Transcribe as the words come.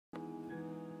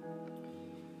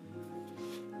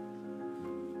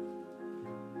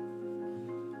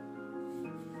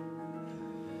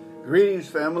Greetings,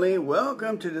 family.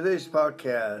 Welcome to today's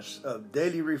podcast of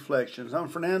Daily Reflections. I'm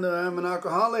Fernando. I'm an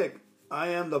alcoholic. I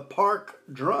am the park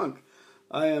drunk.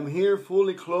 I am here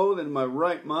fully clothed in my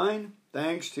right mind,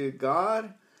 thanks to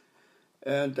God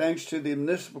and thanks to the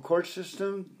municipal court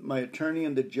system, my attorney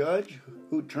and the judge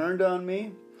who turned on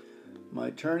me. My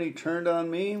attorney turned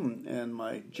on me, and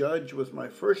my judge was my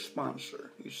first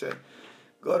sponsor. He said,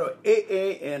 go to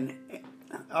AA and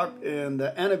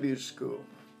the Anabuse School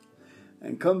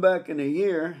and come back in a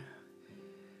year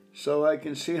so I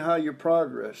can see how you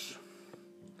progress.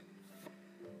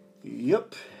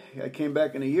 Yep, I came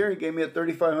back in a year. He gave me a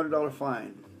 $3,500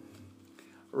 fine.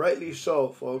 Rightly so,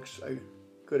 folks. I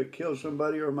could have killed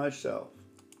somebody or myself.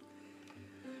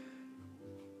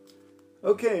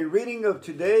 Okay, reading of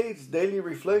today's daily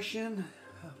reflection.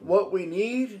 What we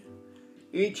need,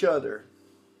 each other.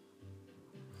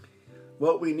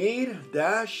 What we need,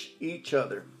 each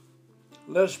other.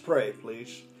 Let's pray,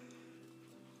 please.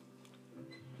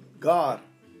 God,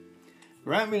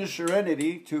 grant me the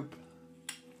serenity to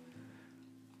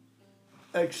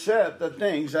accept the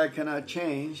things I cannot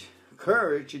change,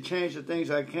 courage to change the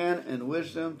things I can, and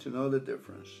wisdom to know the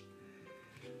difference.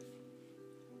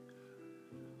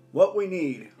 What we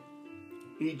need,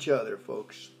 each other,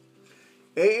 folks.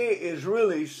 AA is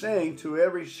really saying to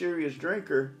every serious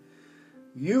drinker,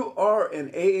 you are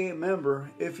an AA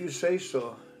member if you say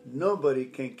so. Nobody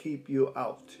can keep you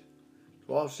out.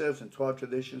 12 Steps and 12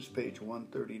 Traditions, page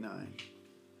 139.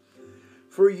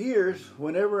 For years,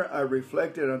 whenever I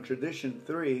reflected on Tradition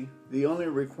 3, the only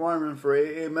requirement for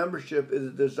AA membership is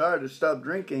a desire to stop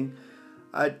drinking,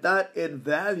 I thought it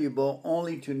valuable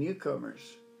only to newcomers.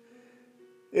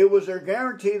 It was their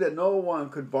guarantee that no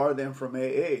one could bar them from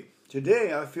AA.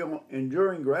 Today, I feel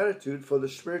enduring gratitude for the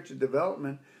spiritual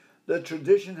development the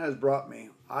tradition has brought me.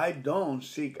 I don't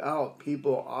seek out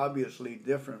people obviously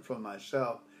different from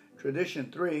myself.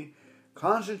 Tradition 3,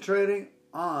 concentrating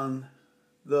on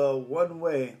the one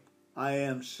way I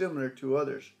am similar to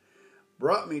others,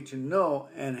 brought me to know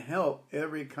and help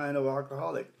every kind of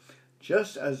alcoholic,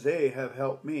 just as they have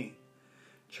helped me.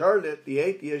 Charlotte, the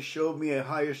atheist, showed me a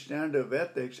higher standard of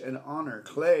ethics and honor.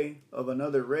 Clay, of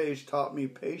another race, taught me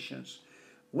patience.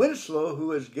 Winslow,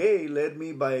 who is gay, led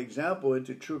me by example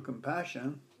into true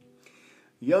compassion.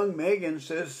 Young Megan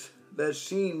says that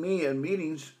seeing me at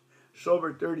meetings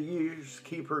sober 30 years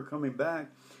keep her coming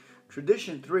back.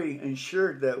 Tradition 3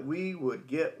 ensured that we would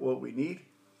get what we need,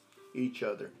 each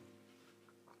other.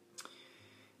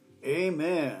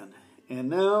 Amen. And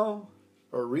now,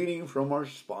 a reading from our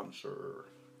sponsor.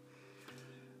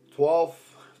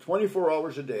 24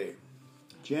 hours a day,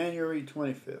 January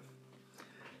 25th.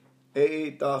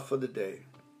 AA thought for the day.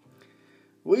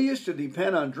 We used to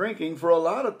depend on drinking for a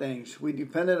lot of things. We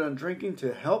depended on drinking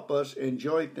to help us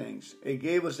enjoy things. It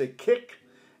gave us a kick.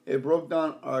 It broke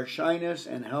down our shyness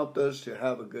and helped us to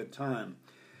have a good time.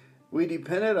 We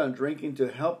depended on drinking to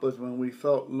help us when we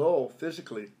felt low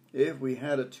physically. If we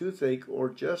had a toothache or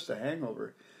just a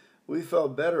hangover, we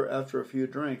felt better after a few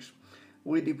drinks.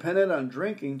 We depended on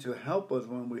drinking to help us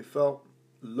when we felt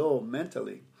low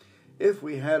mentally. If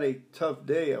we had a tough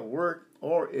day at work,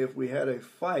 or if we had a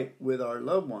fight with our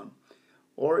loved one,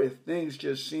 or if things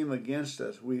just seemed against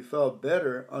us, we felt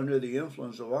better under the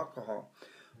influence of alcohol.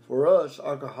 For us,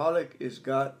 alcoholic is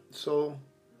got so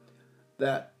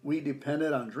that we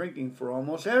depended on drinking for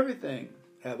almost everything.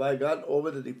 Have I gotten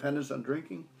over the dependence on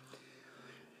drinking?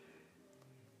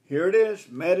 Here it is,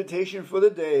 meditation for the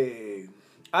day.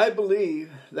 I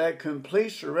believe that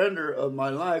complete surrender of my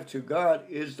life to God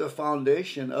is the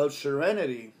foundation of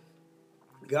serenity.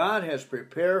 God has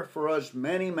prepared for us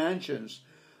many mansions.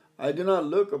 I do not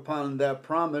look upon that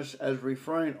promise as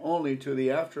referring only to the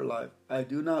afterlife. I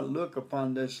do not look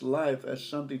upon this life as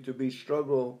something to be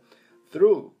struggled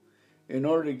through in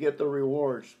order to get the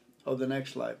rewards of the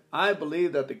next life. I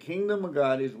believe that the kingdom of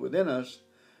God is within us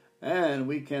and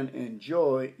we can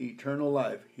enjoy eternal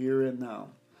life here and now.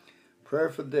 Prayer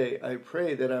for the day. I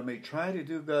pray that I may try to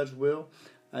do God's will.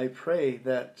 I pray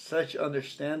that such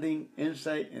understanding,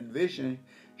 insight, and vision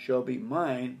shall be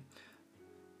mine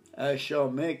as shall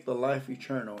make the life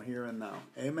eternal here and now.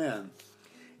 Amen.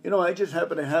 You know, I just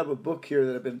happen to have a book here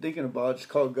that I've been thinking about. It's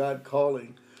called God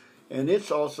Calling, and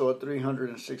it's also a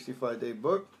 365-day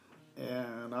book.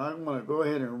 And I'm going to go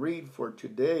ahead and read for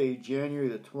today, January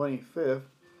the 25th,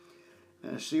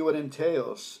 and see what it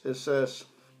entails. It says,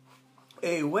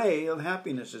 A Way of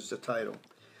Happiness is the title.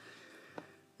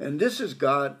 And this is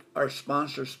God, our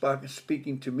sponsor,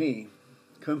 speaking to me.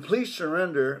 Complete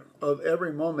surrender of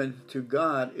every moment to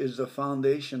God is the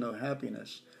foundation of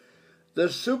happiness. The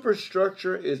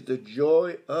superstructure is the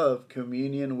joy of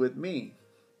communion with me.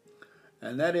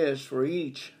 and that is for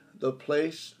each the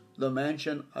place, the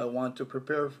mansion I want to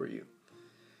prepare for you.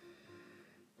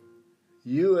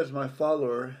 You, as my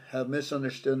follower, have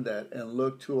misunderstood that and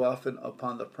looked too often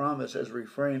upon the promise as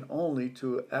referring only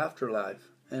to afterlife,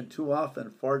 and too often,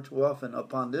 far too often,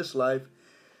 upon this life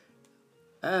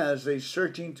as a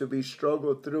searching to be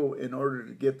struggled through in order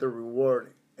to get the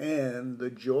reward and the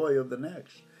joy of the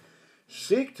next.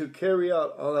 Seek to carry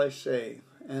out all I say,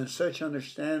 and such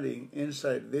understanding,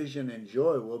 insight, vision, and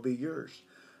joy will be yours,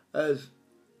 as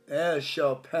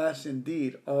shall pass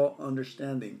indeed all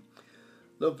understanding.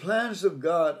 The plans of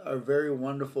God are very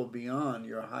wonderful beyond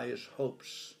your highest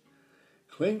hopes.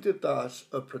 Cling to thoughts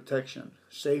of protection,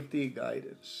 safety,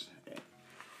 guidance.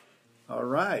 All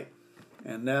right.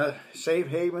 And that safe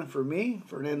haven for me,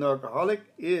 Fernando Alcoholic,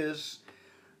 is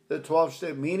the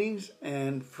 12-step meetings,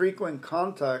 and frequent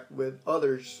contact with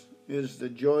others is the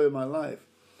joy of my life.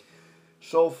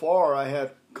 So far, I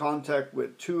had contact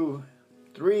with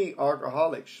 3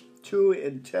 alcoholics, 2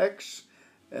 in text,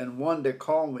 and 1 that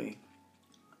called me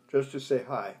just to say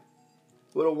hi.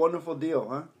 What a wonderful deal,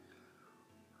 huh?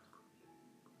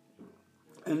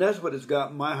 And that's what it's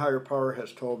got. My higher power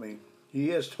has told me. He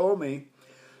has told me,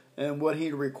 and what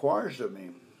he requires of me.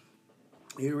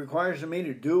 He requires of me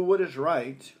to do what is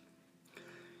right.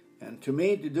 And to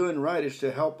me, to doing right is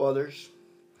to help others,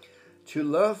 to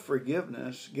love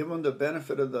forgiveness, give them the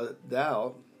benefit of the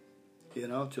doubt,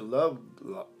 to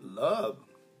love.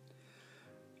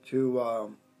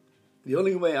 The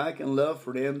only way I can love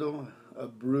Fernando, a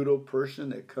brutal person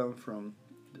that comes from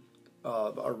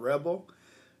a rebel,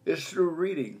 is through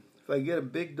reading. If I get a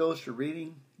big dose of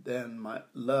reading, then my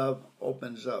love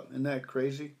opens up. Isn't that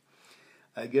crazy?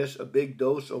 I guess a big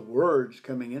dose of words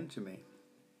coming into me.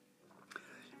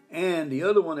 And the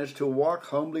other one is to walk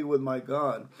humbly with my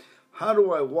God. How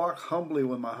do I walk humbly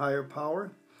with my higher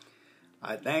power?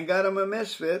 I thank God I'm a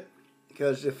misfit,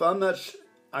 because if I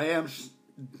am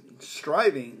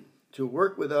striving to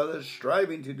work with others,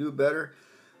 striving to do better,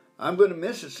 I'm going to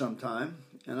miss it sometime,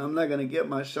 and I'm not going to get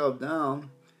myself down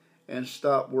and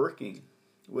stop working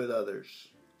with others.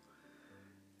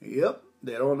 Yep,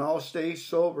 they don't all stay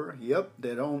sober. Yep,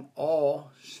 they don't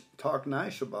all talk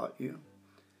nice about you.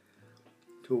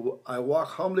 I walk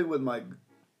humbly with my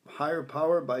higher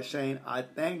power by saying, I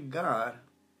thank God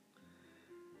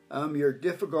I'm your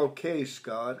difficult case,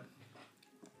 God.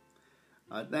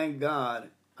 I thank God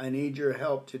I need your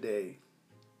help today.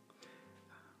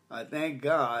 I thank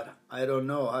God I don't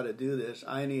know how to do this.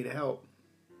 I need help.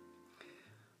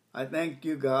 I thank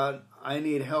you, God. I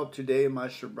need help today in my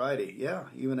sobriety. Yeah,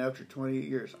 even after 28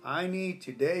 years. I need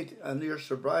today, under your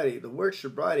sobriety. The word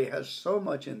sobriety has so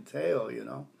much entail,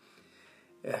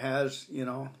 It has,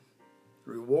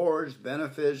 rewards,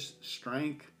 benefits,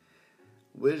 strength,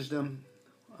 wisdom,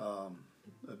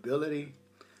 ability.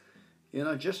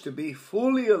 Just to be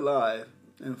fully alive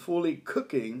and fully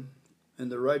cooking in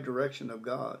the right direction of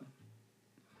God.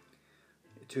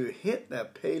 To hit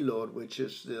that payload, which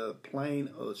is the plane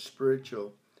of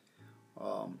spiritual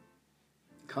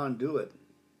conduit,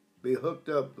 be hooked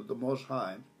up with the Most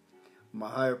High, my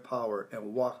higher power,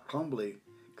 and walk humbly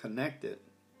connected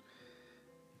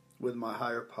with my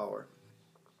higher power.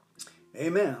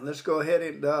 Amen. Let's go ahead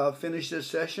and finish this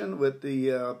session with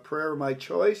the prayer of my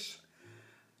choice,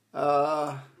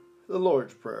 the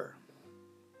Lord's Prayer.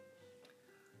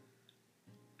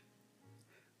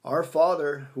 Our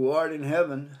Father, who art in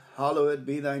heaven, hallowed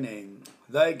be thy name.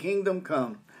 Thy kingdom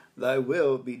come, thy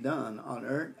will be done on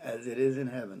earth as it is in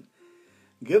heaven.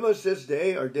 Give us this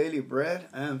day our daily bread,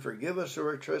 and forgive us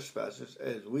our trespasses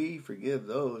as we forgive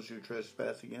those who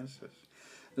trespass against us.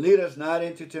 Lead us not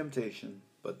into temptation,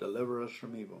 but deliver us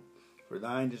from evil. For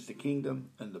thine is the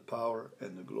kingdom, and the power,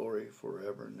 and the glory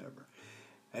forever and ever.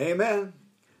 Amen.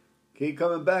 Keep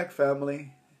coming back,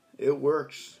 family. It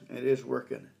works. It is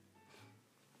working.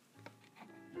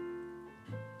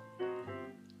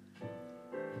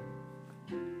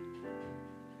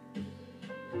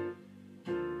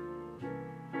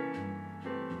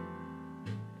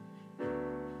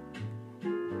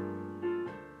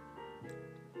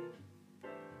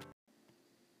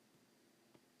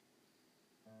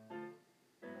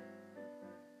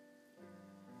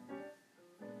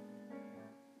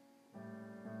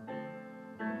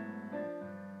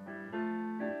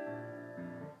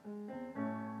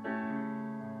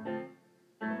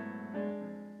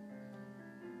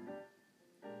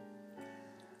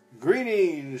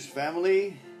 Greetings,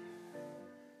 family.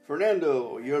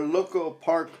 Fernando, your local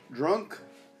park drunk,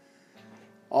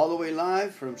 all the way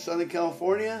live from Southern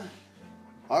California,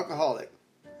 alcoholic.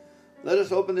 Let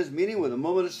us open this meeting with a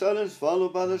moment of silence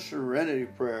followed by the Serenity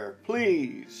Prayer.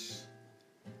 Please.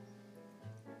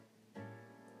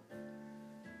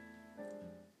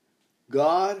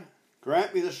 God,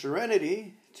 grant me the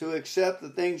serenity to accept the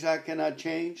things I cannot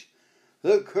change,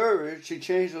 the courage to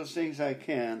change those things I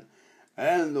can,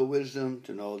 and the wisdom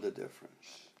to know the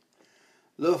difference.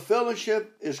 The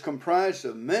fellowship is comprised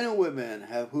of men and women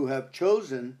who have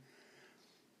chosen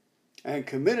and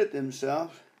committed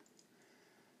themselves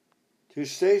to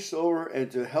stay sober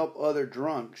and to help other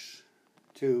drunks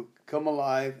to come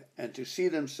alive and to see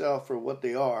themselves for what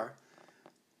they are,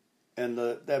 and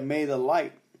that may the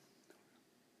light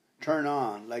turn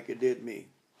on like it did me.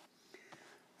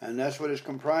 And that's what it's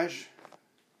comprised.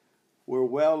 We're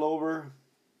well over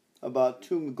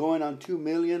going on 2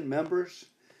 million members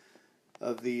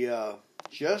of the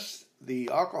just the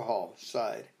alcohol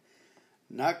side,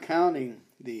 not counting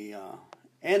the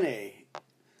NA,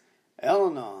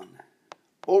 Al-Anon,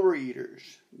 overeaters,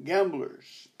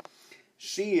 gamblers,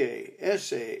 CA,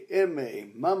 SA, MA,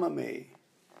 Mama May,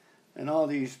 and all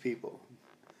these people.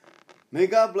 May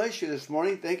God bless you this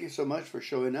morning. Thank you so much for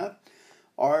showing up.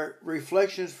 Our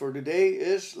reflections for today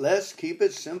is let's keep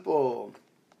it simple.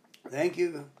 Thank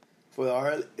you for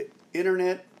our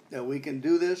internet that we can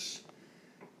do this.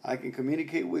 I can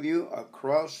communicate with you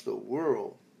across the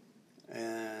world,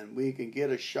 and we can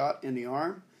get a shot in the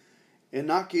arm,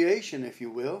 inoculation, if you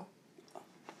will,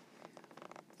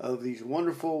 of these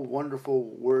wonderful, wonderful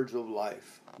words of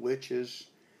life, which is,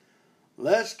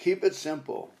 let's keep it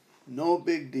simple. No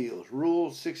big deals.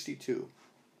 Rule 62.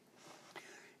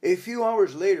 A few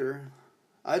hours later,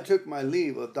 I took my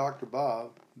leave of Dr.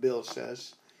 Bob, Bill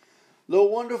says. The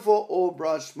wonderful old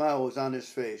broad smile was on his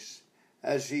face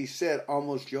as he said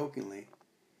almost jokingly,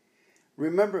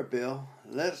 remember, Bill,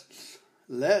 let's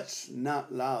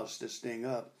not louse this thing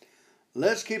up.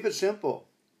 Let's keep it simple.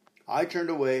 I turned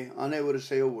away, unable to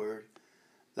say a word.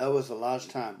 That was the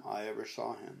last time I ever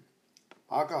saw him.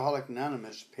 Alcoholics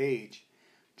Anonymous, page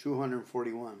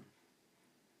 241.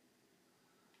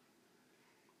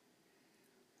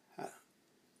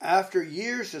 After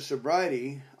years of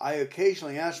sobriety, I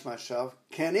occasionally ask myself,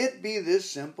 can it be this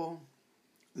simple?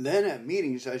 Then at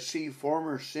meetings, I see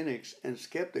former cynics and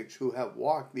skeptics who have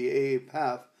walked the AA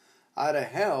path out of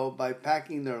hell by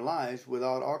packing their lives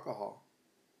without alcohol.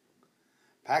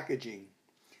 Packaging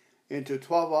into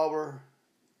 12-hour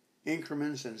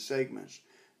increments and segments,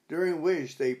 during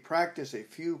which they practice a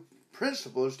few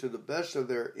principles to the best of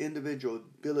their individual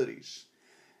abilities.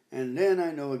 And then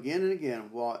I know again and again,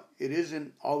 while it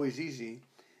isn't always easy,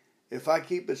 if I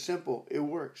keep it simple, it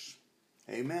works.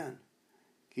 Amen.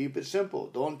 Keep it simple.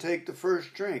 Don't take the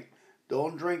first drink.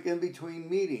 Don't drink in between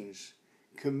meetings.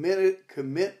 Commit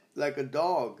like a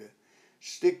dog.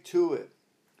 Stick to it.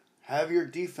 Have your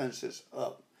defenses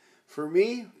up. For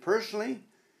me, personally,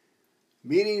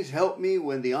 meetings helped me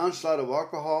when the onslaught of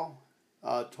alcohol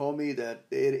told me that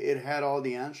it had all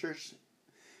the answers.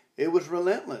 It was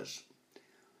relentless.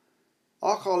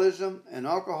 Alcoholism and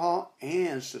alcohol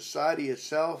and society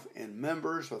itself and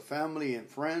members of family and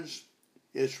friends,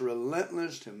 it's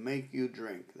relentless to make you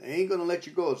drink. They ain't going to let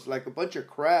you go. It's like a bunch of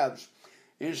crabs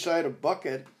inside a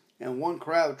bucket, and one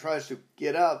crab tries to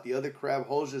get out, the other crab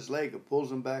holds his leg and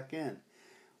pulls him back in.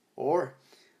 Or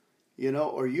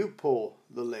you pull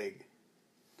the leg.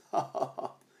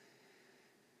 But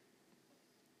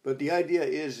the idea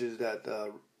is that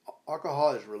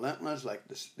alcohol is relentless, like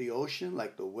the ocean,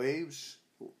 like the waves.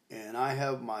 And I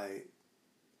have my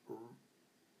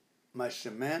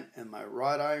cement and my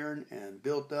wrought iron and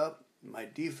built up my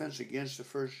defense against the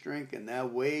first drink, and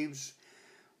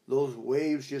those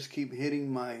waves just keep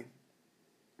hitting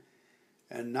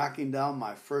and knocking down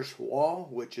my first wall,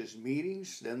 which is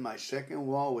meetings, then my second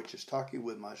wall, which is talking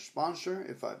with my sponsor,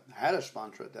 if I had a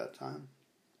sponsor at that time.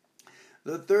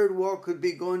 The third wall could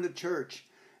be going to church,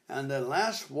 and the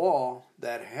last wall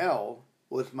that held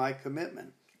was my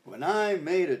commitment. When I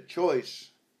made a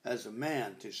choice as a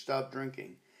man to stop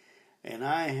drinking, and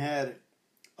I had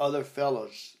other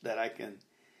fellows that I can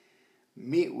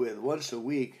meet with once a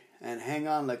week and hang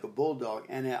on like a bulldog,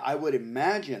 and I would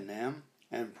imagine them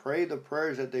and pray the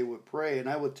prayers that they would pray, and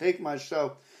I would take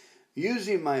myself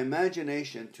using my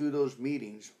imagination to those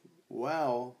meetings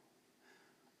while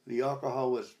the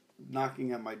alcohol was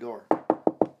knocking at my door.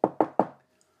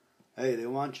 Hey, they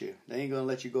want you. They ain't going to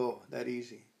let you go that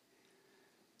easy.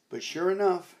 But sure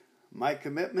enough, my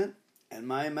commitment and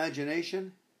my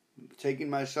imagination, taking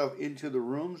myself into the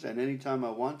rooms and anytime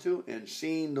I want to, and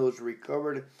seeing those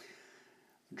recovered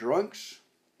drunks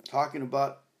talking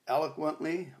about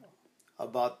eloquently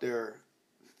about their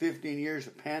 15 years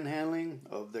of panhandling,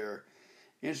 of their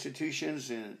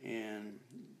institutions in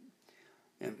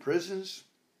prisons,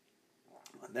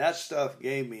 that stuff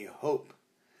gave me hope.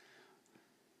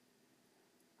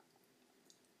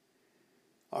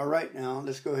 All right, now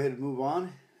let's go ahead and move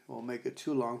on. Won't make it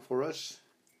too long for us.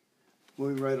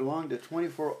 Moving right along, the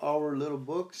 24-hour little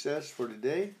book says for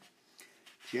today,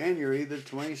 January the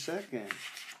 22nd.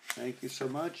 Thank you so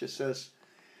much. It says,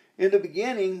 in the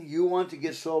beginning, you want to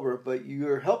get sober, but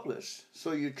you're helpless.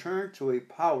 So you turn to a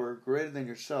power greater than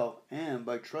yourself, and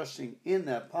by trusting in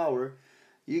that power,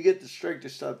 you get the strength to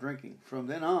stop drinking. From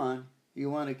then on, you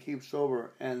want to keep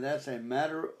sober, and that's a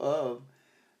matter of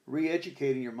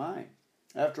re-educating your mind.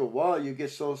 After a while, you get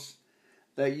so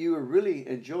that you really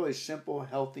enjoy simple,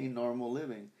 healthy, normal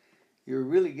living. You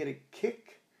really get a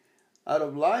kick out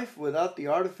of life without the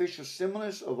artificial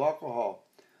stimulus of alcohol.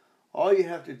 All you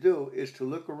have to do is to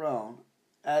look around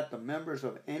at the members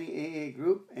of any AA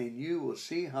group and you will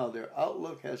see how their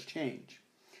outlook has changed.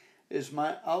 Is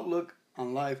my outlook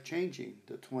on life changing?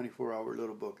 The 24-hour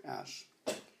little book asks.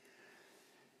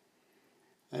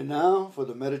 And now for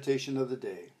the meditation of the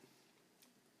day.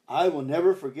 I will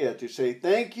never forget to say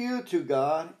thank you to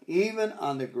God even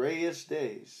on the grayest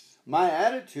days. My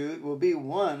attitude will be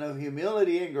one of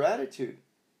humility and gratitude.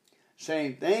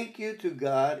 Saying thank you to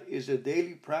God is a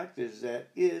daily practice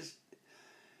that is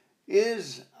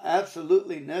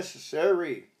absolutely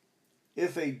necessary.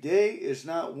 If a day is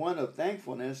not one of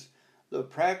thankfulness, the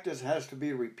practice has to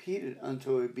be repeated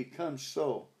until it becomes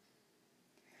so.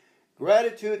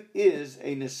 Gratitude is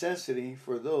a necessity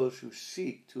for those who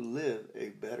seek to live a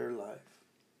better life.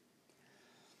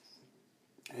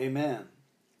 Amen.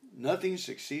 Nothing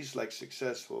succeeds like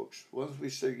success, folks.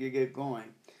 Once you get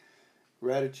going,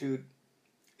 gratitude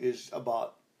is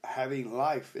about having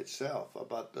life itself,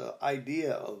 about the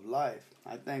idea of life.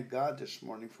 I thank God this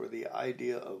morning for the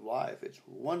idea of life. It's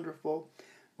wonderful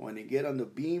when you get on the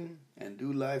beam and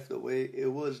do life the way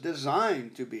it was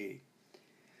designed to be.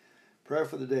 Prayer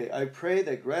for the day. I pray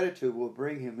that gratitude will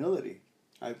bring humility.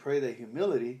 I pray that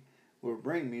humility will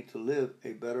bring me to live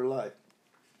a better life.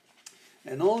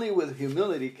 And only with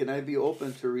humility can I be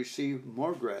open to receive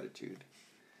more gratitude.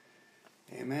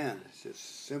 Amen. It's as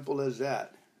simple as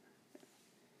that.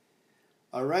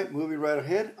 All right, moving right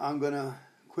ahead. I'm going to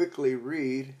quickly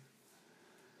read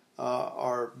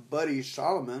our Buddy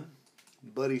Solomon,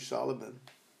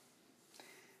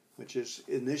 which is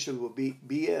initial will be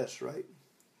BS, right?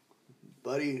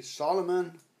 Buddy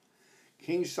Solomon,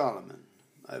 King Solomon.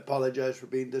 I apologize for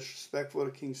being disrespectful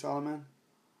to King Solomon.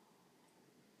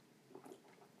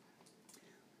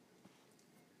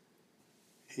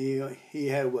 He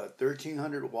had what,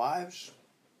 1,300 wives,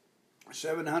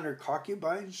 700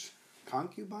 concubines,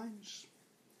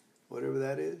 whatever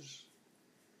that is.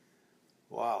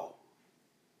 Wow.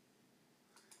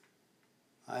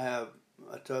 I have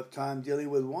a tough time dealing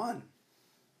with one.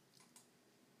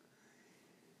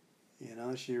 You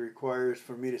know, she requires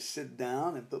for me to sit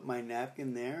down and put my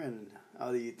napkin there and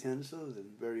all the utensils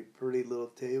and very pretty little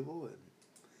table.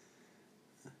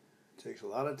 And it takes a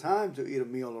lot of time to eat a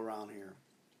meal around here.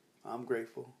 I'm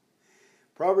grateful.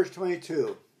 Proverbs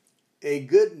 22. A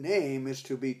good name is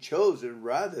to be chosen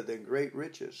rather than great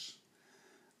riches.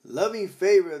 Loving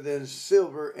favor than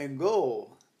silver and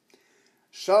gold.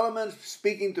 Solomon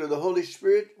speaking through the Holy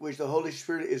Spirit, which the Holy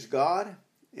Spirit is God,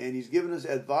 and he's given us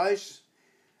advice.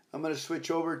 I'm going to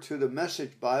switch over to the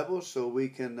Message Bible so we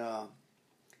can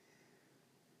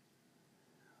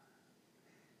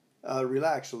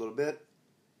relax a little bit.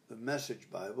 The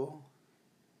Message Bible.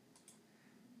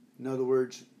 In other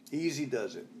words, easy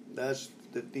does it. That's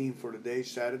the theme for today,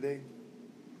 Saturday.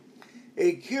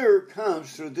 A cure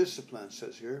comes through discipline,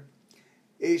 says here.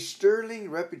 A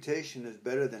sterling reputation is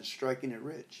better than striking it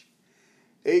rich.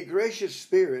 A gracious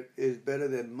spirit is better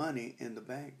than money in the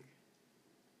bank.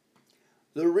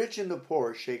 The rich and the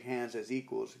poor shake hands as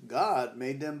equals. God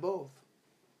made them both.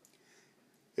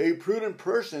 A prudent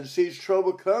person sees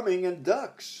trouble coming and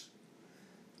ducks.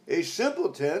 A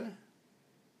simpleton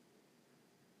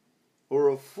or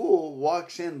a fool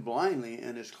walks in blindly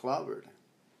and is clobbered.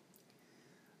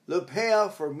 The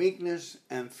payoff for meekness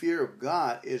and fear of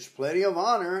God is plenty of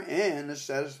honor and a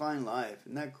satisfying life.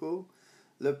 Isn't that cool?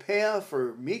 The payoff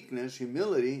for meekness,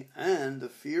 humility, and the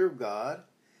fear of God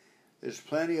is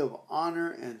plenty of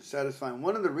honor and satisfying.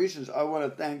 One of the reasons I want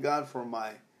to thank God for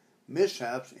my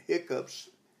mishaps, hiccups,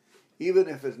 even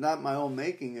if it's not my own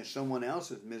making, it's someone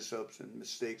else's mishaps and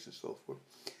mistakes and so forth.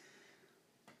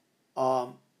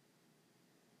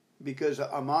 Because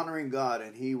I'm honoring God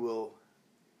and He will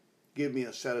give me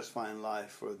a satisfying life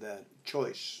for that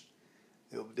choice.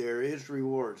 There is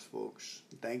rewards, folks.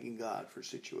 Thanking God for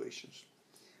situations,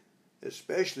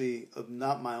 especially of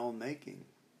not my own making.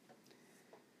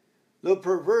 The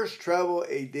perverse travel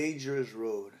a dangerous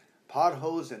road,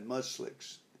 potholes and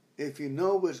mudslicks. If you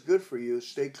know what's good for you,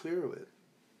 stay clear of it.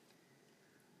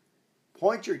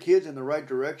 Point your kids in the right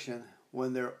direction.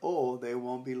 When they're old, they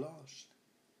won't be lost.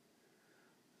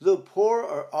 The poor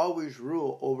are always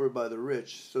ruled over by the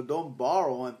rich, so don't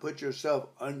borrow and put yourself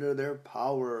under their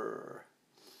power.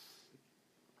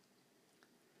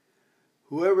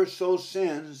 Whoever sows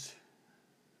sins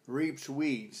reaps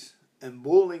weeds, and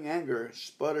bullying anger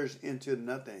sputters into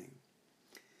nothing.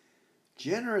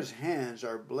 Generous hands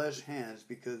are blessed hands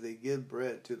because they give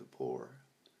bread to the poor.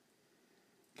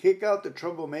 Kick out the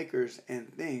troublemakers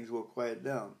and things will quiet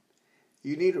down.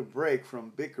 You need a break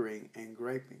from bickering and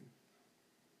griping.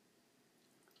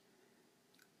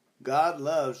 God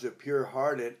loves the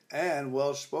pure-hearted and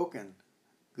well-spoken.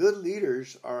 Good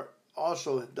leaders are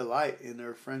also delight in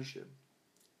their friendship.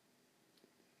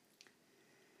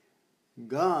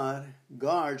 God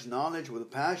guards knowledge with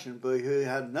passion, but he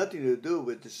had nothing to do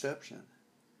with deception.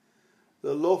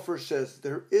 The loafer says,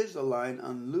 there is a line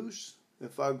unloose.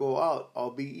 If I go out,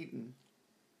 I'll be eaten.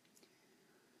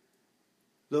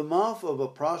 The mouth of a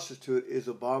prostitute is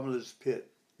a bottomless pit.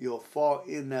 You'll fall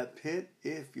in that pit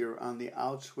if you're on the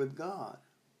outs with God.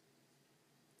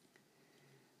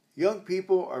 Young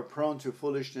people are prone to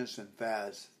foolishness and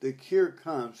fads. The cure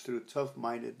comes through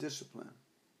tough-minded discipline.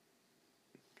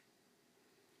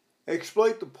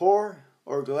 Exploit the poor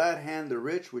or glad hand the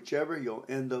rich, whichever, you'll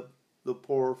end up the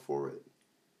poorer for it.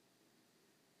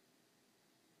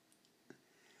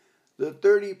 The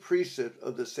 30 precepts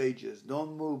of the sages: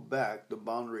 don't move back the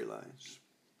boundary lines.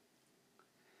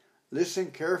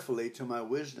 Listen carefully to my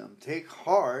wisdom. Take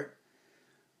heart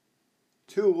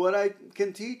to what I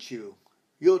can teach you.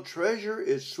 You'll treasure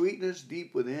its sweetness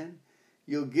deep within.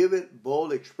 You'll give it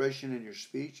bold expression in your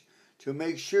speech. To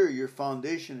make sure your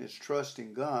foundation is trust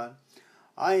in God,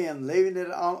 I am laying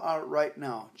it out right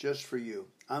now just for you.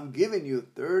 I'm giving you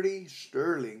 30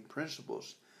 sterling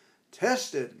principles,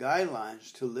 tested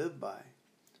guidelines to live by.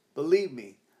 Believe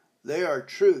me, they are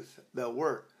truth that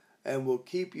work and will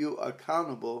keep you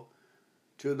accountable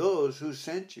to those who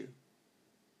sent you.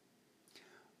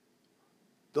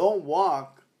 Don't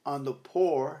walk on the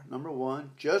poor, number one,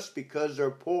 just because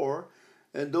they're poor,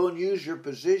 and don't use your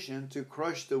position to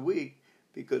crush the weak,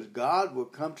 because God will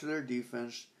come to their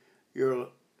defense. The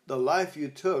life you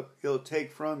took, He'll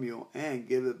take from you and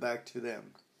give it back to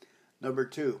them. Number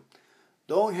two,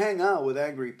 don't hang out with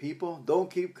angry people.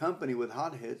 Don't keep company with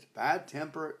hotheads. Bad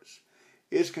temper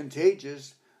is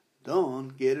contagious.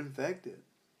 Don't get infected.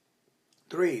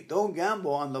 3, don't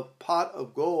gamble on the pot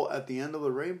of gold at the end of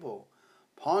the rainbow.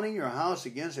 Pawning your house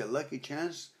against a lucky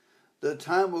chance, the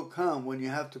time will come when you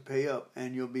have to pay up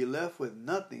and you'll be left with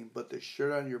nothing but the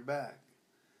shirt on your back.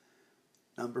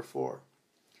 Number 4,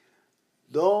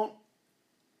 don't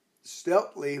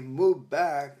stealthily move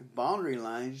back boundary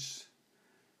lines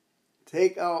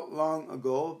take out long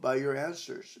ago by your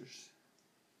ancestors.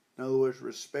 In other words,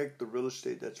 respect the real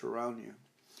estate that's around you.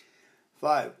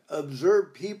 5,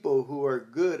 observe people who are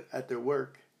good at their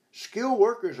work. Skilled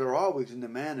workers are always in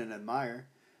demand and admired.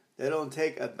 They don't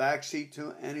take a backseat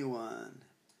to anyone.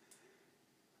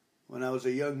 When I was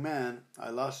a young man, I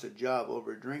lost a job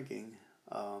over drinking.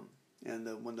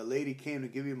 When the lady came to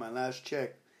give me my last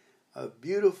check, a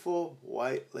beautiful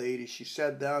white lady, she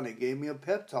sat down and gave me a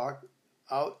pep talk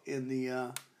out in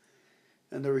the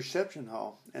reception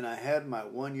hall. And I had my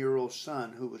 1-year-old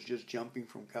son who was just jumping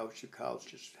from couch to couch,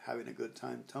 just having a good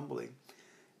time tumbling.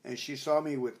 And she saw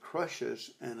me with crushes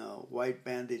and a white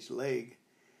bandaged leg.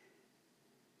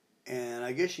 And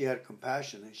I guess she had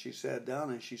compassion. And she sat down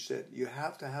and she said, you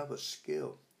have to have a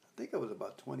skill. I think I was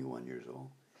about 21 years old.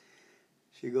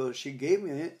 She gave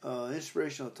me an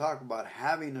inspirational talk about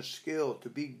having a skill to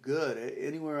be good at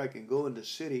anywhere I can go in the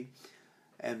city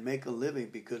and make a living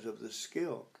because of the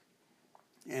skill.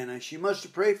 And she must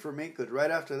have prayed for me, because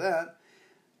right after that,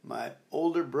 my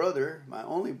older brother, my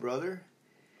only brother,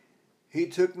 he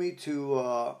took me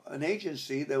to an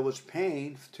agency that was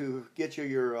paying to get you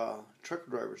your truck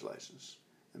driver's license.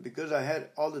 And because I had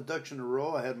all the ducks in a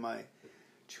row, I had my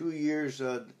 2 years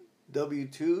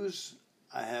W-2s,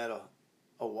 I had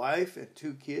a wife and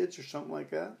 2 kids or something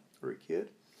like that, or a kid,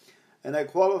 and I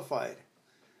qualified,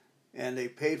 and they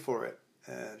paid for it.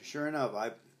 And sure enough,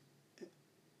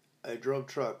 I drove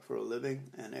truck for a living,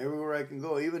 and everywhere I can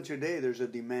go, even today, there's a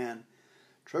demand.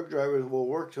 Truck drivers will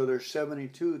work till they're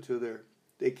 72, till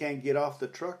they can't get off the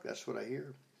truck. That's what I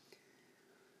hear.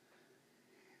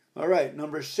 All right,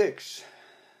 number 6.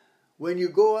 When you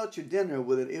go out to dinner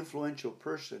with an influential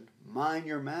person, mind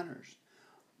your manners.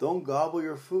 Don't gobble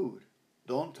your food.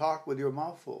 Don't talk with your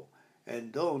mouth full.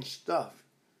 And don't stuff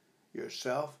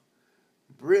yourself.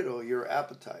 Brittle your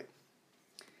appetite.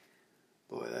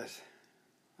 Boy,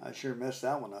 I sure messed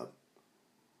that one up.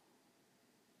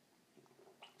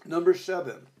 Number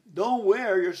 7, don't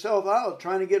wear yourself out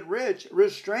trying to get rich.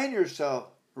 Restrain yourself.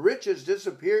 Riches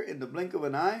disappear in the blink of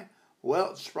an eye.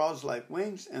 Wealth sprouts like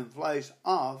wings and flies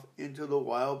off into the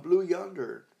wild blue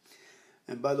yonder.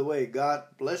 And by the way, God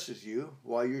blesses you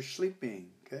while you're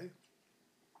sleeping, okay?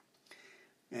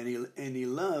 And he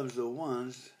loves the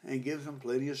ones and gives them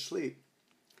plenty of sleep.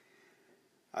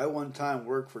 I one time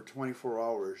worked for 24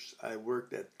 hours. I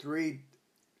worked at 3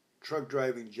 truck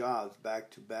driving jobs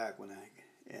back to back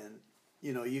and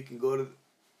you know, you can go to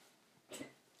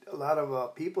a lot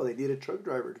of people, they needed truck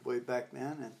drivers way back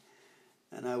then,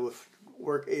 and I would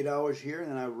work 8 hours here,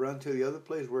 and then I would run to the other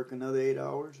place, work another 8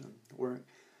 hours,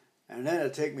 and then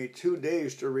it'd take me 2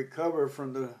 days to recover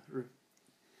from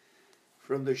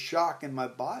the shock in my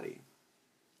body.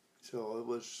 So it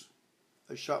was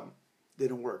a shock,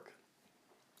 didn't work.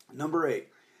 Number 8,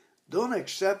 don't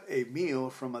accept a meal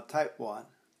from a tightwad.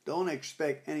 Don't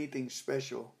expect anything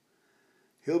special.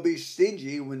 He'll be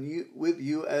stingy with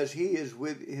you as he is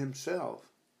with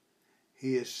himself.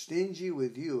 He is stingy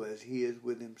with you as he is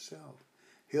with himself.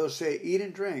 He'll say, eat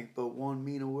and drink, but won't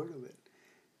mean a word of it.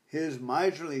 His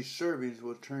miserly servings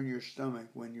will turn your stomach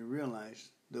when you realize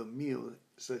the meal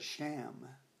is a sham.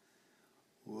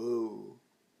 Whoa.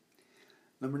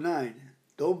 Number 9,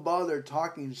 don't bother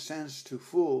talking sense to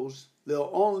fools.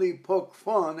 They'll only poke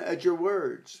fun at your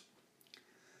words.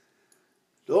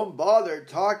 Don't bother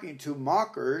talking to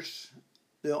mockers.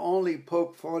 They'll only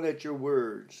poke fun at your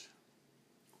words.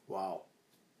 Wow.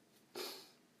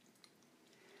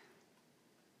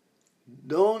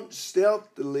 Don't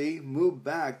stealthily move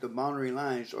back the boundary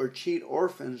lines or cheat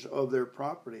orphans of their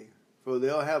property, for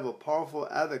they'll have a powerful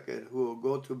advocate who will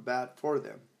go to bat for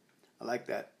them. I like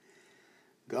that.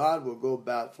 God will go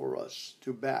bat for us,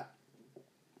 to bat.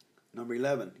 Number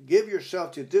 11, give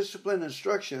yourself to disciplined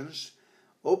instructions.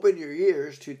 Open your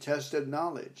ears to tested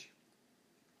knowledge.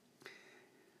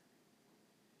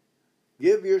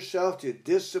 Give yourself to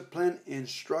disciplined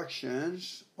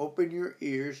instructions. Open your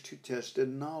ears to tested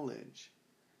knowledge.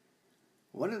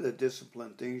 One of the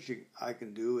disciplined things I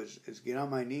can do is get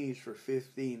on my knees for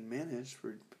 15 minutes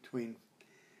for between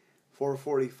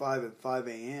 4:45 and 5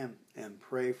 a.m. and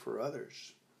pray for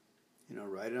others. You know,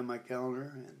 write it on my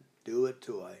calendar and do it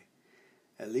till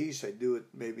at least I do it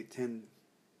maybe 10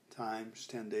 times,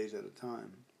 10 days at a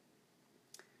time.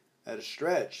 At a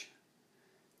stretch,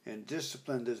 and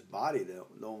discipline this body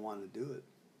that don't want to do it.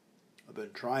 I've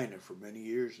been trying it for many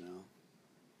years now.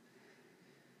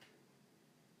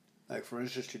 Like for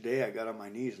instance, today I got on my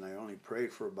knees and I only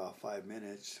prayed for about 5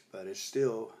 minutes, but it's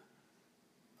still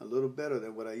a little better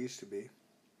than what I used to be.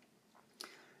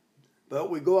 But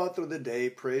we go out through the day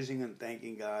praising and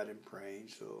thanking God and praying,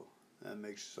 so that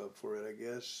makes us up for it, I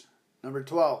guess. Number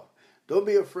 12, don't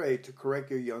be afraid to correct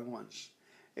your young ones.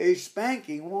 A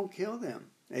spanking won't kill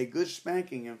them. A good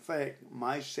spanking, in fact,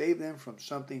 might save them from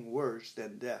something worse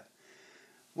than death.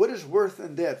 What is worse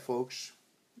than death, folks?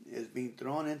 Is being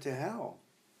thrown into hell.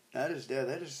 That is death.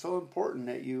 That is so important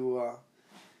that you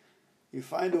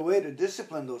find a way to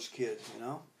discipline those kids. You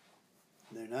know,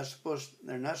 they're not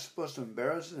supposed to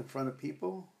embarrass us in front of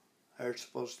people. They're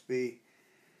supposed to be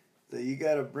that you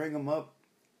got to bring them up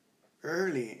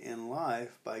early in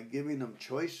life by giving them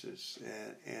choices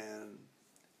and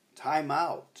time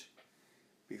out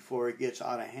before it gets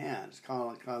out of hand. It's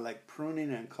kind of like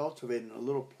pruning and cultivating a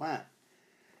little plant.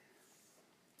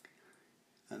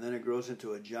 And then it grows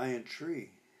into a giant tree.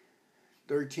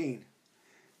 13.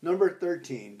 Number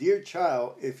 13. Dear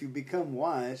child, if you become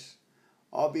wise,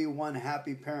 I'll be one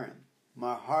happy parent.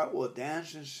 My heart will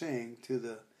dance and sing to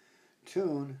the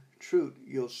tune, truth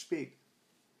you'll speak.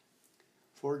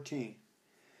 14.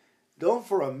 Don't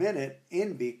for a minute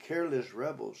envy careless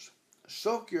rebels.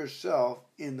 Soak yourself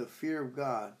in the fear of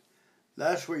God.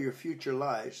 That's where your future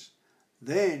lies.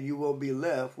 Then you will be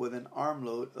left with an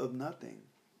armload of nothing.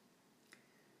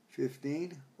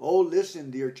 15. Oh,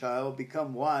 listen, dear child,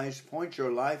 become wise. Point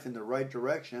your life in the right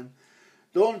direction.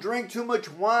 Don't drink too much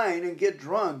wine and get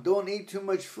drunk. Don't eat too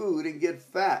much food and get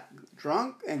fat.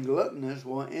 Drunk and gluttonous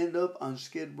will end up on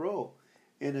Skid Row,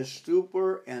 in a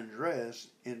stupor and dressed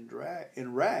in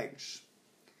rags.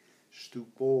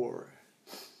 Stupor.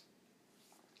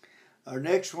 Our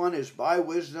next one is by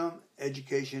wisdom,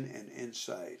 education, and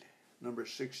insight. Number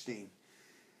 16.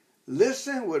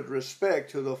 Listen with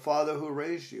respect to the father who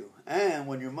raised you, and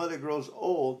when your mother grows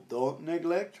old, don't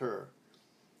neglect her.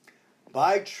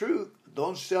 Buy truth,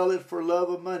 don't sell it for love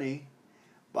of money.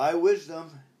 Buy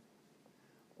wisdom,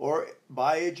 or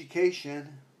buy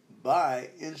education, buy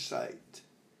insight.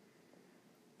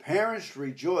 Parents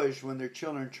rejoice when their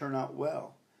children turn out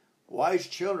well. Wise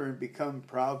children become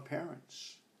proud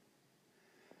parents.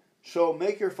 So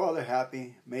make your father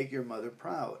happy, make your mother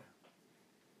proud.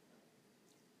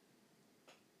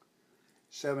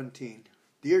 17.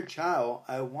 Dear child,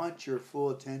 I want your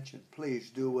full attention. Please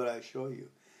do what I show you.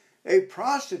 A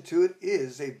prostitute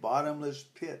is a bottomless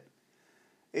pit.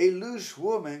 A loose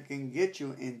woman can get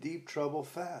you in deep trouble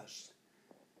fast.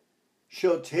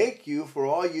 She'll take you for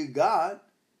all you got.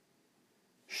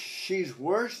 She's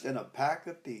worse than a pack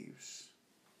of thieves.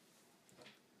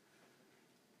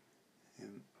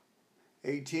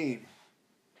 18.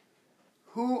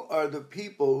 Who are the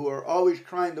people who are always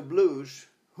crying the blues?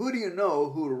 Who do you know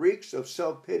who reeks of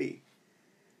self-pity?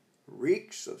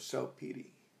 Reeks of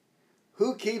self-pity.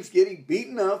 Who keeps getting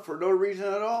beaten up for no reason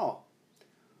at all?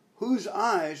 Whose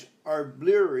eyes are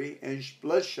bleary and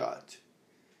bloodshot?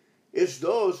 It's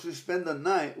those who spend the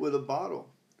night with a bottle,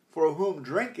 for whom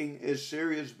drinking is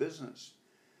serious business.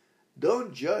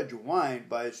 Don't judge wine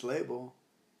by its label,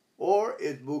 or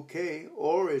its bouquet,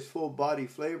 or its full body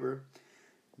flavor.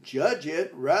 Judge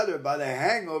it rather by the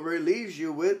hangover it leaves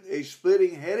you with, a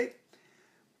splitting headache,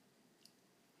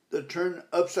 the turned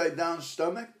upside down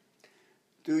stomach.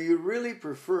 Do you really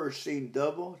prefer seeing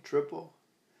double, triple,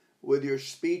 with your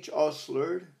speech all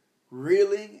slurred,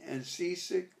 reeling and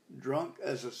seasick, drunk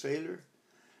as a sailor?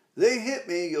 They hit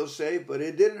me, you'll say, but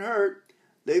it didn't hurt.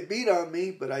 They beat on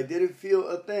me, but I didn't feel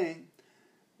a thing.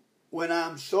 When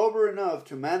I'm sober enough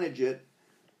to manage it,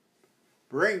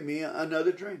 bring me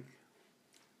another drink.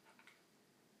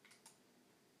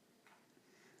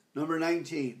 Number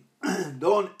 19.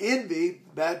 Don't envy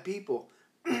bad people.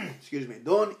 Excuse me.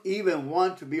 Don't even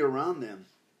want to be around them.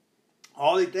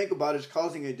 All they think about is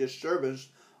causing a disturbance.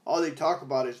 All they talk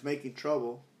about is making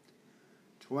trouble.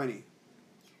 20.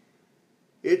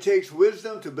 It takes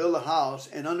wisdom to build a house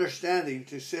and understanding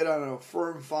to sit on a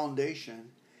firm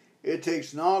foundation. It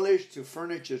takes knowledge to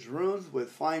furnish its rooms with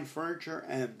fine furniture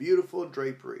and beautiful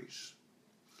draperies.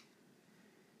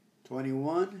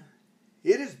 21.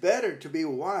 It is better to be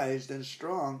wise than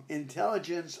strong.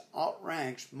 Intelligence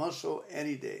outranks muscle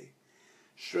any day.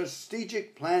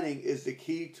 Strategic planning is the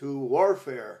key to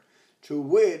warfare. To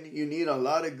win, you need a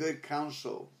lot of good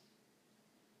counsel.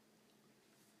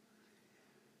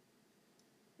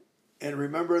 And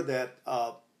remember that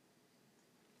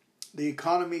the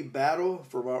economy battle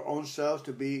for our own selves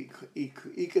to be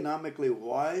economically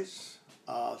wise,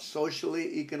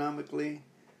 socially, economically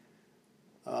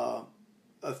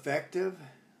effective,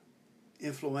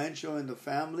 influential in the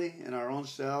family, in our own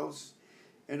selves,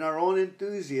 in our own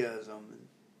enthusiasm.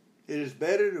 It is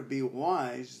better to be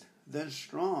wise than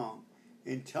strong.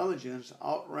 Intelligence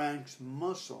outranks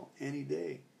muscle any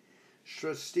day.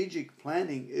 Strategic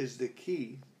planning is the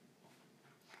key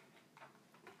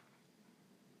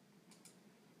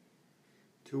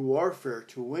to warfare.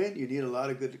 To win, you need a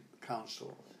lot of good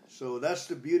counsel. So that's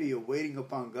the beauty of waiting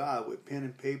upon God with pen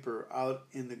and paper out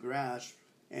in the grass,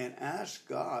 and ask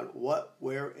God what,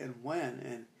 where, and when.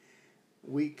 And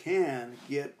we can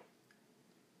get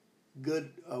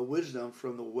good wisdom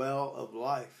from the well of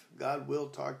life. God will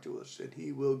talk to us, and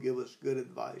He will give us good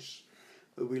advice.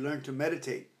 But we learn to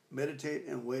meditate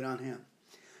and wait on Him.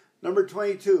 Number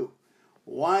 22.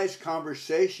 Wise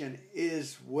conversation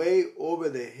is way over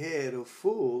the head of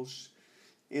fools.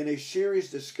 In a serious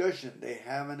discussion, they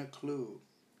haven't a clue.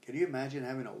 Can you imagine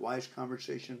having a wise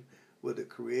conversation with the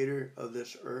creator of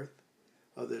this earth,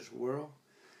 of this world?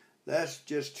 That's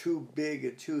just too big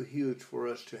and too huge for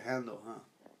us to handle, huh?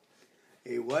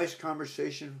 A wise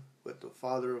conversation with the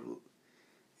Father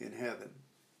in heaven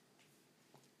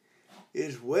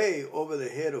is way over the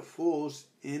head of fools.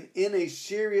 In a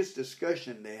serious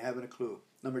discussion, they haven't a clue.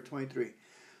 Number 23.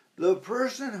 The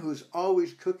person who's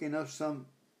always cooking up some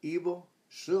evil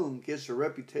soon gets a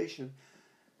reputation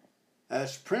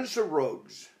as Prince of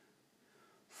Rogues.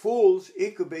 Fools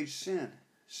incubate sin.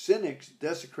 Cynics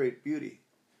desecrate beauty.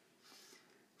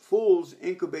 Fools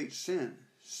incubate sin.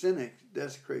 Cynics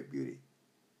desecrate beauty.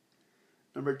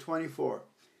 Number 24.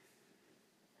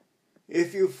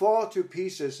 If you fall to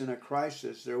pieces in a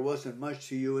crisis, there wasn't much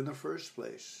to you in the first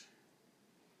place.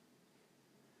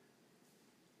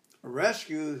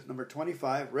 Rescue, number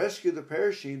 25, rescue the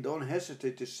perishing. Don't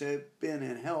hesitate to step in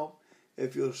and help.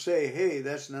 If you'll say, hey,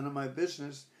 that's none of my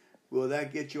business, will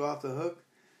that get you off the hook?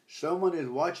 Someone is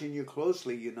watching you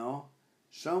closely, you know.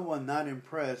 Someone not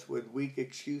impressed with weak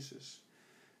excuses.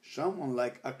 Someone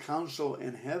like a council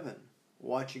in heaven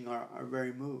watching our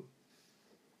very move.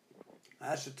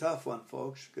 That's a tough one,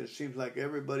 folks, because it seems like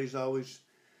everybody's always,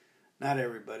 not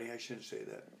everybody, I shouldn't say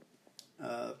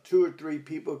that. 2 or 3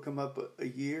 people come up a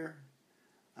year,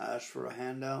 ask for a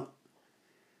handout,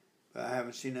 but I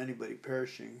haven't seen anybody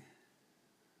perishing.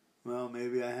 Well,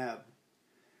 maybe I have.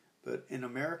 but in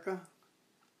America.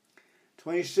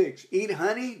 26. Eat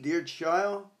honey, dear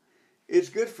child. It's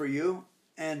good for you,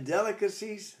 and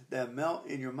delicacies that melt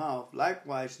in your mouth.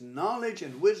 Likewise, knowledge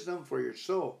and wisdom for your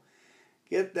soul.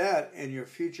 Get that, and your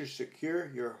future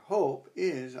secure. Your hope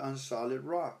is on solid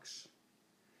rocks.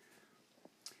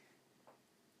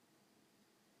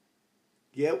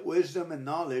 Get wisdom and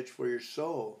knowledge for your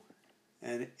soul.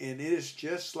 And it is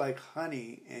just like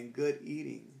honey and good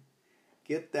eating.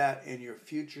 Get that, and your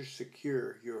future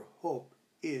secure. Your hope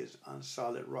is on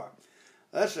solid rock.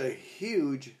 That's a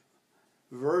huge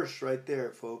verse right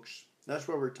there, folks. That's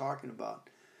what we're talking about.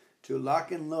 To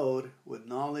lock and load with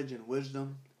knowledge and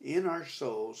wisdom in our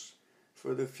souls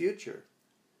for the future.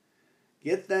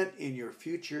 Get that in your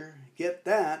future. Get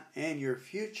that, and your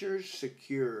future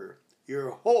secure.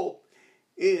 Your hope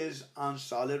is on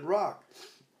solid rock.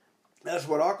 That's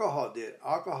what alcohol did.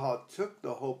 Alcohol took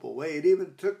the hope away. It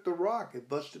even took the rock. It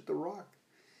busted the rock.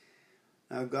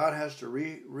 Now God has to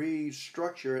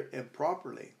restructure it and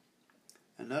properly.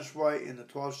 And that's why in the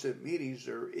 12-step meetings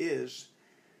there is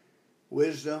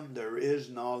wisdom, there is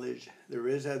knowledge, there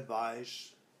is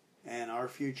advice, and our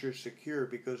future is secure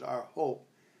because our hope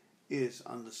is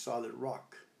on the solid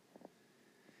rock.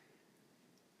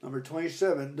 Number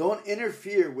 27, don't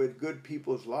interfere with good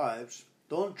people's lives.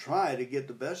 Don't try to get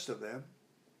the best of them.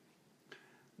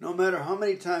 No matter how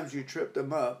many times you trip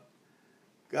them up,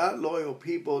 God-loyal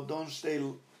people don't stay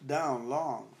down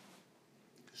long.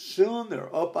 Soon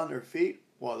they're up on their feet,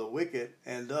 while the wicked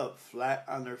end up flat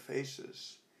on their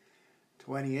faces.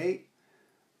 28.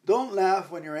 Don't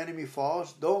laugh when your enemy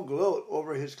falls. Don't gloat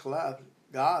over his collapse.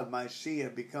 God might see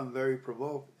and become very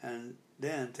provoked, and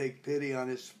then take pity on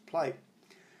his plight.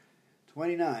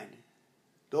 29.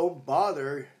 Don't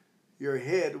bother your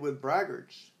head with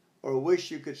braggarts, or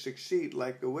wish you could succeed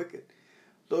like the wicked.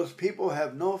 Those people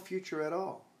have no future at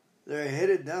all. They're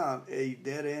headed down a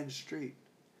dead-end street.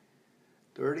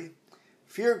 30.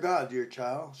 Fear God, dear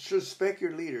child. Respect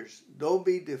your leaders. Don't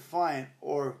be defiant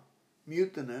or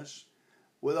mutinous.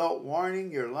 Without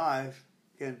warning, your life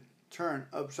can turn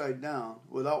upside down.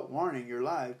 Without warning, your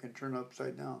life can turn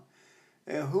upside down.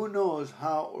 And who knows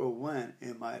how or when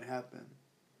it might happen.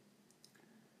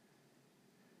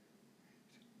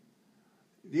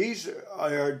 These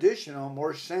are additional,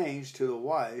 more sayings to the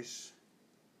wise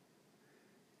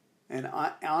and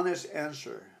honest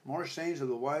answer. More sayings of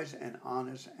the wise and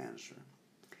honest answer.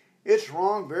 It's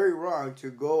wrong, very wrong,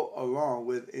 to go along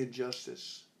with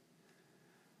injustice.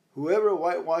 Whoever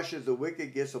whitewashes the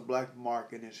wicked gets a black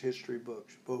mark in his history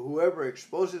books, but whoever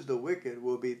exposes the wicked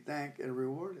will be thanked and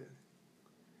rewarded.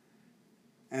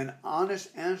 An honest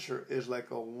answer is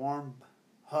like a warm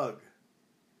hug.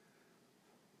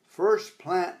 First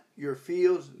plant your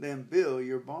fields, then build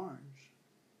your barns.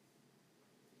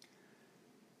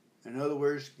 In other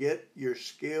words, get your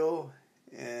skill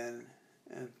and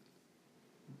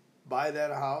buy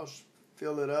that house,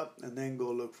 fill it up, and then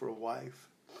go look for a wife.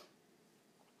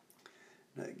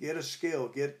 Now, get a skill,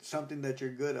 get something that you're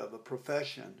good at, a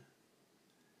profession.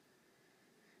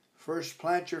 First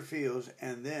plant your fields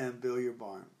and then build your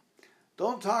barn.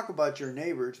 Don't talk about your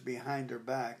neighbors behind their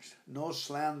backs. No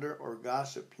slander or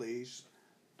gossip, please.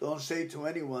 Don't say to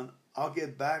anyone, I'll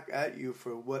get back at you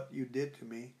for what you did to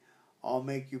me. I'll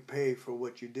make you pay for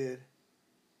what you did.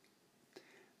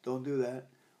 Don't do that.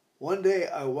 One day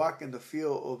I walked in the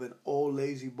field of an old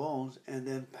lazy bones and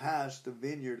then passed the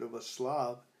vineyard of a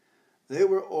Slav. They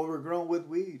were overgrown with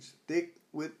weeds, thick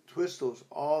with twistles,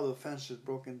 all the fences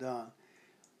broken down.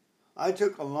 I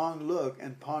took a long look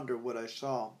and pondered what I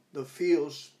saw. The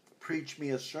fields preached me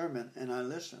a sermon, and I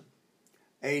listened.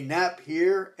 A nap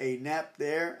here, a nap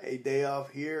there, a day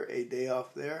off here, a day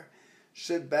off there.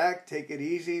 Sit back, take it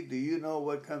easy. Do you know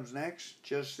what comes next?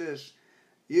 Just this.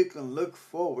 You can look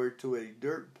forward to a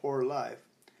dirt poor life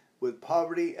with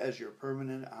poverty as your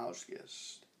permanent house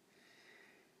guest.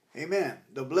 Amen.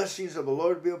 The blessings of the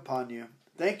Lord be upon you.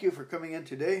 Thank you for coming in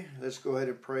today. Let's go ahead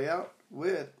and pray out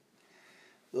with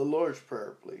the Lord's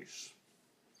Prayer, please.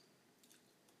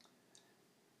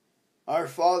 Our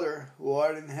Father, who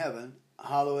art in heaven,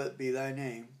 hallowed be thy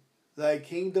name. Thy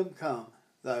kingdom come,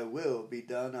 thy will be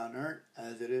done on earth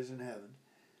as it is in heaven.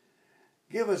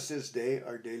 Give us this day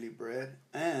our daily bread,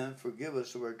 and forgive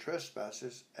us of our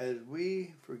trespasses, as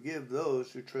we forgive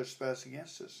those who trespass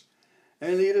against us.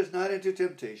 And lead us not into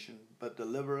temptation, but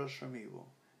deliver us from evil.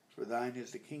 For thine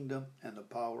is the kingdom, and the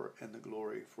power, and the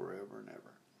glory forever and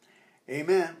ever.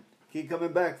 Amen. Keep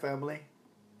coming back, family.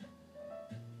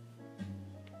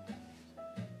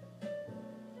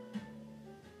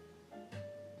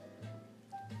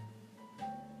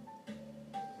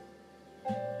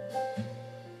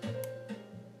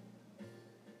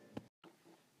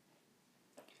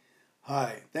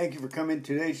 Hi, thank you for coming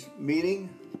to today's meeting.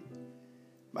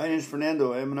 My name is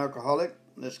Fernando. I am an alcoholic.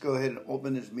 Let's go ahead and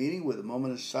open this meeting with a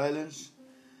moment of silence,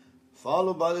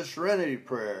 followed by the serenity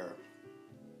prayer.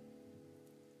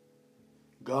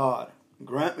 God,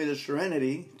 grant me the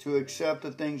serenity to accept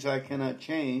the things I cannot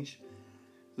change,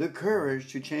 the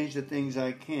courage to change the things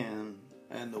I can,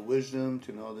 and the wisdom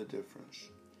to know the difference.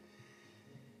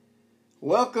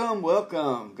 Welcome,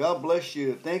 welcome. God bless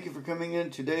you. Thank you for coming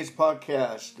in today's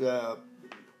podcast.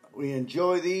 We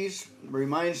enjoy these.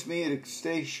 Reminds me to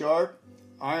stay sharp.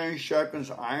 Iron sharpens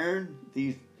iron.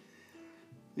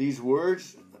 These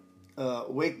words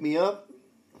wake me up.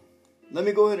 Let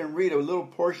me go ahead and read a little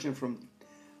portion from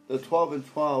the 12 and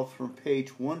 12 from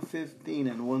page 115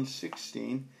 and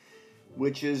 116,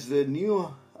 which is the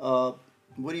new,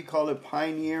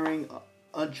 pioneering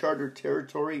uncharted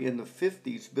territory. In the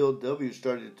 50s, Bill W.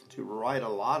 started to write a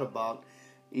lot about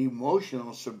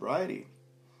emotional sobriety.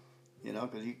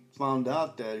 Because he found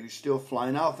out that he's still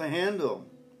flying off the handle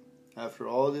after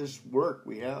all this work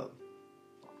we have.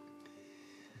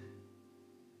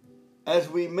 As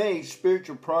we made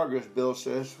spiritual progress, Bill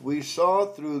says, we saw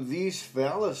through these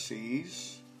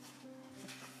fallacies.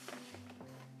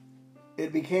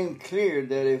 It became clear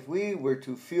that if we were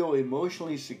to feel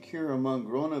emotionally secure among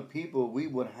grown-up people, we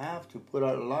would have to put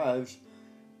our lives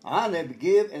on a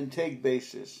give and take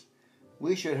basis.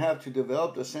 We should have to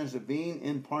develop a sense of being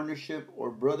in partnership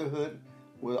or brotherhood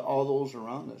with all those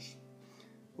around us.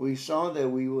 We saw that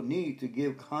we will need to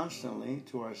give constantly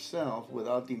to ourselves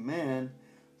without demand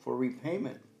for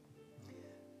repayment.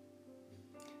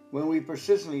 When we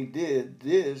persistently did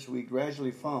this, we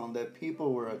gradually found that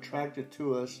people were attracted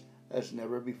to us as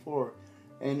never before.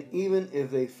 And even if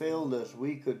they failed us,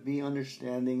 we could be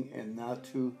understanding and not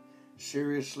too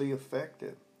seriously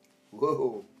affected.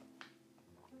 Whoa.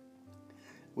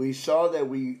 We saw that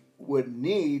we would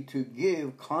need to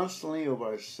give constantly of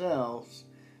ourselves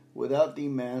without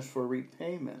demands for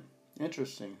repayment.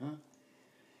 Interesting, huh?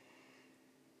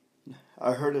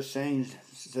 I heard a saying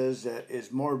says that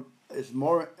it's more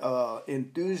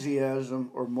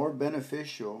enthusiasm or more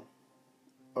beneficial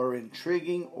or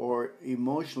intriguing or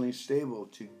emotionally stable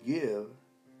to give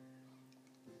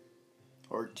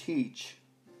or teach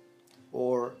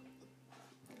or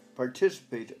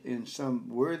participate in some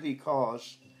worthy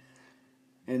cause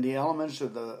in the elements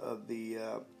of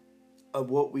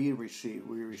what we receive.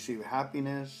 We receive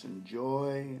happiness and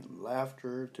joy and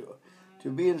laughter to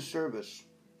be in service.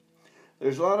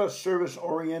 There's a lot of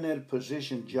service-oriented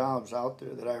position jobs out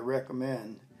there that I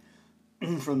recommend.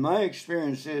 From my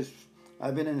experiences,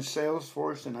 I've been in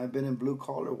Salesforce and I've been in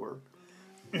blue-collar work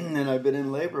and I've been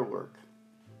in labor work.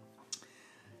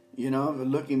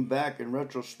 Looking back in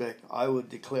retrospect, I would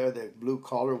declare that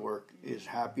blue-collar work is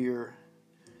happier.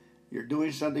 You're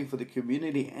doing something for the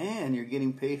community and you're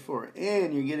getting paid for it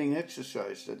and you're getting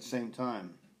exercised at the same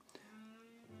time.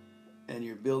 And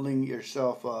you're building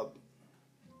yourself up.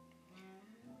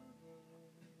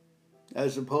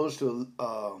 As opposed to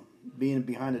being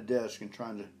behind a desk and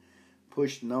trying to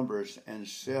push numbers and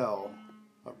sell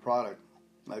a product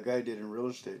like I did in real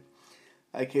estate.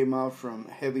 I came out from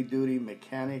heavy-duty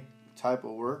mechanic type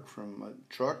of work from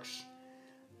trucks.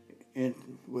 And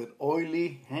with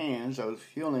oily hands, I was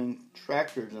fueling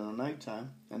tractors in the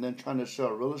nighttime and then trying to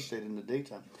sell real estate in the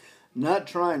daytime. Not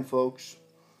trying, folks.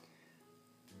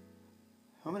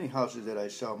 How many houses did I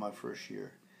sell my first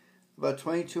year? About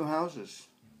 22 houses.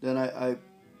 Then I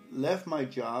left my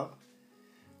job.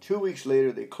 2 weeks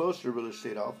later, they closed the real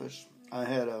estate office. I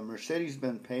had a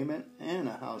Mercedes-Benz payment and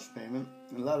a house payment,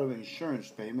 a lot of insurance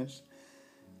payments.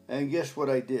 And guess what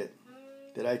I did?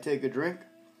 Did I take a drink?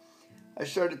 I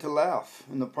started to laugh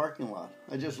in the parking lot.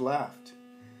 I just laughed.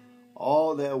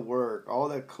 All that work, all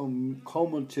that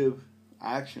cumulative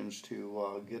actions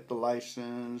to get the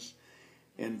license,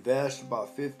 invest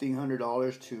about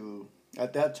 $1,500 to,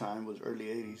 at that time, was early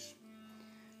 80s,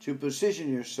 to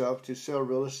position yourself to sell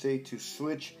real estate, to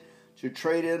switch, to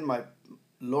trade in my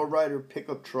lowrider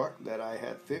pickup truck that I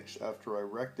had fixed after I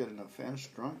wrecked it in a fence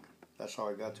drunk. That's how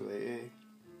I got to AA.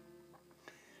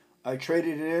 I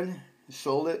traded it in,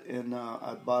 sold it, and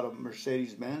I bought a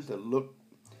Mercedes-Benz that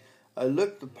I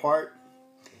looked the part,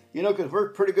 because we're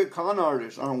pretty good con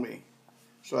artists, aren't we?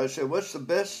 So I said, what's the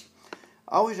best?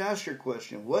 I always ask your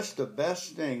question, what's the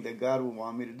best thing that God would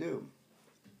want me to do?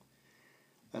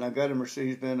 And I got a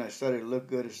Mercedes-Benz. I started to look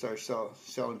good and started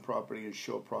selling property and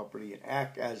show property and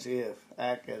act as if.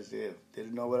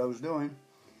 Didn't know what I was doing.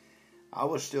 I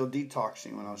was still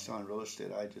detoxing when I was selling real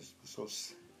estate. I just was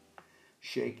so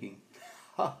shaking.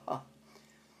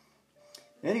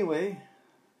 Anyway,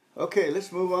 okay,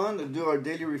 let's move on and do our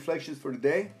daily reflections for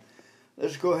today.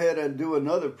 Let's go ahead and do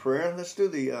another prayer. Let's do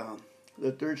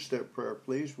the third step prayer,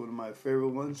 please. One of my favorite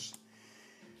ones.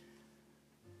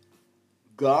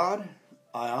 God,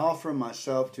 I offer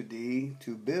myself to thee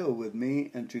to build with me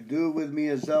and to do with me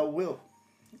as thou wilt.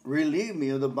 Relieve me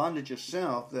of the bondage of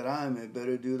self that I may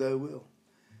better do thy will.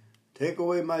 Take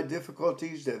away my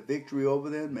difficulties that victory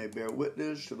over them may bear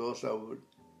witness to those that would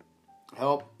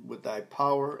help with thy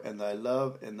power and thy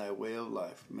love and thy way of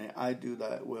life. May I do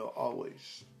thy will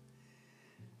always.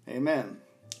 Amen.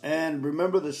 And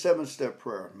remember the seventh step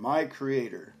prayer. My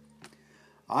Creator,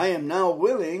 I am now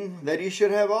willing that you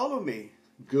should have all of me,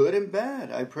 good and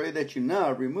bad. I pray that you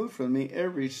now remove from me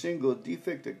every single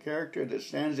defect of character that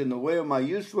stands in the way of my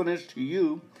usefulness to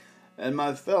you and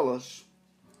my fellows.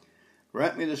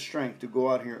 Grant me the strength to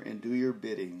go out here and do your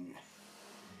bidding.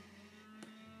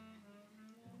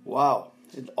 Wow.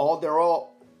 They're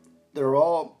all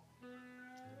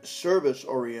service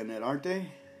oriented, aren't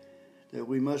they? That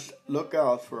we must look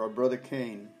out for our brother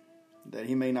Cain, that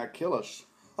he may not kill us.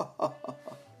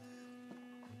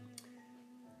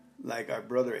 Like our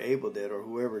brother Abel did, or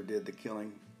whoever did the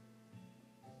killing.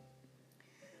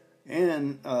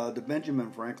 And the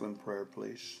Benjamin Franklin prayer,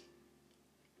 please.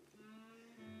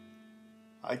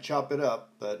 I chop it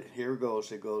up, but here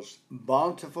goes. It goes,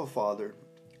 bountiful Father,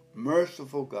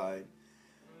 merciful guide,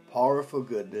 powerful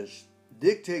goodness,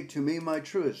 dictate to me my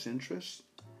truest interests,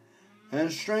 and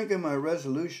strengthen my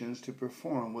resolutions to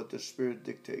perform what the Spirit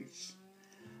dictates.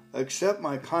 Accept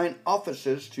my kind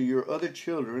offices to your other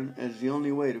children as the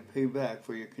only way to pay back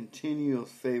for your continual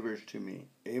favors to me.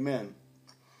 Amen.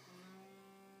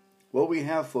 What we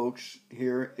have, folks,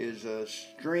 here is a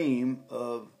stream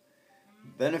of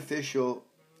beneficial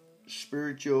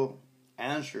spiritual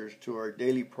answers to our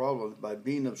daily problems by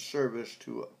being of service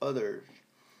to others.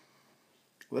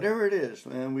 Whatever it is,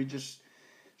 man,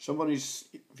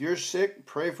 if you're sick,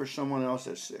 pray for someone else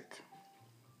that's sick.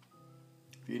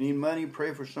 If you need money,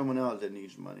 pray for someone else that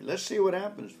needs money. Let's see what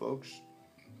happens, folks.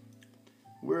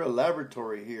 We're a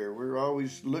laboratory here. We're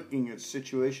always looking at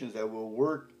situations that will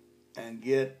work and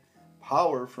get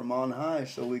power from on high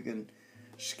so we can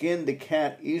skin the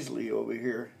cat easily over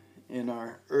here in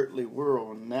our earthly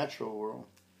world and natural world.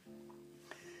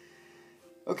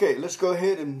 Okay, let's go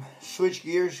ahead and switch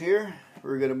gears here.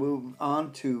 We're going to move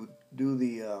on to do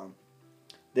the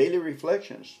daily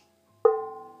reflections.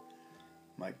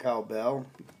 My cowbell,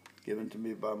 given to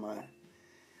me by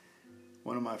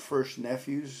one of my first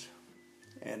nephews,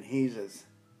 and he's a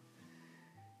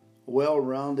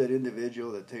well-rounded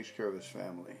individual that takes care of his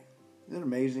family. Isn't it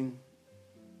amazing?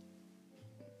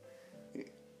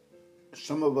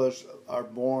 Some of us are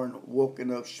born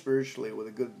woken up spiritually with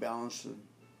a good balance and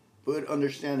good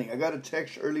understanding. I got a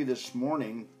text early this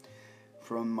morning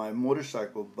from my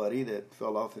motorcycle buddy that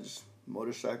fell off his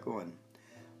motorcycle, and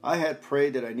I had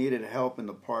prayed that I needed help in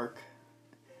the park,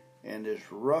 and this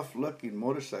rough-looking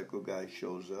motorcycle guy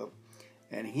shows up,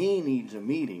 and he needs a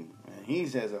meeting, and he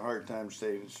has a hard time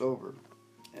staying sober.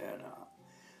 And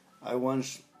I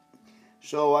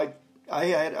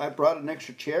brought an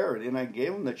extra chair, and I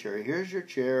gave him the chair. Here's your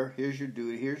chair. Here's your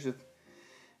duty.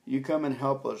 You come and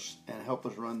help us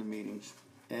run the meetings.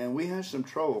 And we had some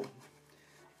trouble.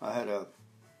 I had a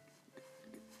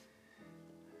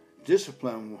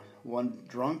discipline one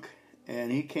drunk,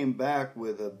 and he came back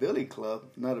with a billy club,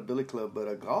 not a billy club, but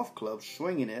a golf club,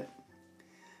 swinging it,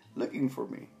 looking for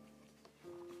me.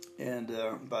 And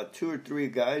about 2 or 3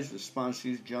 guys, the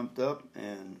sponsees, jumped up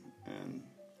and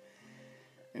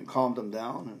calmed him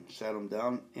down and sat him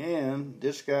down. And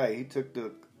this guy, he took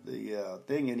the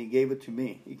thing and he gave it to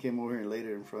me. He came over here and laid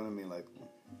it in front of me like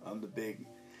I'm the big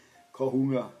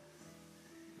kahuna.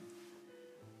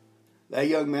 That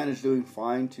young man is doing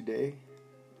fine today.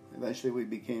 Eventually we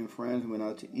became friends and went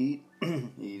out to eat.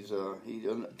 He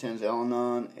attends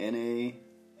Al-Anon, NA,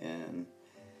 and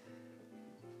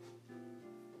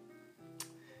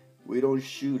we don't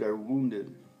shoot our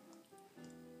wounded.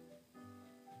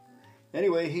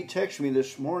 Anyway, he texted me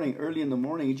this morning, early in the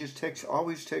morning. He just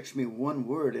always texts me one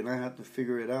word, and I have to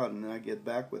figure it out, and then I get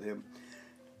back with him.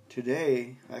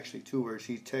 Today, actually 2 words,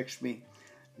 he texts me,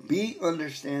 be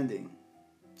understanding,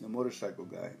 the motorcycle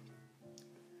guy.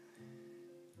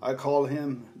 I call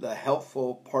him the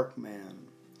helpful park man.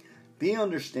 Be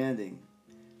understanding.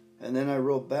 And then I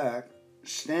wrote back,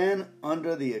 stand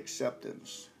under the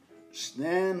acceptance.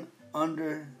 Stand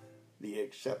under the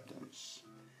acceptance.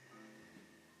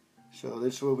 So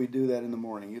this is where we do that in the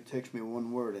morning. You text me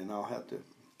one word and I'll have to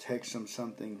text him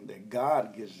something that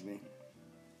God gives me.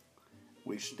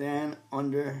 We stand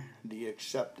under the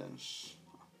acceptance.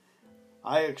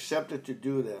 I accepted to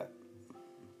do that.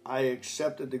 I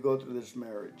accepted to go through this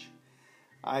marriage.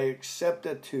 I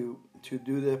accepted to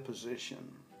do that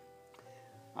position.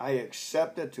 I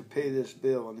accepted to pay this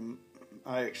bill, and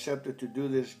I accepted to do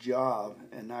this job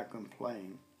and not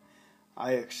complain.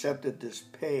 I accepted this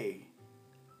pay,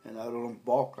 and I don't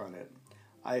balk on it.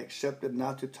 I accepted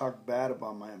not to talk bad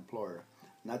about my employer,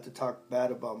 not to talk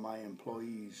bad about my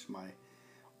employees,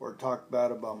 or talk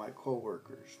bad about my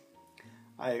coworkers.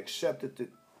 I accepted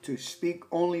to speak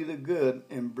only the good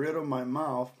and bridle my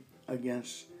mouth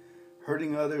against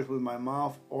hurting others with my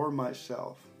mouth or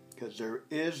myself, because there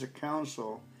is a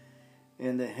council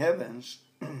in the heavens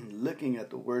looking at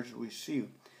the words we see.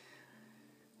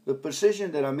 The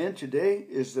position that I'm in today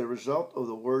is the result of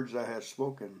the words I have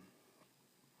spoken.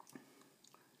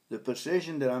 The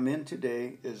position that I'm in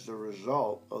today is the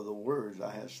result of the words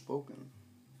I have spoken.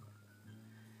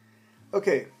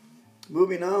 Okay,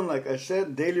 moving on, like I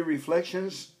said, daily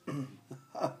reflections.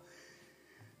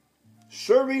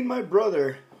 Serving my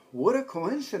brother. What a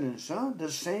coincidence, huh?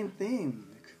 The same thing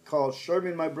called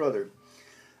serving my brother.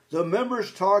 The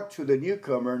members talked to the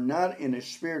newcomer not in a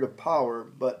spirit of power,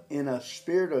 but in a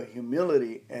spirit of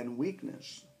humility and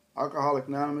weakness. Alcoholics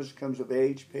Anonymous Comes of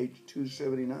Age, page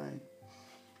 279.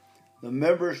 The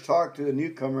members talked to the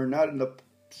newcomer not in the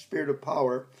spirit of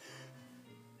power,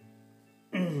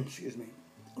 excuse me,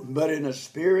 but in a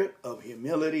spirit of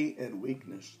humility and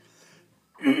weakness.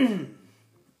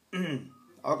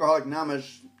 Alcoholics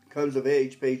Anonymous Comes of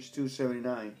Age, page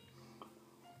 279.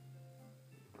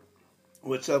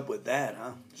 What's up with that,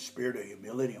 huh? Spirit of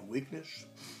humility and weakness.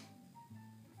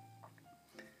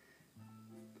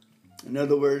 In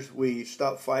other words, we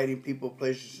stop fighting people,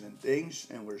 places, and things,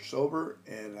 and we're sober,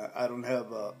 and I don't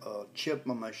have a chip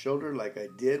on my shoulder like I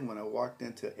did when I walked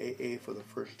into AA for the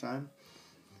first time.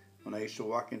 When I used to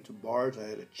walk into bars, I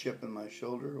had a chip in my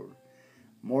shoulder, or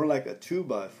more like a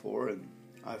 2x4, and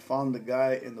I found the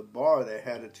guy in the bar that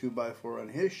had a 2x4 on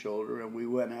his shoulder, and we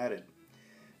went at it.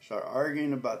 Started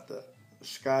arguing about the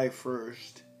sky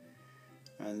first,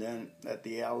 and then at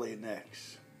the alley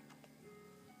next.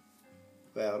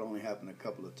 Well, it only happened a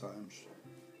couple of times.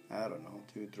 I don't know,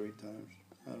 2, 3 times.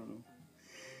 I don't know.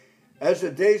 As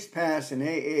the days pass in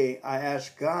AA, I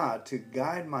ask God to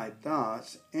guide my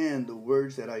thoughts and the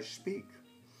words that I speak.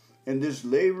 In this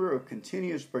labor of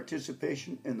continuous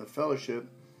participation in the fellowship,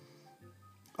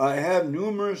 I have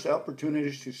numerous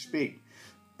opportunities to speak.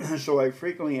 So I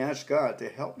frequently ask God to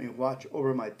help me watch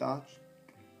over my thoughts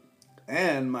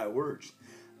and my words,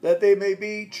 that they may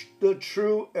be the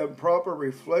true and proper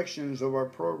reflections of our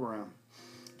program.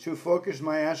 To focus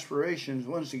my aspirations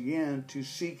once again to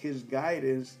seek His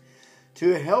guidance,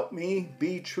 to help me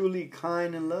be truly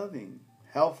kind and loving,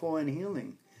 helpful and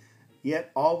healing,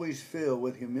 yet always filled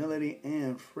with humility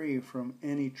and free from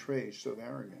any trace of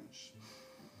arrogance.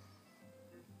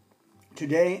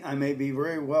 Today, I may be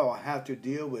very well have to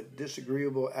deal with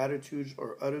disagreeable attitudes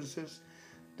or utterances,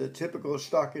 the typical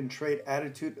stock and trade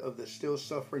attitude of the still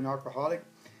suffering alcoholic.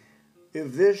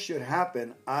 If this should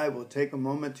happen, I will take a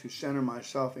moment to center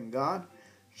myself in God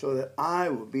so that I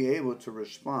will be able to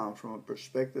respond from a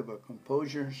perspective of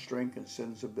composure, strength, and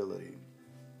sensibility.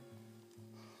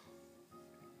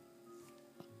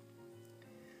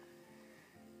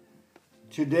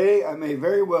 Today, I may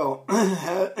very well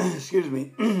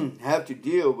have to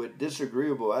deal with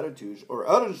disagreeable attitudes or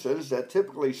utterances that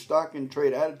typically stock and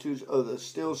trade attitudes of the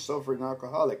still suffering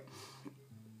alcoholic.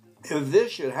 If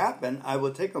this should happen, I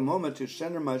will take a moment to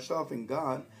center myself in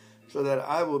God so that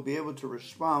I will be able to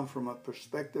respond from a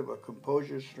perspective of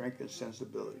composure, strength, and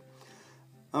sensibility.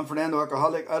 I'm Fernando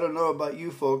Alcoholic. I don't know about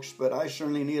you folks, but I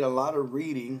certainly need a lot of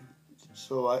reading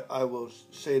so I will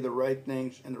say the right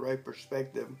things in the right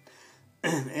perspective.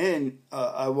 And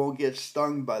I won't get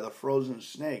stung by the frozen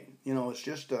snake. You know, it's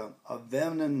just a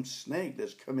venomous snake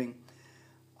that's coming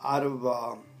out of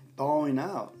thawing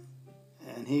out.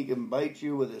 And he can bite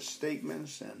you with his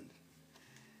statements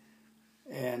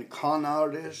and con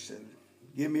artists and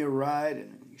give me a ride,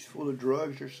 and he's full of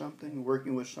drugs or something,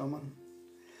 working with someone.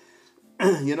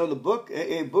 You know, the book,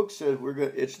 AA book says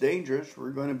it's dangerous. We're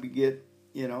going to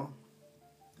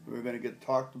we're going to get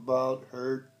talked about,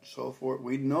 hurt, so forth.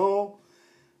 We know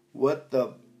what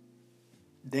the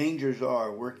dangers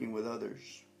are working with others,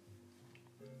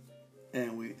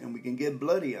 and we can get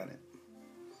bloody on it,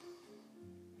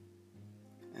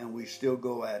 and we still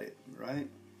go at it, right?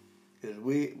 Because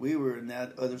we were in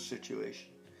that other situation.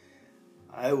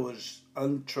 I was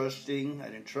untrusting. I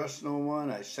didn't trust no one.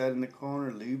 I sat in the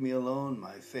corner, leave me alone.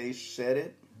 My face said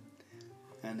it,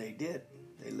 and they did.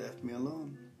 They left me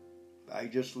alone. I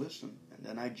just listened, and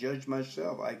then I judged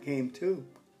myself. I came too.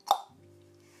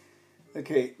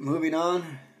 Okay, moving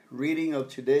on. Reading of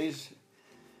today's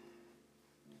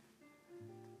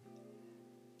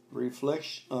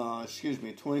reflection,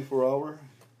 24 hour.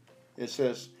 It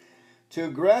says, to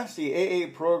grasp the AA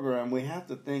program, we have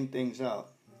to think things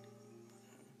out.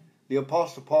 The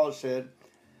Apostle Paul said,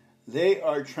 they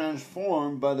are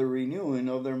transformed by the renewing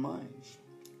of their minds.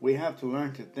 We have to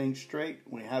learn to think straight.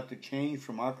 We have to change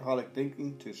from alcoholic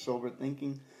thinking to sober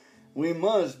thinking. We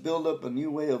must build up a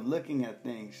new way of looking at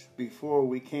things. Before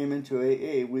we came into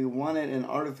AA, we wanted an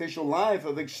artificial life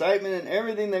of excitement and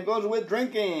everything that goes with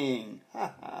drinking.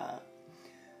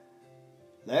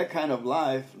 That kind of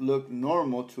life looked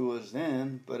normal to us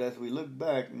then, but as we look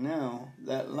back now,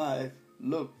 that life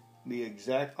looked the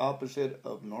exact opposite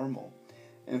of normal.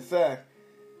 In fact,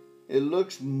 it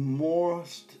looks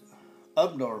most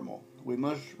abnormal. We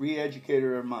must re-educate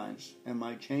our minds. Am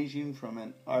I changing from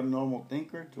an abnormal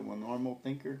thinker to a normal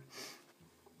thinker?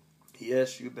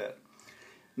 Yes, you bet.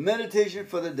 Meditation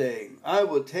for the day. I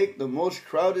will take the most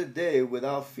crowded day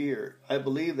without fear. I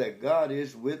believe that God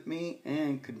is with me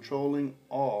and controlling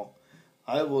all.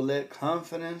 I will let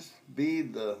confidence be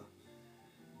the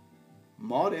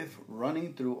motive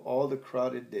running through all the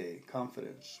crowded day.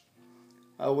 Confidence.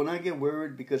 I will not get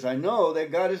worried because I know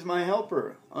that God is my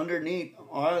helper. Underneath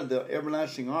are the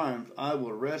everlasting arms. I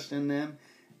will rest in them,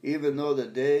 even though the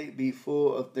day be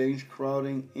full of things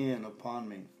crowding in upon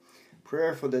me.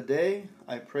 Prayer for the day.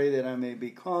 I pray that I may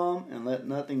be calm and let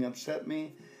nothing upset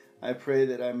me. I pray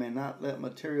that I may not let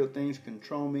material things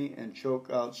control me and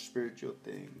choke out spiritual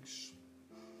things.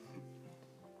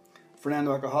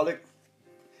 Fernando Alcoholic.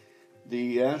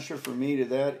 The answer for me to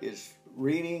that is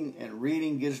reading, and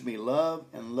reading gives me love,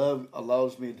 and love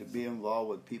allows me to be involved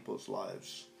with people's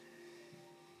lives.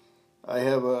 I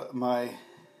have my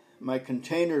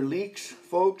container leaks,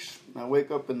 folks. I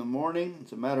wake up in the morning.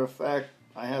 As a matter of fact,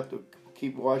 I have to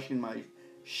keep washing my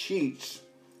sheets,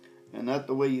 and not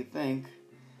the way you think,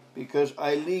 because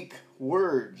I leak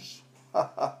words.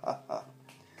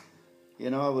 You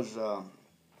know, I was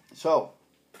so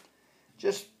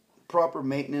just proper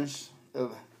maintenance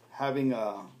of having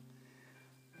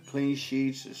clean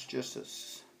sheets is just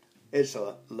it's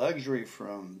a luxury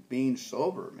from being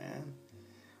sober, man.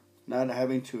 Not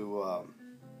having to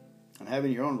and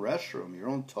having your own restroom, your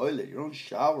own toilet, your own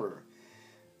shower,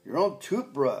 your own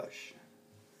toothbrush,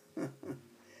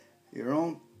 your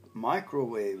own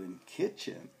microwave and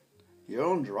kitchen, your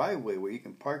own driveway where you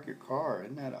can park your car.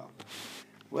 Isn't that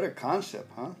what a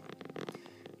concept, huh?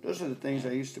 Those are the things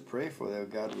I used to pray for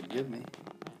that God would give me.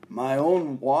 My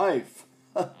own wife.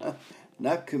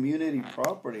 Not community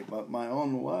property, but my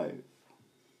own wife.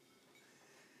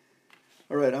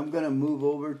 All right, I'm going to move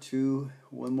over to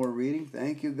one more reading.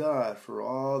 Thank you, God, for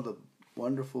all the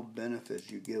wonderful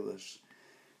benefits you give us.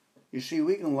 You see,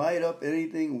 we can light up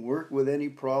anything, work with any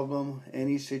problem,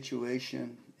 any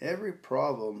situation. Every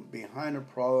problem, behind a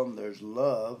problem, there's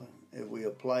love if we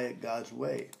apply it God's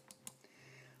way.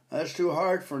 That's too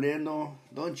hard, Fernando.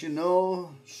 Don't you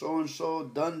know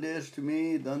so-and-so done this to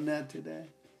me, done that today?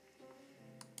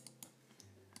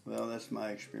 Well, that's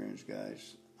my experience,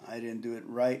 guys. I didn't do it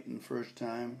right the first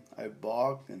time. I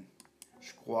balked and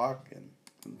squawked and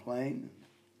complained.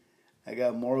 I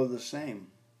got more of the same.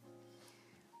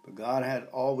 But God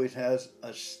always has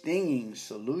a stinging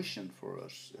solution for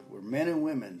us. We're men and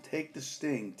women. Take the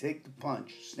sting. Take the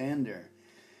punch. Stand there.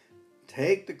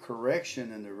 Take the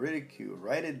correction and the ridicule.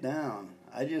 Write it down.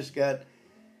 I just got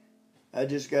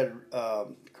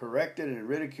corrected and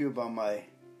ridiculed by my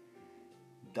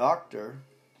doctor.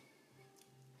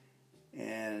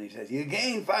 And he says, you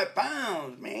gained 5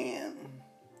 pounds, man.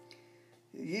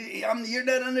 You're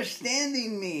not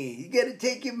understanding me. You got to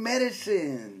take your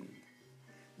medicine.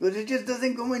 Because it just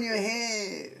doesn't go in your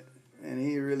head. And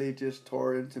he really just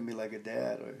tore into me like a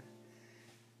dad, or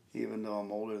even though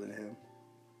I'm older than him.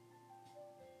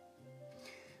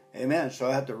 Amen. So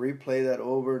I had to replay that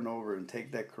over and over and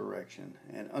take that correction.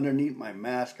 And underneath my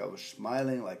mask, I was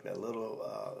smiling like that little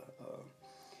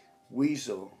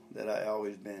weasel that I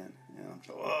always been. You know,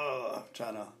 so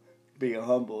trying to be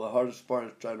humble. The hardest part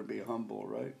is trying to be humble,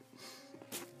 right?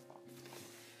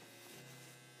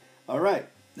 All right,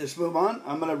 let's move on.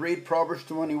 I'm going to read Proverbs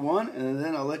 21, and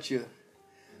then I'll let you.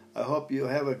 I hope you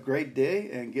have a great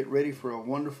day and get ready for a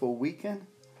wonderful weekend,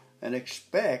 and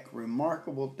expect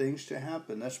remarkable things to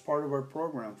happen. That's part of our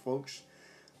program, folks.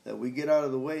 That we get out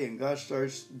of the way and God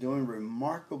starts doing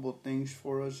remarkable things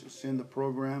for us. It's in the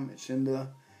program. It's in the.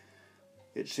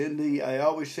 I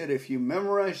always said, if you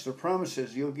memorize the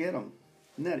promises, you'll get them.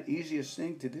 Isn't that the easiest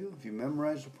thing to do? If you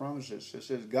memorize the promises, it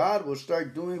says God will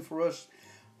start doing for us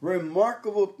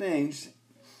remarkable things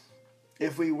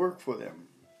if we work for them,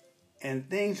 and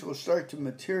things will start to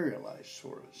materialize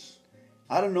for us.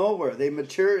 Out of nowhere, they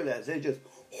materialize. They just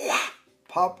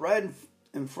pop right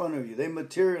in front of you. They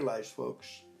materialize, folks.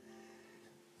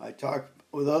 I talk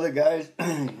with other guys.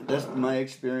 That's my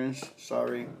experience.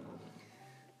 Sorry.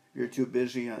 You're too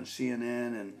busy on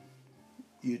CNN and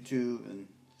YouTube and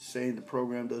saying the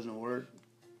program doesn't work.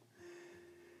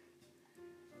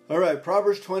 All right,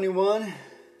 Proverbs 21.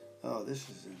 Oh, this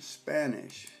is in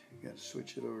Spanish. You got to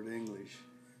switch it over to English.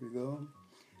 Here we go.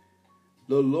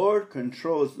 The Lord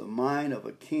controls the mind of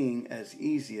a king as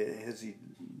easy as he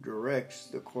directs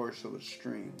the course of a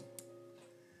stream.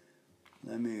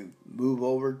 Let me move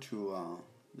over to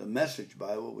the Message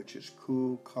Bible, which is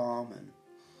cool, calm,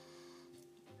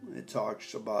 and it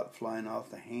talks about flying off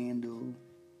the handle.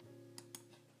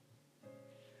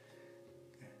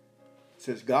 It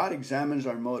says, God examines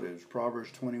our motives,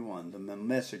 Proverbs 21, the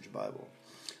Message Bible.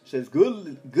 It says,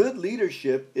 good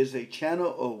leadership is a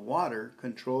channel of water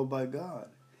controlled by God.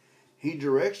 He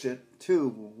directs it to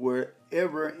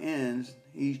wherever ends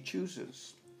he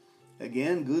chooses.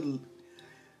 Again,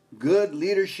 good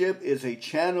leadership is a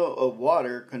channel of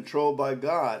water controlled by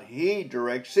God. He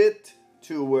directs it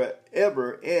to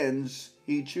wherever ends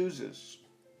he chooses.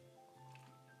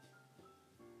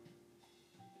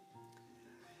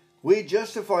 We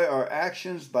justify our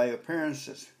actions by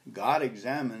appearances. God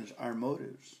examines our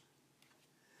motives.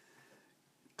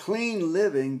 Clean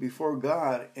living before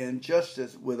God and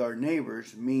justice with our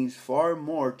neighbors means far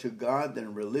more to God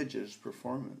than religious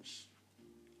performance.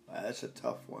 That's a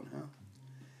tough one, huh?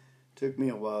 Took me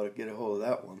a while to get a hold of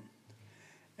that one.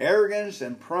 Arrogance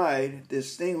and pride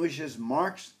distinguishes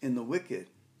marks in the wicked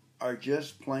are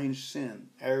just plain sin.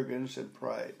 Arrogance and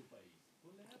pride.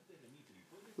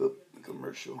 Oop,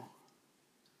 commercial.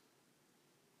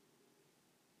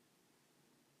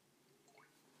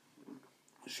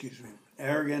 Excuse me.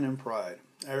 Arrogance and pride.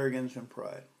 Arrogance and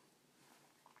pride.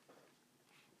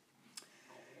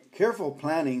 Careful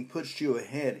planning puts you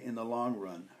ahead in the long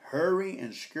run. Hurry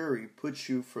and scurry puts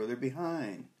you further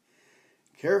behind.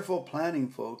 Careful planning,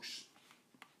 folks.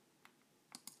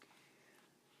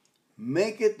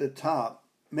 Make it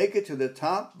to the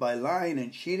top by lying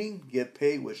and cheating. Get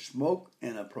paid with smoke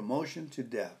and a promotion to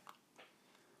death.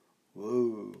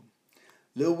 Whoa.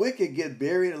 The wicked get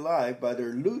buried alive by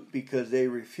their loot because they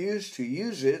refuse to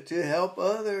use it to help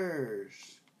others.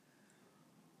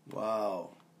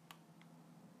 Wow.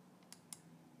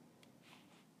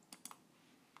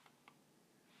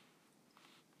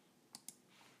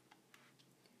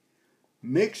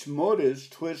 Mixed motives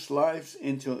twist lives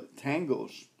into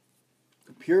tangles.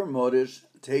 Pure motives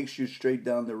takes you straight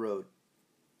down the road.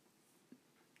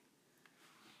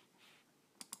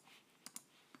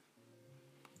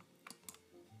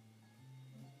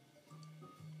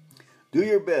 Do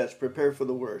your best, prepare for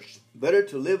the worst. Better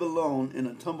to live alone in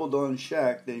a tumble-down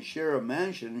shack than share a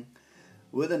mansion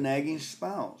with a nagging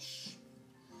spouse.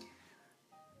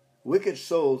 Wicked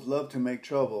souls love to make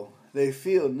trouble. They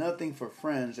feel nothing for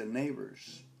friends and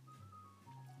neighbors.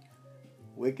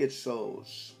 Wicked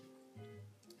souls.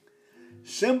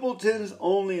 Simpletons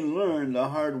only learn the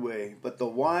hard way, but the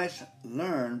wise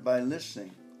learn by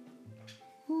listening.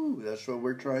 Whew, that's what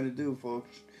we're trying to do,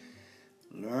 folks.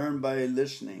 Learn by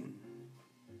listening.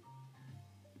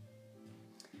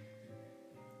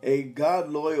 A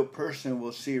God-loyal person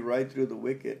will see right through the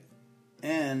wicked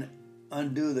and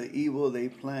undo the evil they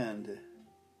planned.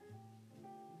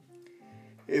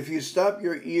 If you stop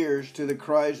your ears to the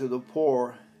cries of the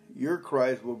poor, your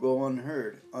cries will go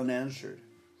unheard, unanswered.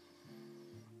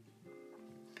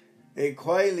 A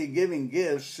quietly giving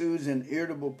gift soothes an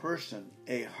irritable person.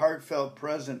 A heartfelt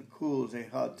present cools a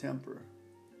hot temper.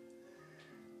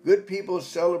 Good people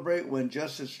celebrate when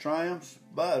justice triumphs,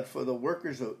 but for the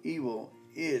workers of evil,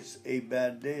 it's a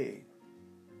bad day.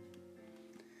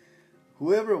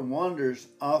 Whoever wanders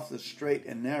off the straight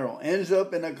and narrow ends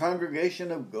up in a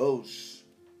congregation of ghosts.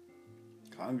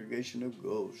 Congregation of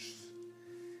ghosts.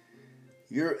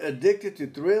 You're addicted to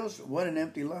thrills? What an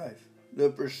empty life. The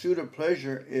pursuit of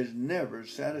pleasure is never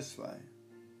satisfied.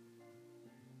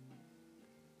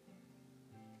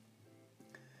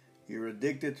 You're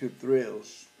addicted to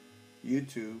thrills.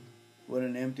 YouTube, what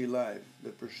an empty life.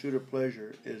 The pursuit of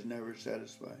pleasure is never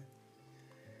satisfied.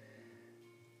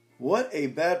 What a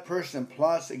bad person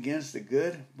plots against the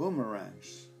good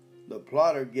boomerangs. The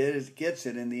plotter gets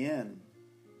it in the end.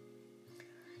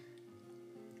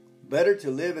 Better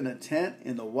to live in a tent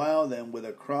in the wild than with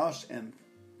a cross and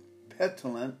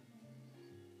petulant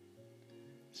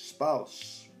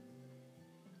spouse.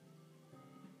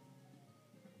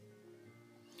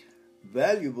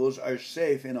 Valuables are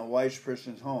safe in a wise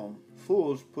person's home.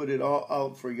 Fools put it all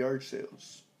out for yard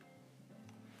sales.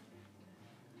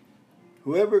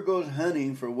 Whoever goes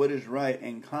hunting for what is right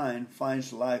and kind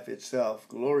finds life itself,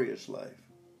 glorious life.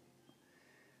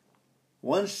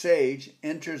 One sage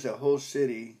enters a whole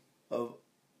city of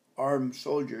armed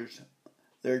soldiers.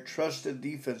 Their trusted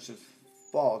defenses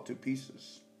fall to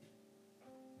pieces.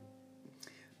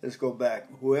 Let's go back.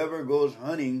 Whoever goes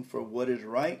hunting for what is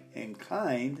right and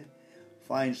kind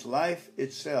finds life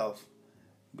itself,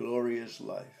 glorious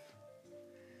life.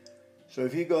 So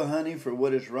if you go hunting for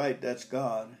what is right, that's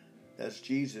God. That's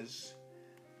Jesus.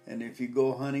 And if you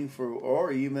go hunting for,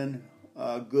 or even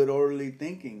good orderly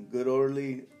thinking, good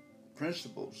orderly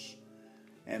principles,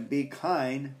 and be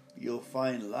kind, you'll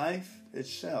find life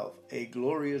itself, a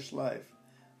glorious life.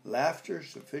 Laughter,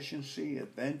 sufficiency,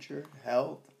 adventure,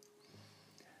 health,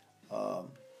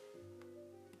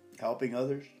 helping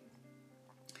others.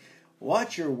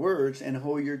 Watch your words and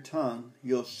hold your tongue.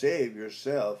 You'll save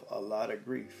yourself a lot of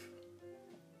grief.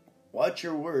 Watch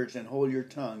your words and hold your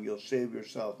tongue. You'll save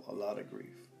yourself a lot of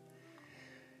grief.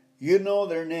 You know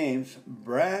their names: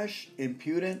 brash,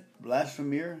 impudent,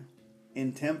 blasphemer,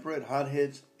 intemperate,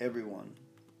 hotheads, everyone.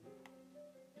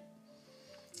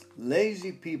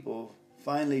 Lazy people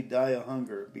finally die of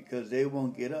hunger because they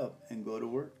won't get up and go to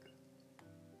work.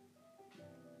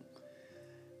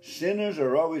 Sinners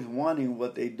are always wanting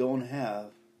what they don't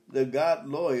have. The God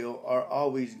loyal are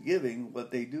always giving what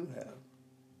they do have.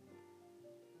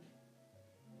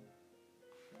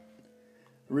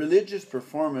 Religious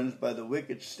performance by the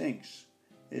wicked stinks.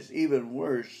 It's even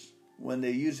worse when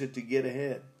they use it to get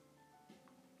ahead.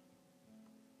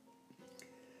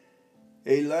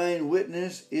 A lying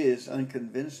witness is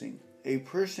unconvincing. A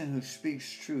person who speaks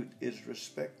truth is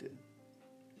respected.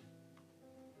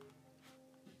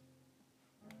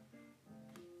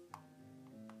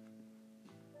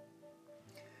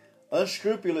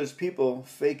 Unscrupulous people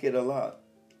fake it a lot.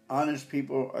 Honest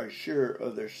people are sure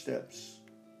of their steps.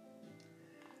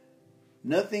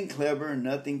 Nothing clever,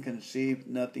 nothing conceived,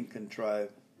 nothing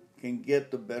contrived can get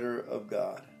the better of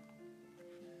God.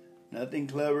 Nothing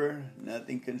clever,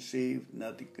 nothing conceived,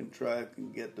 nothing contrived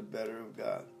can get the better of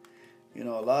God. You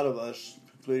know, a lot of us,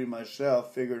 including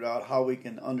myself, figured out how we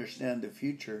can understand the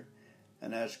future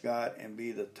and ask God and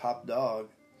be the top dog.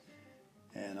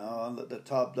 And the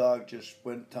top dog just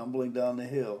went tumbling down the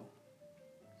hill.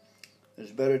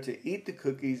 It's better to eat the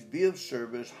cookies, be of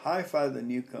service, high-five the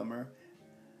newcomer,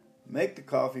 make the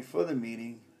coffee for the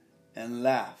meeting, and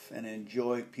laugh and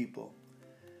enjoy people.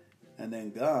 And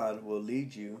then God will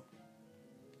lead you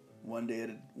one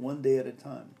day at a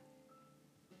time.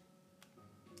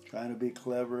 Trying to be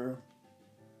clever.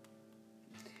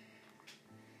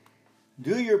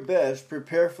 Do your best,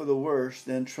 prepare for the worst,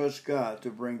 then trust God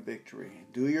to bring victory.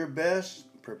 Do your best,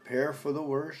 prepare for the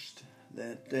worst,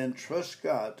 then trust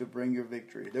God to bring your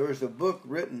victory. There was a book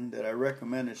written that I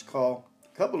recommend. It's called,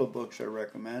 a couple of books I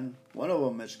recommend. One of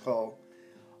them is called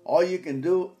All You Can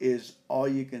Do Is All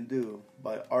You Can Do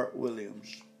by Art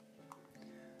Williams.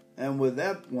 And with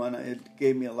that one, it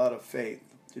gave me a lot of faith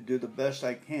to do the best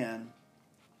I can,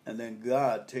 and then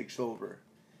God takes over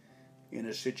in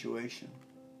a situation.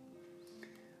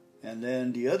 And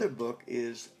then the other book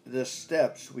is The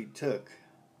Steps We Took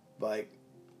by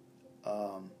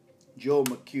Joe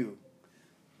McHugh.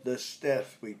 The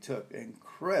Steps We Took.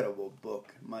 Incredible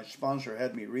book. My sponsor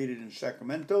had me read it in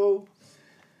Sacramento,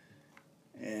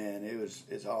 and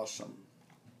it's awesome.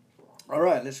 All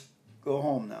right, let's go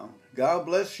home now. God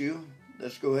bless you.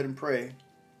 Let's go ahead and pray.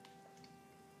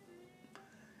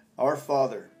 Our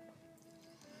Father,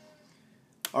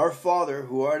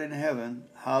 who art in heaven,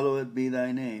 hallowed be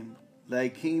thy name. Thy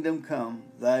kingdom come,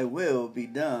 thy will be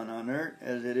done on earth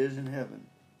as it is in heaven.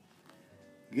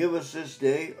 Give us this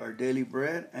day our daily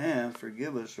bread, and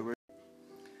forgive us our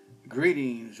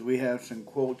greetings. We have some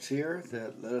quotes here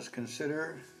that let us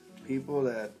consider. People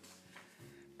that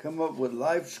come up with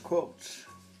life's quotes.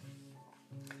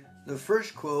 The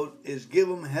first quote is "Give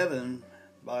 'em heaven"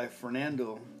 by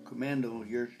Fernando Commando,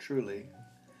 yours truly.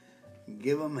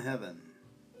 Give 'em heaven.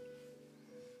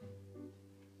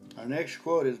 Our next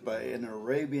quote is by an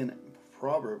Arabian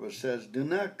proverb. It says, "Do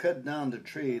not cut down the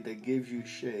tree that gives you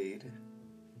shade."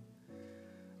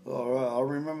 All right, I'll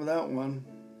remember that one.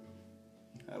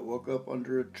 I woke up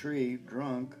under a tree,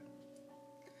 drunk.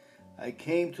 I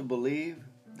came to believe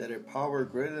that a power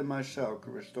greater than myself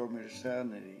could restore me to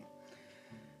sanity.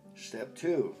 Step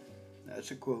 2.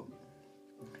 That's a quote.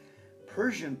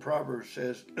 Persian proverb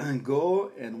says,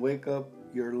 "Go and wake up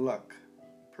your luck."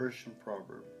 Persian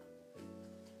proverb.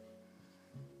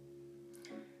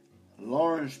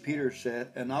 Lawrence Peters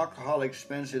said, "An alcoholic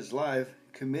spends his life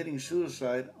committing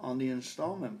suicide on the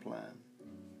installment plan."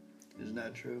 Isn't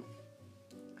that true?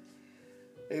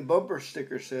 A bumper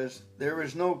sticker says, "There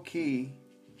is no key,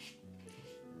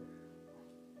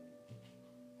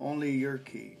 only your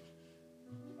key."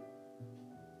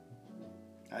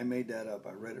 I made that up.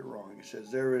 I read it wrong. It says,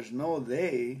 "There is no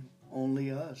they, only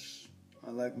us." I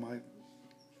like my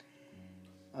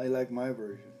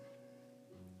version.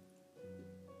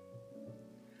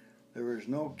 There is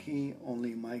no key,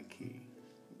 only my key,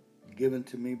 given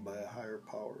to me by a higher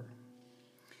power.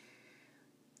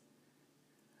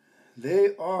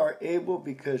 They are able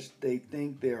because they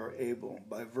think they are able,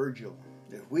 by Virgil.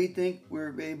 If we think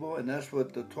we're able, and that's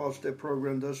what the 12-step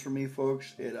program does for me,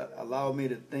 folks, it allowed me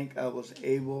to think I was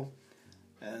able.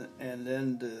 And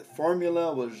then the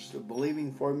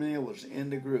believing formula was in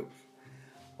the group.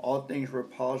 All things were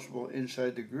possible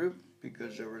inside the group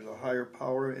because there was a higher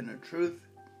power in the truth.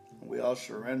 We all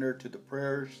surrender to the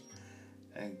prayers,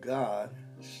 and God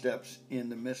steps in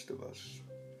the midst of us.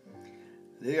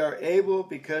 They are able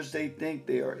because they think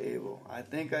they are able. I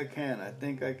think I can. I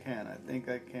think I can. I think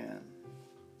I can.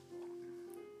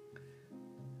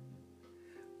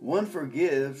 One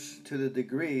forgives to the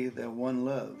degree that one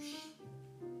loves.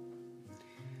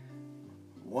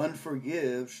 One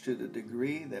forgives to the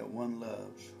degree that one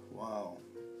loves. Wow.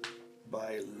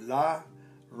 By La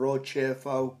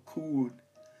Rochefoucauld.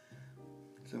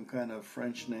 Some kind of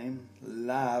French name.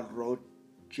 La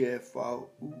Rochefoucauld.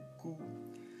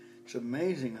 It's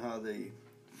amazing how the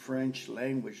French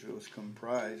language was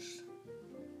comprised.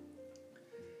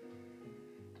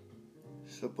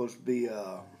 It's supposed to be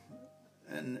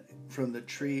from the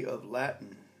tree of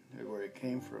Latin, where it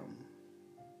came from.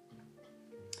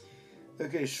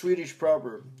 Okay, Swedish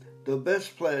proverb. The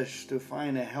best place to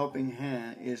find a helping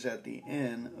hand is at the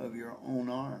end of your own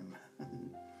arm.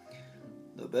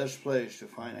 The best place to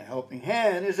find a helping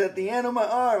hand is at the end of my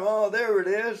arm. Oh, there it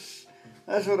is.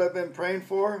 That's what I've been praying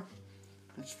for.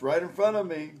 It's right in front of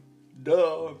me.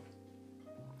 Duh.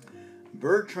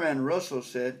 Bertrand Russell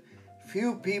said,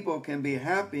 "Few people can be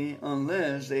happy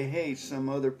unless they hate some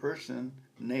other person,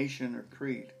 nation, or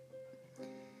creed."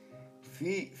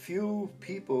 Few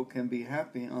people can be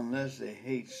happy unless they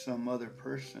hate some other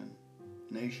person,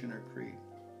 nation, or creed.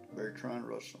 Bertrand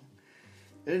Russell.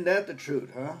 Isn't that the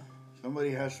truth, huh?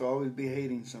 Somebody has to always be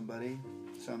hating somebody,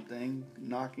 something,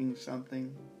 knocking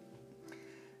something.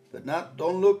 But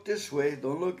don't look this way,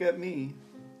 don't look at me.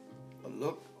 But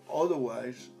look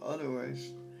otherwise. I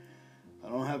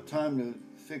don't have time to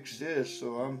fix this,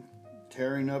 so I'm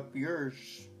tearing up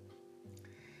yours.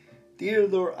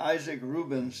 Theodore Isaac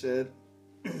Rubin said,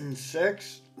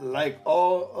 "Sex, like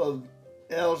all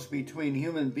else between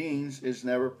human beings, is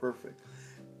never perfect."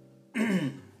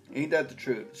 Ain't that the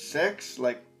truth? Sex,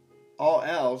 like all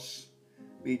else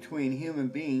between human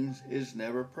beings, is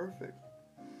never perfect.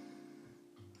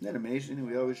 Isn't that amazing?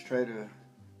 We always try to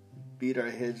beat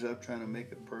our heads up trying to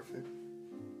make it perfect.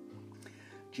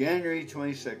 January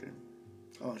 22nd.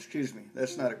 Oh, excuse me.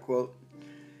 That's not a quote.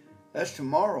 That's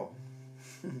tomorrow.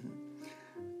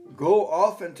 Go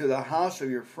often to the house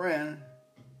of your friend,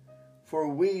 for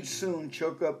weeds soon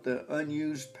choke up the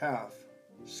unused path.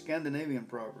 Scandinavian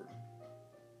proverb.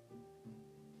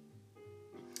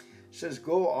 It says,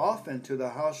 go often to the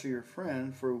house of your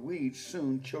friend, for weeds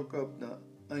soon choke up the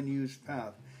unused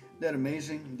path. Isn't that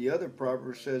amazing? The other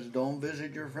proverb says, don't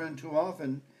visit your friend too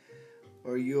often,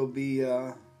 or you'll be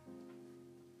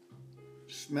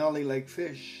smelly like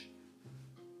fish.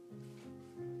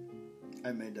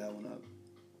 I made that one up.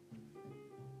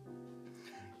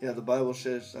 Yeah, the Bible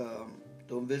says,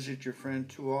 don't visit your friend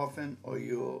too often, or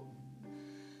you'll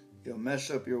mess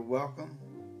up your welcome.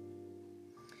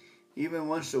 Even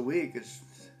once a week,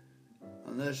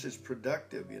 unless it's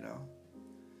productive, you know.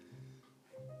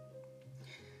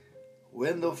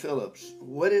 Wendell Phillips.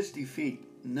 What is defeat?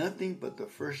 Nothing but the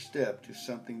first step to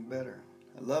something better.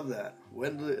 I love that.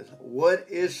 What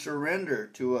is surrender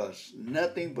to us?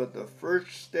 Nothing but the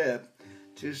first step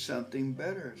to something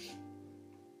better.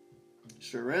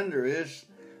 Surrender is,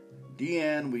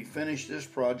 Deanne, we finished this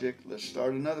project, let's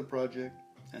start another project.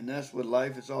 And that's what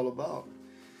life is all about.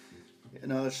 You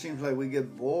know, it seems like we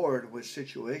get bored with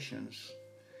situations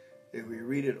if we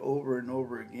read it over and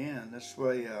over again. That's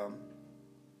why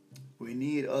we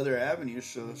need other avenues.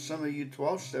 So some of you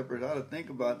 12-steppers ought to think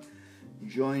about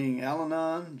joining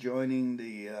Al-Anon, joining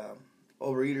the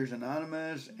Overeaters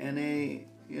Anonymous, NA,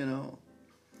 you know,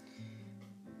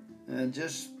 and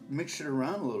just mix it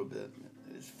around a little bit.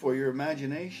 It's for your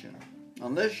imagination.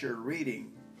 Unless you're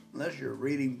reading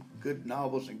good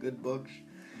novels and good books.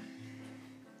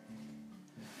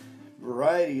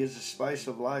 Variety is the spice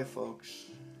of life, folks.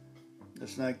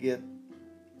 Let's not get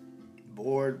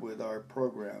bored with our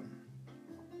program.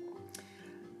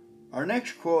 Our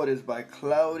next quote is by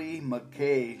Claudie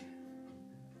McKay.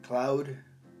 Cloud.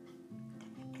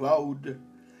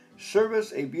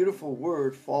 Service, a beautiful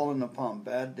word fallen upon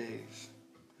bad days.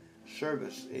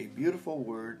 Service, a beautiful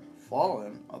word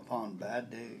fallen upon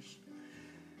bad days.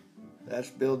 That's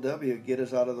Bill W. Get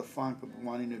us out of the funk of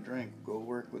wanting to drink. Go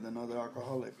work with another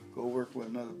alcoholic. Go work with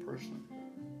another person.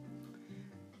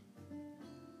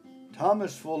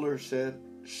 Thomas Fuller said,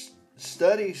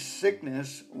 study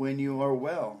sickness when you are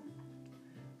well.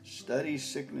 Study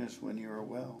sickness when you are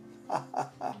well.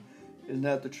 Isn't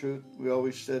that the truth? We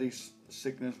always study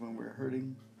sickness when we're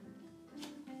hurting.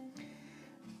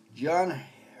 John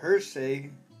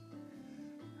Hersey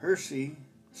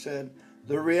said,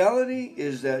 the reality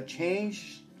is that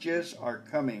changes are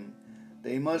coming.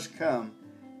 They must come.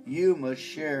 You must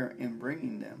share in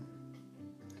bringing them.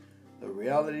 The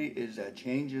reality is that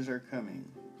changes are coming.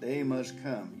 They must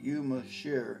come. You must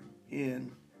share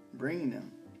in bringing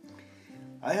them.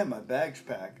 I have my bags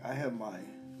packed. I have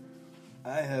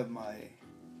my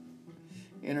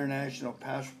international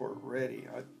passport ready.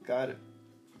 I got it.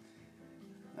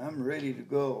 I'm ready to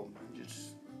go.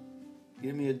 Just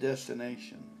give me a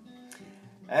destination.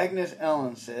 Agnes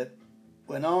Allen said,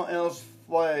 when all else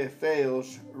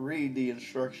fails, read the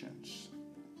instructions.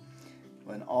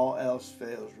 When all else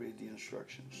fails, read the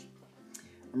instructions. I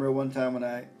remember one time when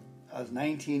I was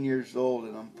 19 years old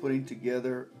and I'm putting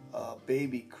together a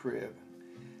baby crib.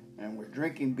 And we're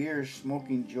drinking beer,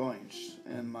 smoking joints.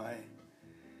 And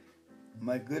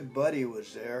my good buddy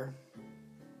was there,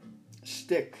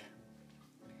 Stick.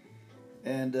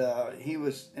 And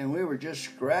we were just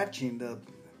scratching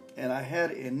and I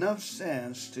had enough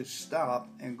sense to stop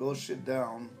and go sit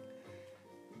down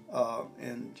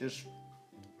and just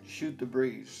shoot the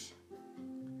breeze.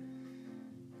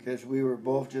 Because we were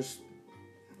both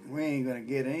we ain't going to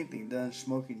get anything done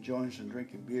smoking joints and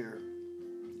drinking beer.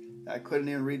 I couldn't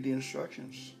even read the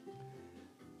instructions.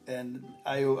 And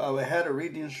I had to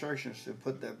read the instructions to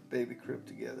put that baby crib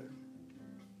together.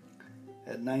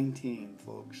 At 19,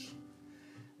 folks.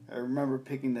 I remember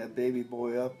picking that baby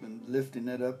boy up and lifting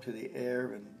it up to the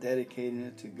air and dedicating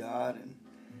it to God. And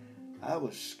I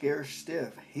was scared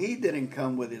stiff. He didn't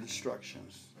come with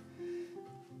instructions.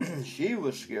 She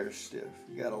was scared stiff.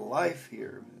 You got a life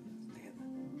here.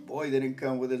 Boy didn't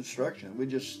come with instructions. We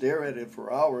just stare at it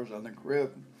for hours on the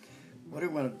crib. What are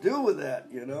we going to do with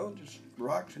that, Just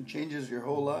rocks and changes your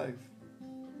whole life.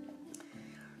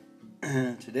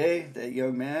 Today, that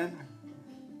young man,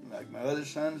 like my other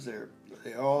sons, they're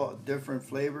all a different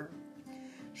flavor.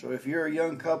 So if you're a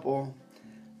young couple,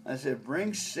 I said,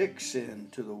 bring 6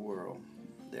 into the world.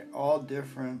 They're all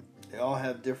different. They all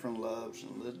have different loves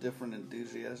and different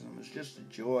enthusiasm. It's just a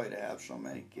joy to have so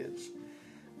many kids.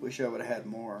 Wish I would have had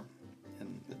more.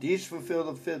 And these fulfill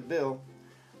the 5th bill.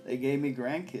 They gave me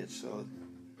grandkids, so.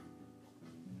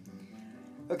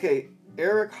 Okay,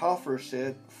 Eric Hoffer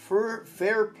said,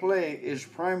 fair play is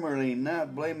primarily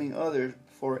not blaming others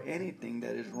for anything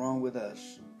that is wrong with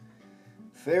us.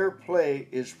 Fair play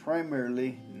is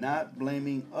primarily not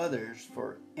blaming others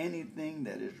for anything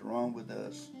that is wrong with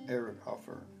us. Eric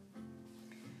Hoffer.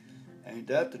 Ain't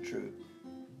that the truth?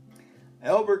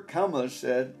 Albert Camus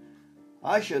said,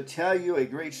 I shall tell you a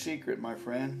great secret, my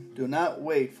friend. Do not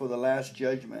wait for the last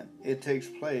judgment. It takes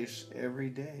place every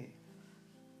day.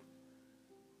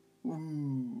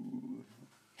 Ooh,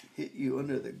 hit you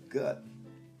under the gut.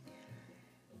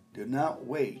 Do not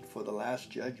wait for the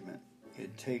last judgment.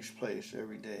 It takes place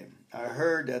every day. I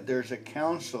heard that there's a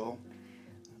council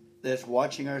that's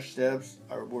watching our steps,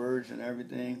 our words, and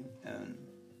everything. And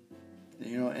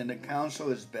the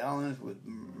council is balanced with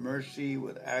mercy,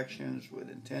 with actions, with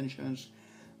intentions.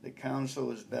 The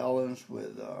council is balanced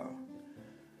with,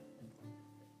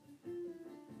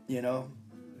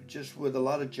 just with a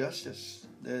lot of justice.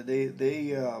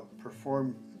 They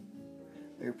perform.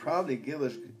 They probably give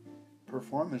us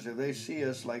performance if they see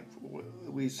us like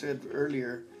we said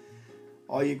earlier.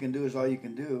 All you can do is all you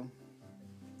can do,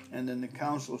 and then the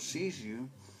council sees you,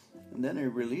 and then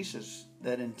it releases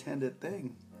that intended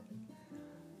thing.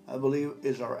 I believe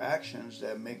it's our actions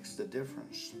that makes the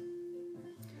difference.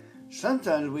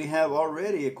 Sometimes we have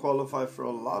already qualified for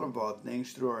a lot of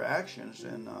things through our actions,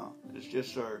 and it's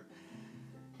just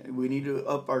we need to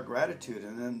up our gratitude,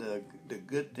 and then the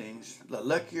good things. The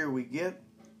luckier we get,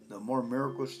 the more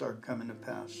miracles start coming to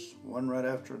pass, one right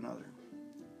after another.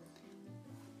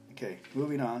 Okay,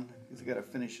 moving on, because I got to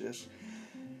finish this.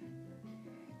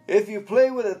 If you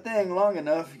play with a thing long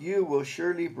enough, you will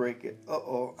surely break it.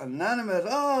 Anonymous.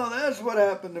 Oh, that's what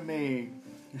happened to me.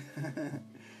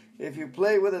 If you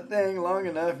play with a thing long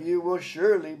enough, you will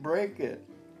surely break it.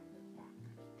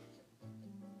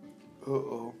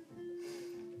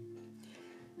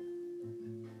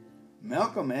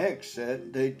 Malcolm X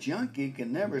said, the junkie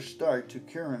can never start to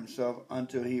cure himself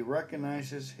until he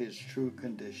recognizes his true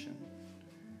condition.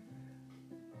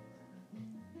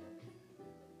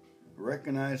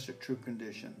 Recognize the true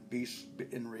condition. Be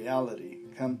in reality.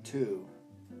 Come to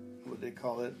what they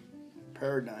call it,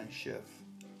 paradigm shift.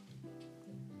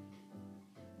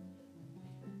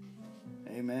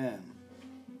 Amen.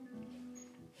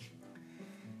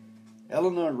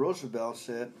 Eleanor Roosevelt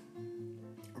said,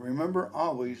 remember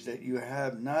always that you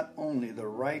have not only the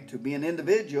right to be an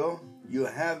individual, you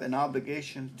have an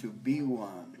obligation to be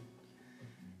one.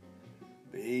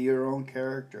 Be your own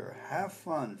character. Have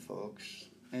fun, folks.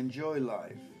 Enjoy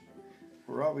life.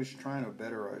 We're always trying to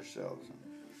better ourselves.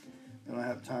 We don't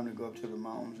have time to go up to the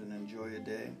mountains and enjoy a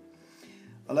day.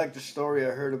 I like the story I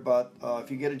heard about, if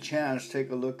you get a chance,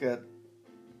 take a look at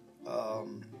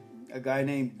a guy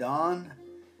named Don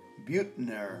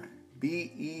Buettner.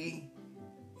 Buttner,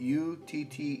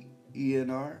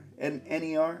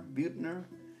 Buettner,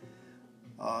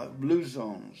 Blue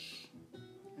Zones.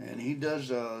 And he does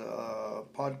a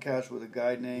podcast with a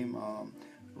guy named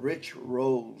Rich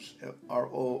Rolls,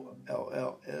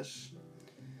 Rolls.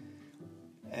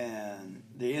 And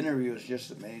the interview is just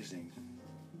amazing.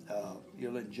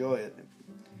 You'll enjoy it.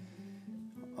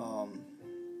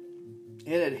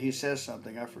 In it, he says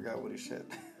something. I forgot what he said.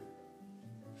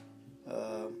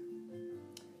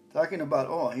 He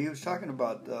was talking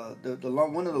about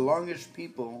one of the longest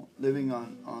people living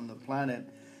on the planet.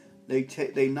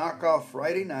 They knock off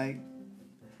Friday night,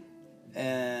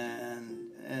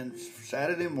 and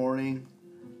Saturday morning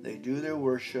they do their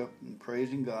worship and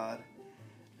praising God,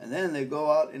 and then they go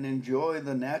out and enjoy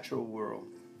the natural world,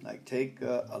 like take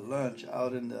a lunch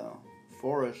out in the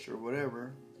forest or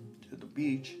whatever, to the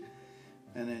beach,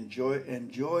 and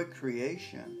enjoy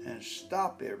creation and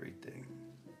stop everything.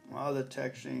 All the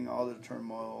texting, all the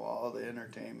turmoil, all the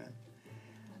entertainment,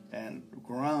 and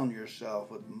ground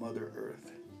yourself with Mother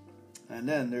Earth. And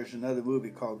then there's another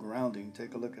movie called Grounding.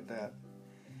 Take a look at that.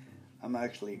 I'm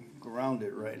actually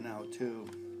grounded right now too.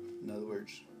 In other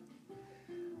words,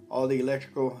 all the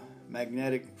electrical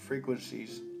magnetic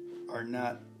frequencies are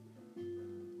not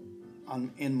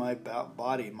in my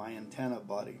body, my antenna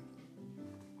body.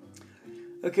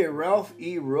 Okay, Ralph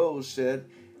E. Rose said,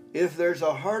 if there's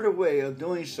a harder way of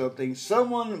doing something,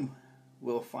 someone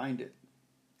will find it.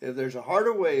 If there's a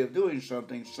harder way of doing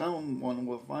something, someone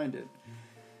will find it.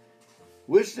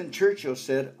 Winston Churchill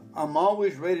said, I'm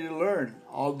always ready to learn,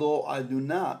 although I do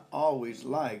not always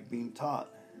like being taught.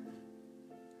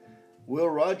 Will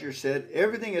Rogers said,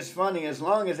 everything is funny as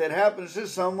long as it happens to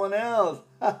someone else.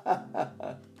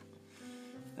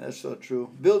 That's so true.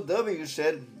 Bill W.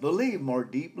 said, believe more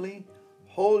deeply.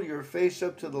 Hold your face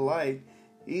up to the light,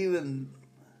 even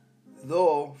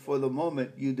though for the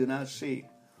moment you do not see.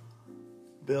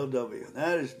 Bill W.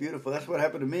 That is beautiful. That's what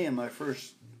happened to me in my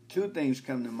first two things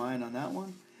come to mind on that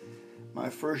one. My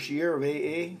first year of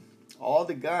AA, all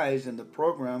the guys in the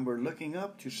program were looking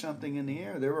up to something in the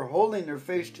air. They were holding their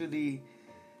face to the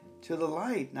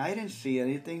light. And I didn't see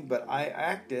anything, but I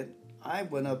acted. I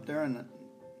went up there and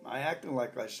I acted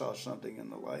like I saw something in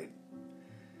the light.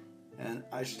 And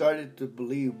I started to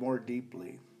believe more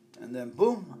deeply. And then,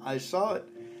 boom, I saw it.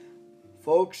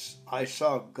 Folks, I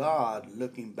saw God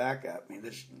looking back at me.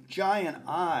 This giant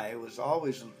eye was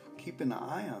always keeping an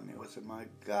eye on me. I said, my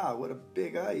God, what a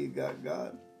big eye you got,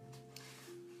 God.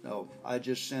 No, I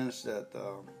just sensed that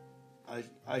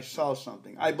I saw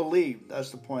something. I believed.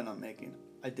 That's the point I'm making.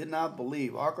 I did not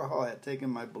believe. Alcohol had taken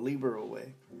my believer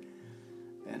away.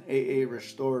 And AA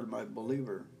restored my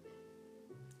believer.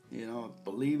 You know,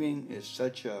 believing is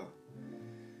such a,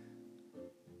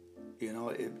 you know,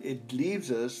 it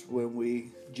leaves us when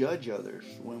we judge others,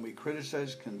 when we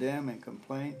criticize, condemn, and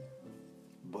complain.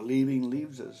 Believing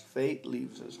leaves us. Faith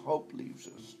leaves us. Hope leaves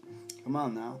us. Come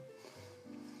on now.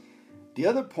 The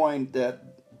other point that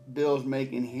Bill's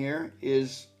making here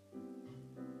is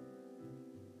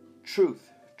truth.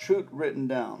 Truth written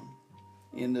down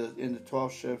in the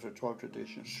 12 steps or 12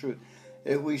 traditions. Truth.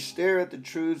 If we stare at the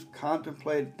truth,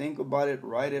 contemplate, think about it,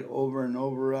 write it over and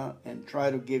over, and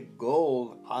try to get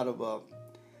gold out of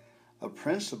a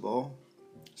principle,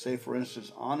 say for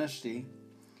instance honesty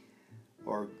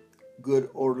or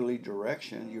good orderly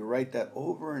direction, you write that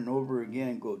over and over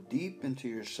again, go deep into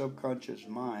your subconscious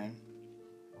mind.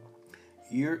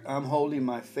 I'm holding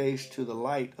my face to the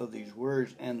light of these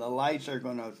words, and the lights are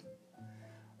gonna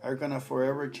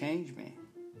forever change me.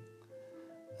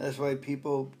 That's why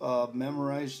people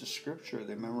memorize the scripture.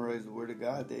 They memorize the word of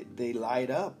God. They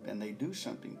light up and they do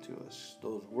something to us.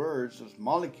 Those words, those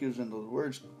molecules in those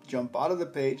words jump out of the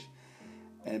page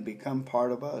and become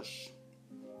part of us.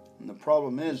 And the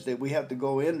problem is that we have to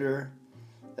go in there.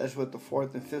 That's what the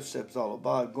fourth and fifth step is all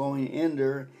about. Going in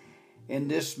there and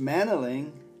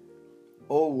dismantling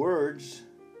old words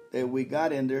that we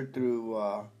got in there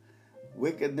through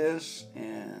wickedness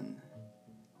and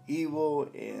evil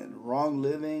and wrong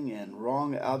living and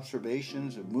wrong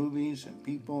observations of movies and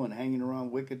people and hanging around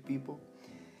wicked people.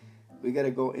 We got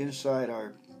to go inside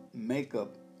our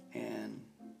makeup and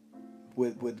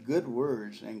with good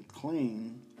words and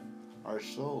clean our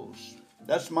souls.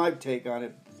 That's my take on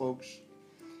it, folks.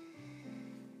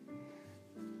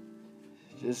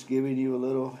 Just giving you a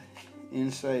little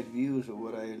inside views of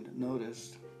what I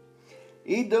noticed.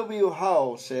 E.W.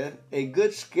 Howell said, "A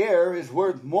good scare is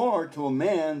worth more to a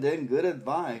man than good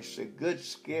advice." A good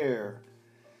scare.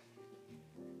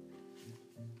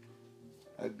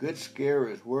 A good scare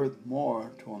is worth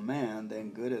more to a man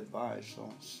than good advice.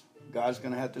 So God's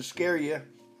going to have to scare you.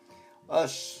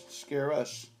 Scare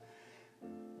us.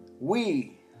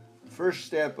 We, first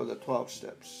step of the 12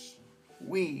 steps.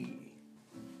 We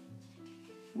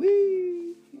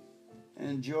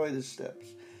enjoy the steps.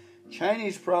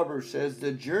 Chinese proverb says,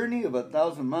 "The journey of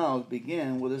 1,000 miles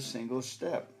begins with a single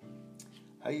step."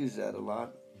 I use that a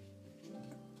lot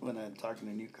when I'm talking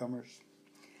to newcomers.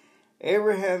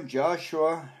 Abraham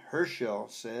Joshua Herschel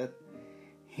said,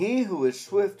 "He who is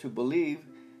swift to believe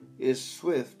is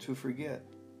swift to forget."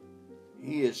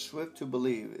 He is swift to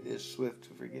believe is swift to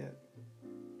forget.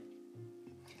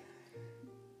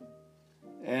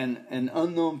 And an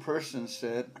unknown person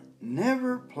said,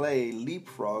 "Never play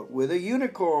leapfrog with a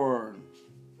unicorn."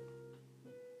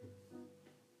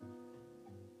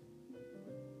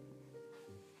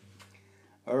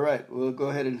 All right, we'll go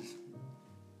ahead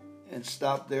and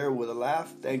stop there with a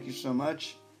laugh. Thank you so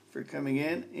much for coming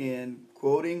in and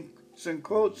quoting some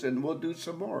quotes, and we'll do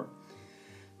some more.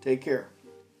 Take care.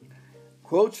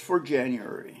 Quotes for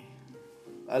January.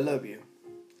 I love you.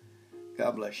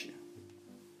 God bless you.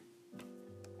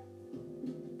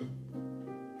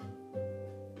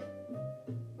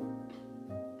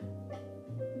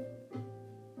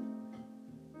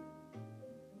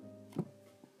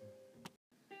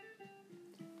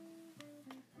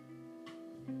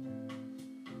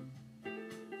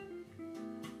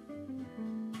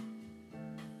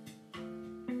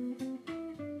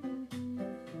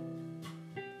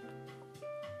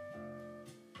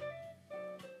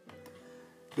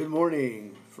 Good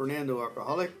morning, Fernando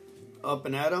Alcoholic, up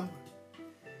and at 'em.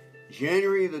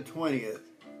 January the 20th.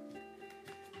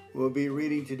 We'll be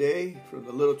reading today from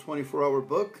the little 24-hour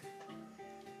book.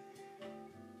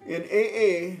 In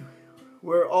AA,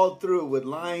 we're all through with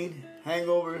lying,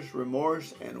 hangovers,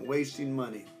 remorse, and wasting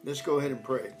money. Let's go ahead and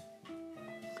pray.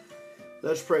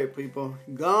 Let's pray, people.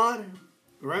 God,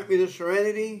 grant me the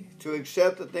serenity to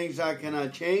accept the things I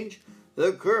cannot change,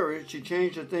 the courage to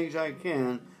change the things I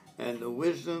can, and the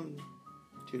wisdom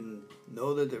to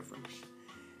know the difference.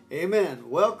 Amen.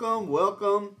 Welcome.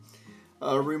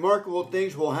 Remarkable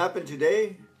things will happen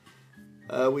today.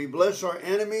 We bless our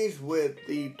enemies with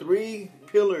the 3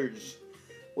 pillars.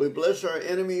 We bless our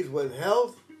enemies with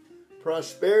health,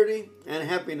 prosperity, and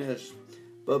happiness.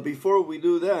 But before we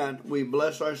do that, we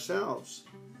bless ourselves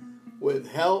with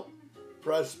health,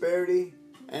 prosperity,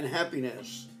 and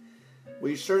happiness.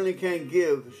 We certainly can't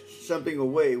give something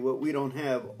away what we don't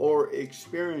have or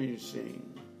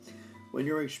experiencing. When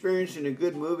you're experiencing a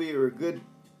good movie or a good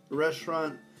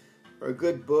restaurant or a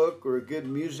good book or a good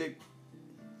music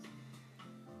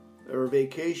or a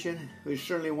vacation, we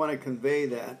certainly want to convey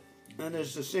that. And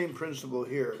it's the same principle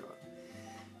here.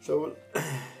 So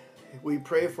we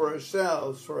pray for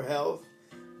ourselves for health.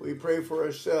 We pray for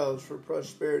ourselves for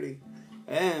prosperity.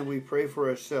 And we pray for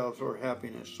ourselves for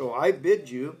happiness. So I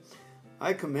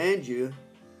command you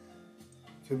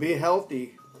to be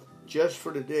healthy just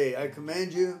for today. I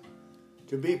command you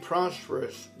to be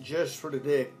prosperous just for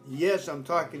today. Yes, I'm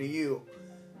talking to you,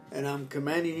 and I'm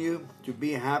commanding you to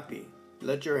be happy.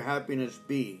 Let your happiness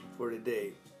be for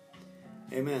today.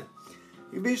 Amen.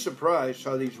 You'd be surprised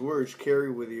how these words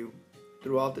carry with you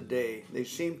throughout the day. They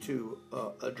seem to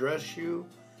address you,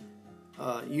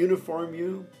 uniform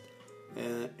you,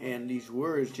 and these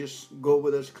words just go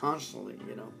with us constantly,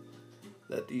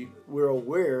 that we're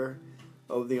aware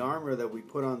of the armor that we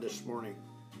put on this morning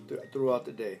throughout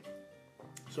the day.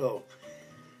 So,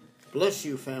 bless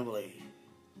you, family.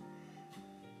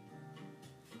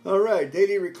 All right,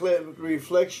 daily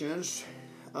reflections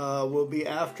will be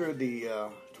after the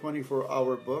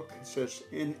 24-hour book. It says,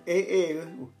 in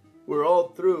AA, we're all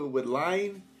through with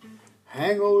lying,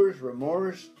 hangovers,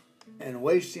 remorse, and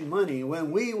wasting money.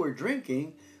 When we were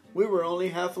drinking, we were only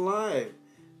half alive.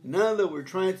 Now that we're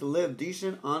trying to live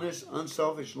decent, honest,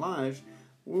 unselfish lives,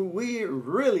 we're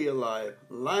really alive.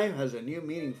 Life has a new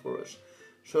meaning for us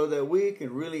so that we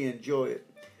can really enjoy it.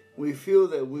 We feel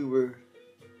that we were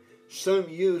some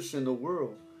use in the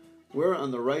world. We're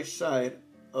on the right side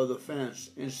of the fence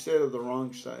instead of the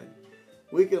wrong side.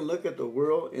 We can look at the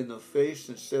world in the face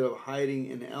instead of hiding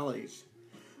in alleys.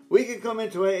 We can come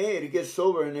into AA to get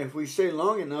sober, and if we stay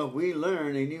long enough, we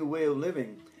learn a new way of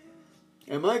living.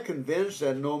 Am I convinced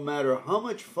that no matter how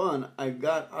much fun I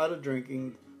got out of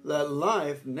drinking, that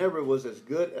life never was as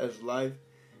good as life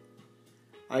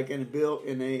I can build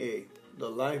in AA? The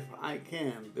life I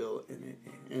can build in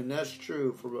AA. And that's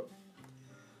true for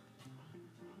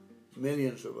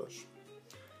millions of us.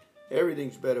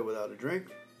 Everything's better without a drink,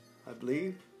 I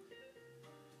believe.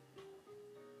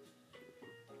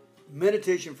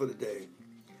 Meditation for the day.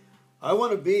 I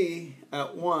want to be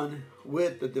at one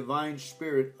with the divine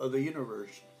spirit of the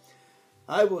universe.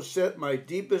 I will set my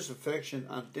deepest affection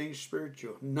on things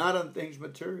spiritual, not on things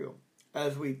material.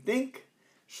 As we think,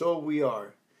 so we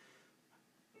are.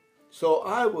 So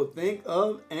I will think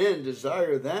of and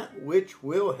desire that which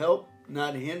will help,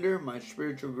 not hinder, my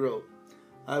spiritual growth.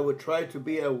 I will try to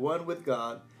be at one with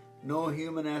God. No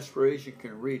human aspiration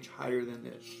can reach higher than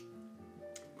this.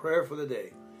 Prayer for the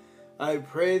day. I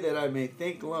pray that I may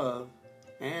think love,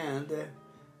 and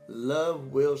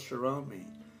love will surround me.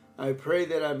 I pray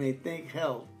that I may think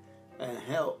help, and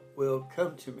help will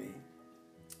come to me.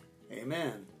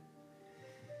 Amen.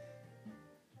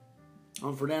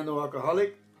 I'm Fernando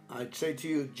Alcoholic. I'd say to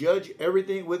you, judge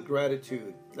everything with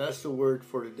gratitude. That's the word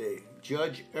for today.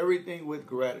 Judge everything with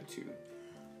gratitude.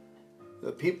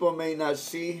 The people may not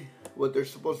see what they're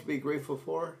supposed to be grateful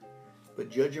for, but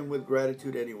judge them with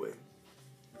gratitude anyway.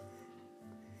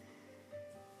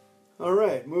 All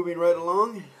right, moving right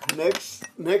along.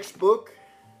 Next book.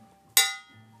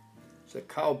 It's a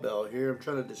cowbell here. I'm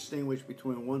trying to distinguish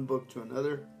between one book to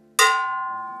another.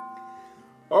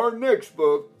 Our next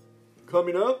book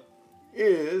coming up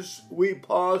is We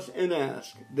Pause and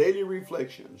Ask, Daily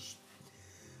Reflections.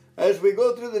 As we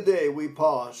go through the day, we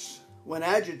pause when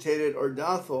agitated or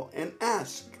doubtful and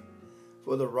ask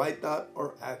for the right thought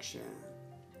or action.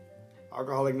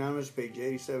 Alcoholic Anonymous, page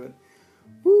 87.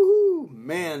 Woohoo!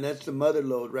 Man, that's the mother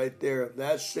lode right there.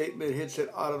 That statement hits it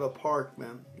out of the park,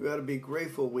 man. We ought to be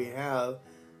grateful we have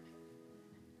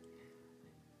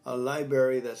a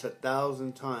library that's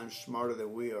 1,000 times smarter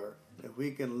than we are. If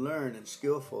we can learn and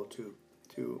skillful to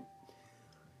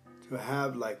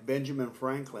have, like Benjamin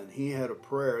Franklin, he had a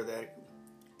prayer that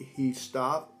he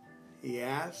stopped, he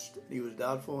asked, he was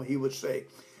doubtful, he would say,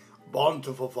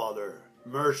 "Bountiful Father,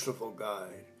 merciful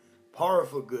guide,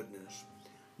 powerful goodness,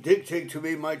 dictate to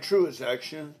me my truest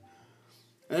action,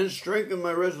 and strengthen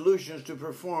my resolutions to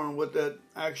perform what that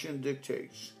action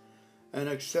dictates, and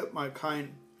accept my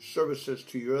kind services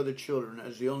to your other children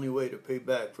as the only way to pay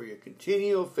back for your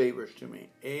continual favors to me.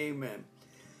 Amen."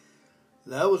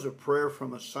 That was a prayer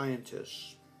from a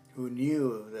scientist who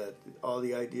knew that all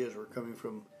the ideas were coming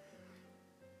from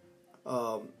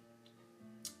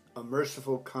a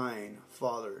merciful, kind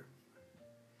Father.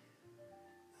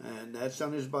 And that's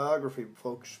on his biography,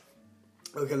 folks.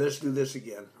 Okay, let's do this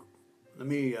again. Let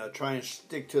me try and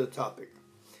stick to the topic.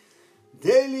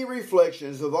 Daily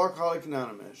Reflections of Alcoholics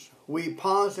Anonymous. We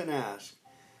pause and ask.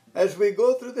 As we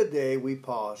go through the day, we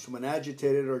pause when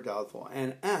agitated or doubtful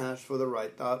and ask for the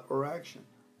right thought or action.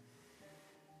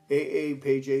 AA,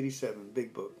 page 87,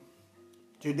 Big Book.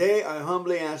 Today, I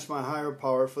humbly ask my higher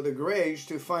power for the grace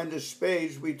to find the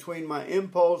space between my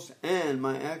impulse and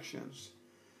my actions,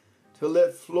 to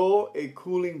let flow a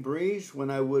cooling breeze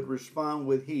when I would respond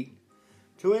with heat,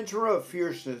 to interrupt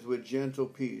fierceness with gentle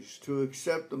peace, to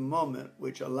accept the moment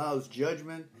which allows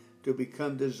judgment to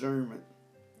become discernment,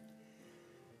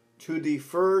 to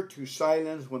defer to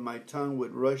silence when my tongue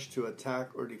would rush to attack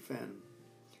or defend.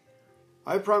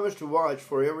 I promise to watch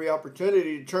for every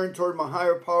opportunity to turn toward my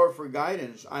higher power for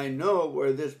guidance. I know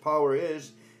where this power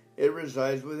is. It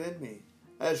resides within me.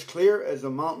 As clear as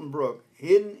a mountain brook,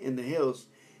 hidden in the hills,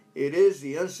 it is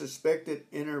the unsuspected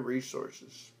inner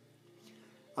resources.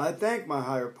 I thank my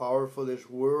higher power for this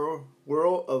world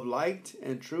of light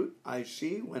and truth I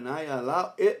see when I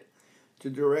allow it to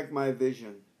direct my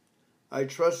vision. I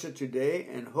trust it today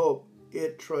and hope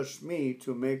it trusts me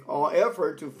to make all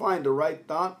effort to find the right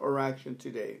thought or action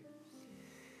today.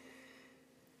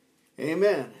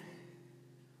 Amen.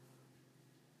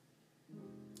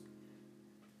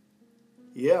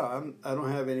 Yeah, I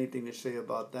don't have anything to say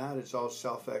about that. It's all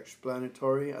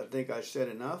self-explanatory. I think I said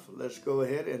enough. Let's go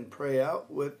ahead and pray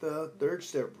out with the third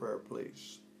step prayer,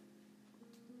 please.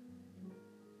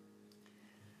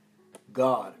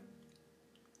 God,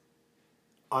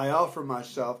 I offer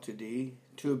myself to Thee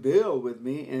to build with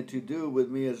me and to do with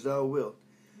me as thou wilt.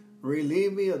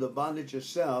 Relieve me of the bondage of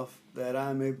self, that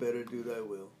I may better do thy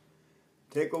will.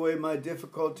 Take away my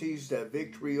difficulties, that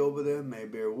victory over them may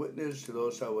bear witness to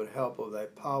those I would help of thy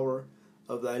power,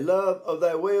 of thy love, of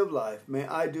thy way of life. May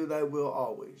I do thy will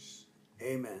always.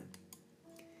 Amen.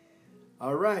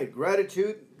 All right,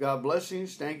 gratitude, God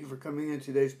blessings. Thank you for coming in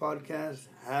today's podcast.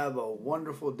 Have a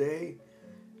wonderful day.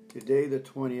 Today, the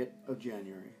 20th of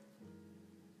January.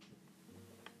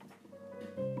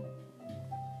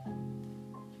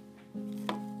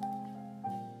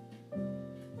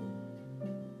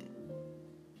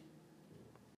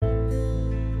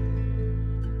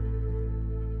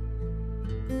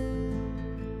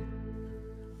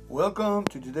 Welcome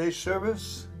to today's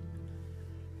service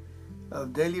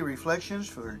of Daily Reflections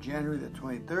for January the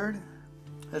 23rd.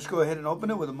 Let's go ahead and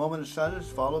open it with a moment of silence,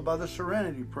 followed by the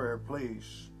Serenity Prayer,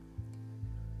 please.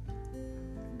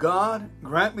 God,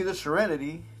 grant me the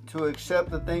serenity to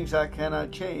accept the things I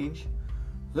cannot change,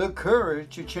 the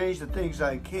courage to change the things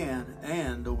I can,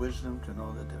 and the wisdom to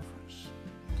know the difference.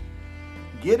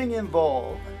 Getting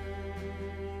involved.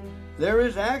 There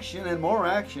is action and more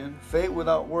action. Faith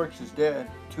without works is dead.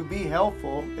 To be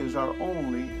helpful is our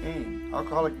only aim.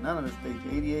 Alcoholics Anonymous, page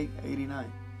 88-89.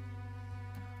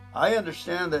 I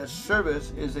understand that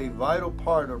service is a vital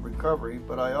part of recovery,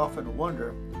 but I often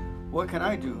wonder, what can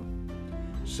I do?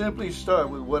 Simply start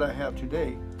with what I have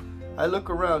today. I look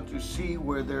around to see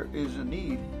where there is a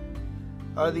need.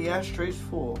 Are the ashtrays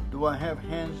full? Do I have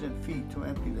hands and feet to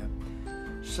empty them?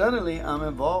 Suddenly, I'm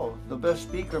involved. The best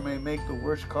speaker may make the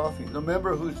worst coffee. The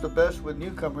member who's the best with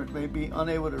newcomers may be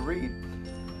unable to read.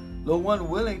 The one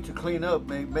willing to clean up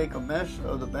may make a mess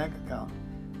of the bank account.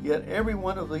 Yet every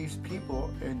one of these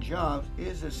people and jobs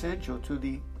is essential to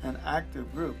an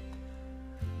active group.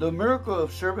 The miracle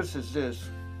of service is this.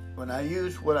 When I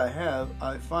use what I have,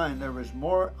 I find there is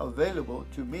more available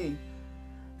to me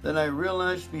than I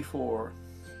realized before.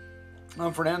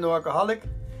 I'm Fernando Alcoholic.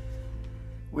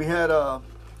 We had a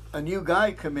new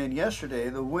guy come in yesterday.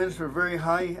 The winds were very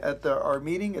high at our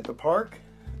meeting at the park.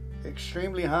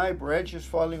 Extremely high, branches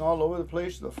falling all over the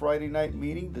place. The Friday night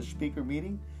meeting, the speaker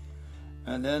meeting.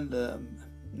 And then the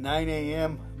 9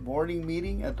 a.m. morning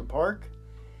meeting at the park.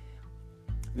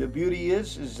 The beauty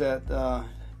is that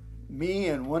me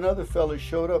and one other fellow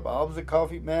showed up. I was the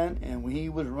coffee man, and he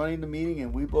was running the meeting,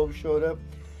 and we both showed up.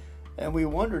 And we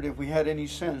wondered if we had any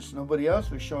sense. Nobody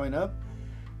else was showing up.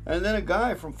 And then a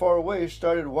guy from far away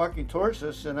started walking towards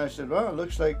us, and I said, "Oh, it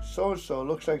looks like so-and-so,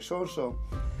 looks like so-and-so."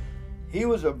 He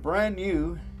was a brand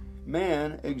new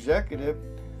man, executive.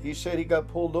 He said he got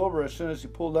pulled over as soon as he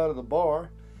pulled out of the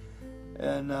bar,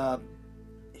 and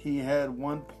he had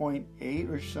 1.8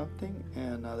 or something,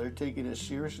 and they're taking it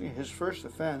seriously. His first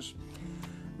offense.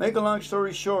 Make a long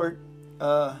story short,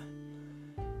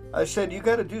 I said, you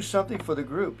got to do something for the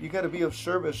group. You got to be of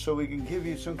service so we can give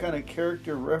you some kind of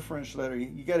character reference letter.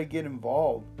 You got to get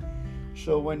involved.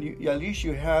 So when at least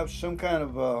you have some kind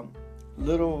of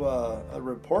a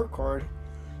report card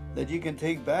that you can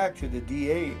take back to the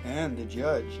DA and the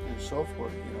judge and so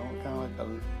forth, kind of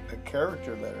like a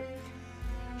character letter.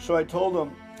 So I told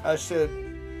him, I said,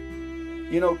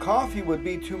 coffee would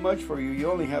be too much for you. You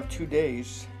only have 2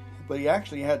 days. But he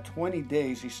actually had 20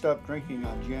 days. He stopped drinking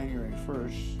on January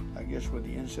 1st, I guess, when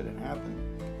the incident happened.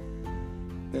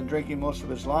 Been drinking most of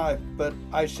his life. But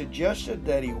I suggested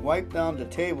that he wipe down the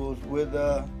tables with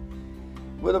a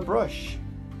brush.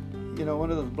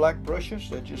 One of those black brushes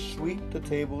that just sweep the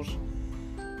tables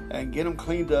and get them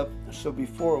cleaned up. So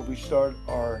before we start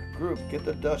our group, get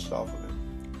the dust off of it.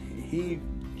 He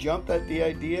jumped at the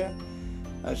idea.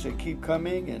 I said, keep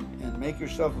coming and make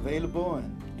yourself available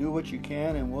and do what you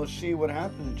can, and we'll see what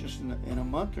happens just in a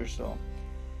month or so.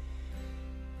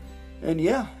 And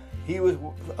yeah, he was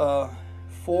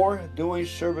for doing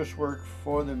service work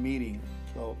for the meeting.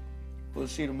 So we'll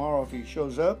see tomorrow if he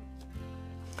shows up.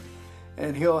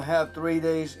 And he'll have 3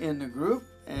 days in the group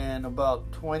and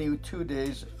about 22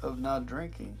 days of not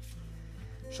drinking.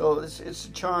 So it's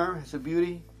a charm, it's a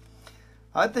beauty.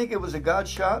 I think it was a God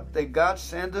shot that God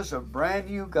sent us a brand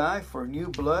new guy for new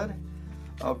blood,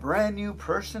 a brand new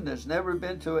person that's never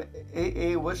been to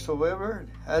AA whatsoever,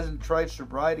 hasn't tried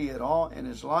sobriety at all in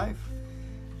his life,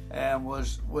 and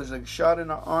was a shot in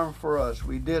the arm for us.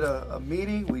 We did a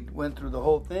meeting. We went through the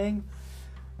whole thing.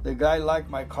 The guy liked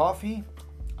my coffee.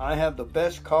 I have the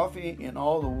best coffee in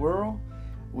all the world.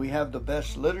 We have the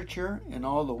best literature in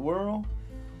all the world.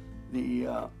 We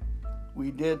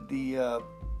did the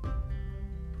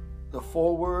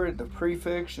foreword, the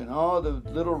prefix, and all the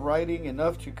little writing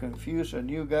enough to confuse a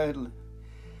new guy.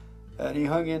 And he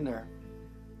hung in there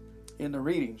in the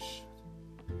readings.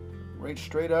 right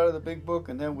straight out of the big book,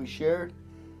 and then we shared.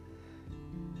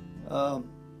 So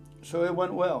it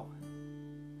went well.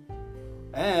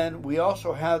 And we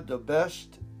also had the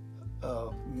best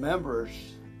members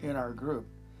in our group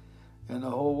in the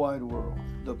whole wide world,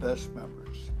 the best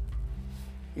members.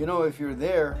 You know, if you're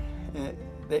there,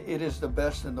 it is the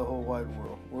best in the whole wide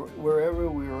world. Wherever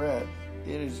we were at,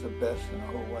 it is the best in the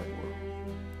whole wide world.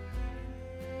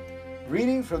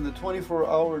 Reading from the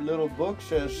 24-hour little book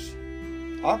says,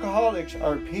 alcoholics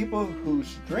are people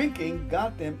whose drinking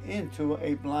got them into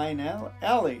a blind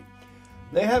alley.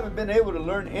 They haven't been able to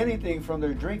learn anything from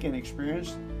their drinking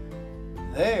experience.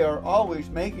 They are always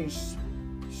making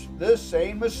the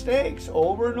same mistakes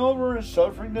over and over and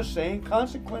suffering the same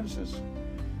consequences.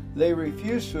 They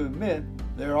refuse to admit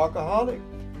they're alcoholic.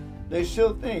 They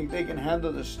still think they can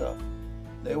handle this stuff.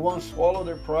 They won't swallow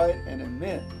their pride and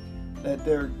admit that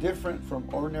they're different from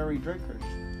ordinary drinkers.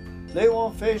 They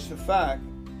won't face the fact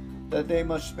that they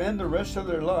must spend the rest of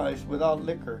their lives without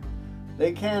liquor.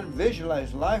 They can't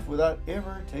visualize life without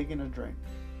ever taking a drink.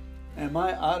 Am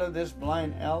I out of this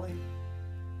blind alley?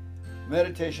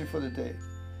 Meditation for the day.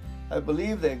 I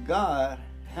believe that God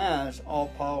has all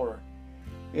power.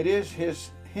 It is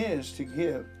His to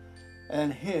give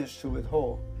and His to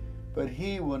withhold, but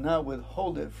He will not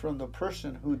withhold it from the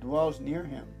person who dwells near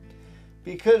Him,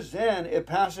 because then it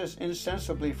passes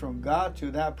insensibly from God to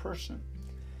that person.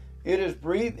 It is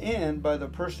breathed in by the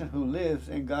person who lives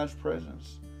in God's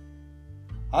presence.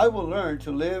 I will learn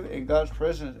to live in God's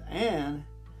presence, and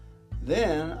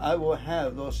then I will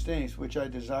have those things which I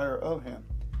desire of Him.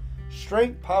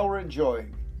 Strength, power, and joy.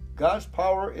 God's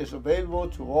power is available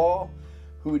to all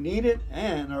who need it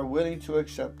and are willing to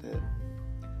accept it.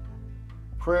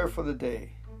 Prayer for the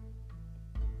day.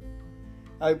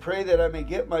 I pray that I may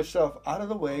get myself out of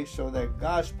the way so that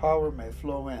God's power may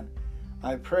flow in.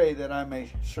 I pray that I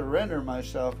may surrender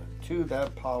myself to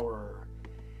that power.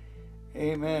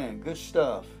 Amen. Good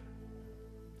stuff.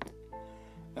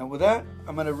 And with that,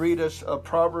 I'm going to read us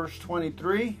Proverbs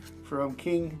 23 from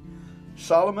King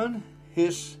Solomon,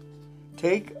 his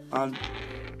take on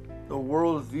the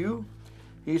world view.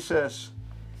 He says,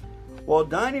 while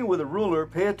dining with a ruler,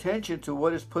 pay attention to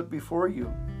what is put before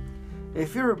you.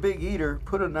 If you're a big eater,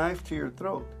 put a knife to your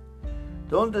throat.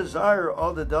 Don't desire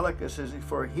all the delicacies,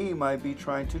 for he might be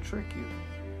trying to trick you.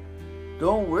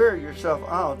 Don't wear yourself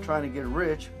out trying to get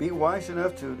rich. Be wise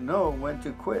enough to know when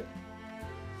to quit.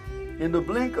 In the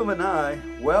blink of an eye,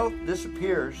 wealth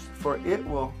disappears, for it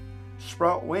will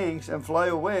sprout wings and fly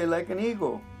away like an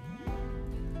eagle.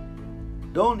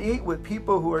 Don't eat with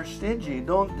people who are stingy.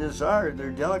 Don't desire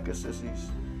their delicacies.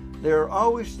 They are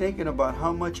always thinking about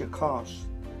how much it costs.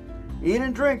 Eat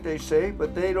and drink, they say,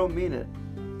 but they don't mean it.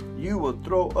 You will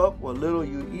throw up what little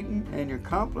you've eaten, and your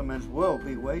compliments will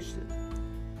be wasted.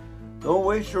 Don't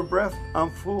waste your breath on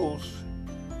fools,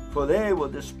 for they will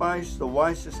despise the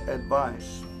wisest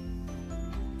advice.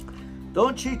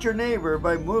 Don't cheat your neighbor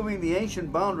by moving the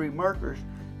ancient boundary markers.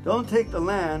 Don't take the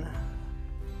land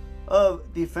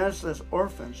of defenseless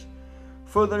orphans,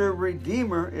 for their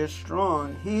Redeemer is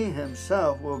strong. He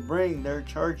himself will bring their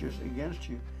charges against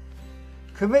you.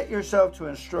 Commit yourself to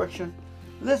instruction.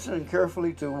 Listen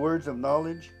carefully to words of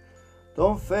knowledge.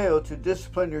 Don't fail to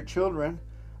discipline your children.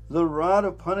 The rod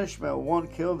of punishment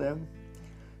won't kill them.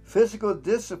 Physical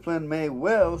discipline may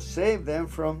well save them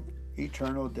from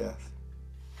eternal death.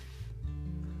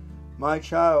 My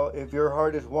child, if your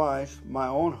heart is wise, my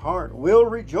own heart will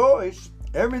rejoice.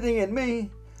 Everything in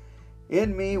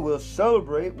me will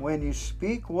celebrate when you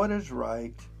speak what is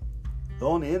right.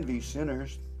 Don't envy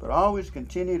sinners, but always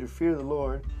continue to fear the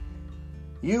Lord.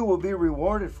 You will be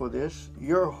rewarded for this.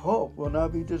 Your hope will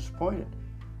not be disappointed.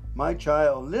 My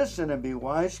child, listen and be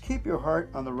wise. Keep your heart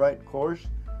on the right course.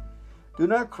 Do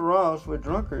not carouse with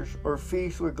drunkards or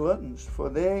feast with gluttons, for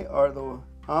they are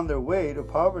on their way to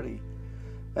poverty.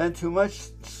 And too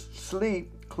much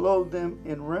sleep clothe them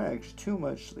in rags. Too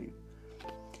much sleep.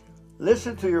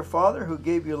 Listen to your father who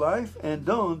gave you life, and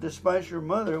don't despise your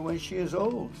mother when she is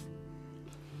old.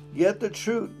 Get the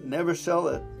truth, never sell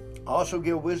it. Also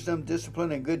give wisdom,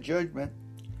 discipline, and good judgment.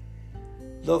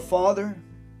 The father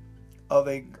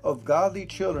of godly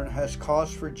children has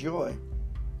cause for joy.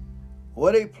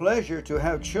 What a pleasure to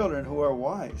have children who are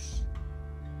wise.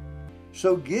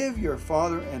 So give your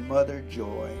father and mother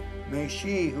joy. May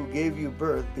she who gave you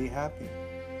birth be happy.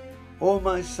 O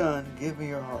my son, give me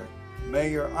your heart.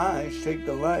 May your eyes take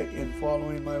delight in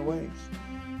following my ways.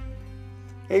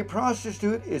 A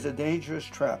prostitute is a dangerous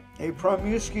trap. A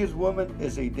promiscuous woman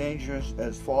is as dangerous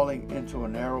as falling into a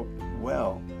narrow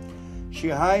well. She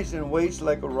hides and waits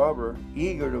like a robber,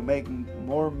 eager to make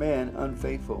more men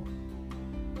unfaithful.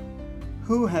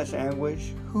 Who has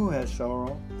anguish? Who has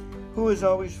sorrow? Who is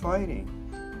always fighting?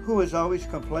 Who is always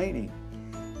complaining?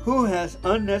 Who has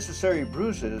unnecessary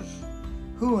bruises?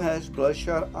 Who has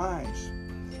bloodshot eyes?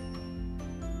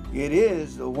 It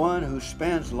is the one who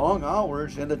spends long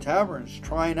hours in the taverns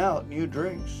trying out new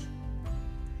drinks.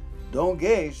 Don't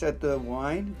gaze at the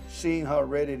wine, seeing how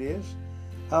red it is,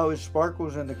 how it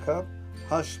sparkles in the cup,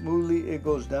 how smoothly it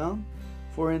goes down.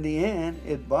 For in the end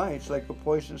it bites like a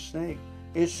poisonous snake.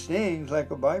 It stings like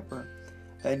a viper.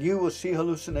 And you will see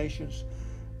hallucinations,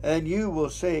 and you will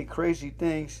say crazy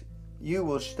things. You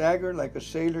will stagger like a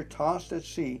sailor tossed at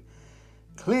sea,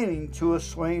 clinging to a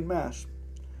swaying mast.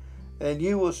 And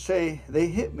you will say, they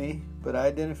hit me, but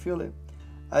I didn't feel it.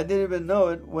 I didn't even know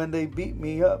it when they beat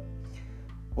me up.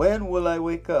 When will I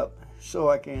wake up so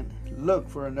I can look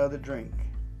for another drink?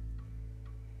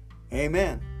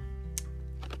 Amen.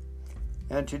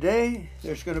 And today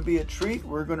there's going to be a treat.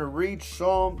 We're going to read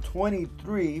Psalm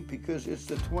 23 because it's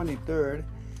the 23rd.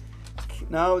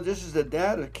 Now this is the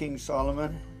dad of King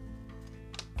Solomon,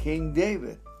 King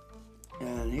David.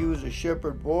 And he was a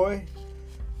shepherd boy.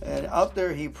 And out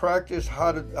there he practiced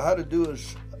how to do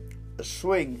a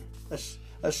sling.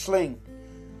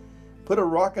 Put a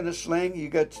rock in a sling. You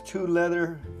got two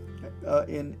leather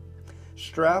in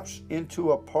straps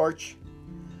into a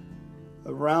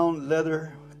round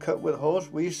leather cut with holes.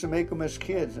 We used to make them as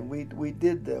kids, and we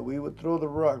did that. We would throw the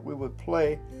rock. We would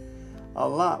play a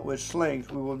lot with slings.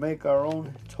 We would make our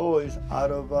own toys out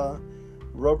of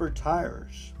rubber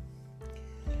tires.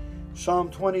 Psalm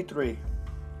 23.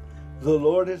 The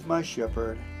Lord is my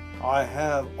shepherd. I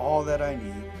have all that I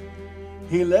need.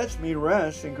 He lets me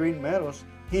rest in green meadows.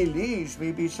 He leads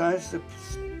me beside the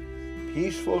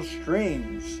peaceful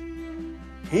streams.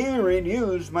 He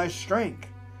renews my strength.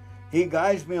 He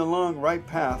guides me along the right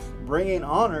path, bringing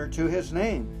honor to his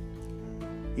name.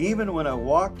 Even when I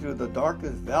walk through the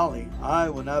darkest valley, I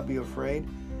will not be afraid,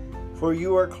 for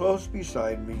you are close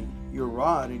beside me. Your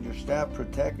rod and your staff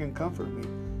protect and comfort me.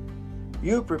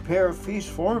 You prepare a feast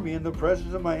for me in the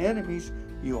presence of my enemies.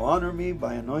 You honor me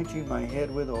by anointing my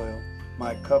head with oil.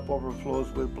 My cup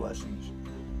overflows with blessings.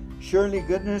 Surely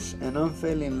goodness and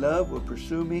unfailing love will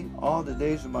pursue me all the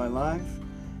days of my life,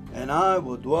 and I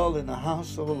will dwell in the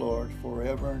house of the Lord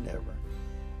forever and ever.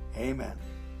 Amen.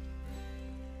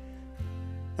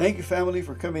 Thank you, family,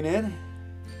 for coming in.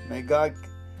 May God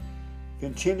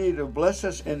continue to bless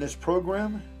us in this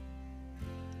program.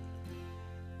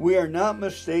 We are not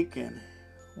mistaken.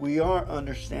 We are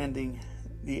understanding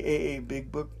the AA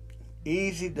Big Book.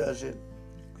 Easy does it.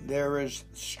 There is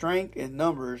strength in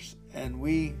numbers, and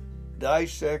we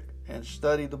dissect and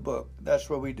study the book. That's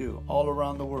what we do all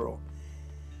around the world.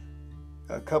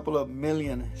 A couple of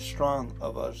million strong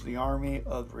of us, the Army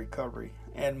of Recovery,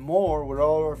 and more with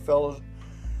all our fellow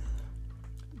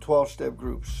 12-step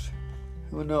groups.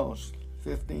 Who knows?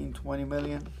 15, 20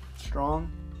 million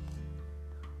strong.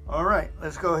 All right,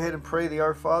 let's go ahead and pray the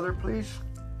Our Father, please.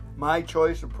 My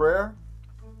choice of prayer.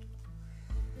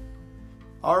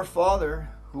 Our Father,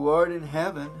 who art in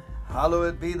heaven,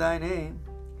 hallowed be thy name.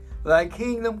 Thy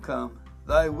kingdom come,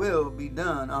 thy will be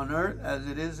done on earth as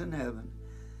it is in heaven.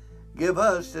 Give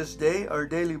us this day our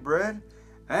daily bread,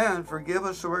 and forgive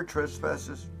us our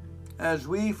trespasses, as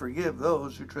we forgive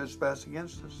those who trespass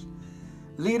against us.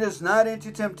 Lead us not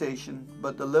into temptation,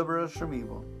 but deliver us from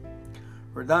evil.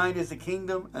 For thine is the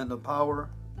kingdom, and the power,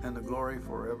 and the glory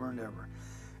forever and ever.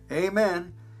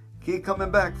 Amen. Keep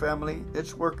coming back, family.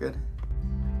 It's working.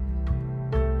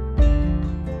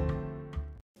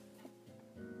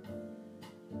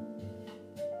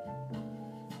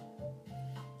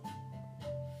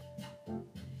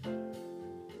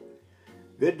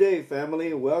 Good day,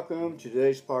 family. Welcome to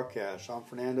today's podcast. I'm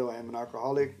Fernando. I am an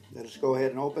alcoholic. Let us go ahead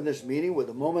and open this meeting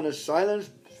with a moment of silence,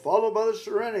 followed by the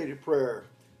serenity prayer.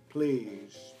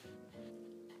 Please.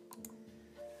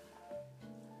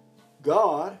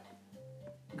 God,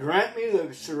 grant me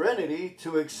the serenity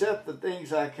to accept the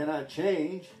things I cannot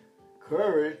change,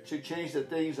 courage to change the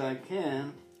things I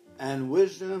can, and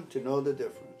wisdom to know the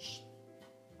difference.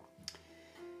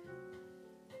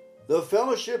 The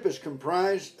fellowship is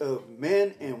comprised of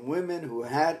men and women who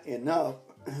had enough,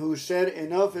 who said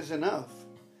enough is enough.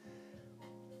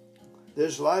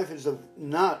 This life is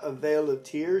not a veil of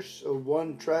tears of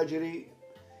one tragedy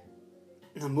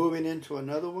moving into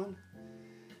another one.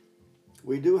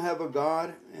 We do have a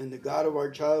God, and the God of our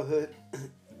childhood.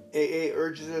 AA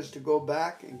urges us to go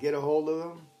back and get a hold of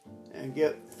Him and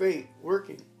get faith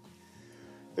working.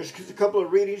 There's a couple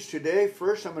of readings today.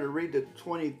 First, I'm going to read the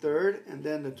 23rd and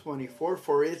then the 24th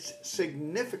for its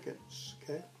significance.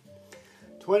 Okay,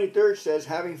 23rd says,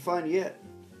 having fun yet.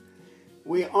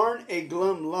 We aren't a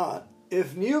glum lot,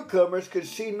 If newcomers could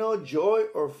see no joy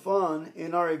or fun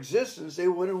in our existence, they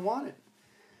wouldn't want it.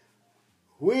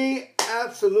 We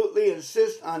absolutely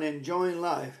insist on enjoying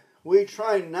life. We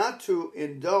try not to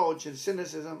indulge in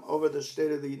cynicism over the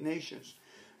state of the nations,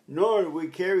 nor do we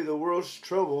carry the world's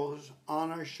troubles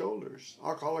on our shoulders.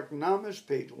 Alcoholics Anonymous,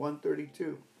 page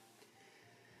 132.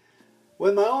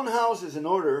 When my own house is in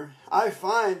order, I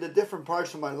find the different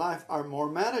parts of my life are more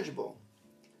manageable.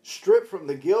 Stripped from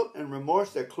the guilt and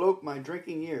remorse that cloak my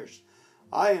drinking years,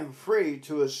 I am free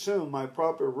to assume my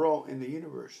proper role in the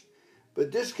universe.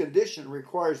 But this condition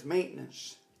requires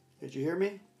maintenance. Did you hear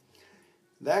me?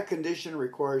 That condition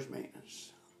requires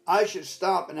maintenance. I should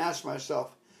stop and ask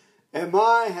myself, am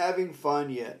I having fun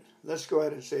yet? Let's go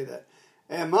ahead and say that.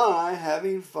 Am I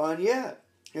having fun yet?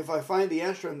 If I find the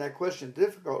answer in that question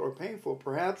difficult or painful,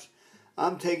 perhaps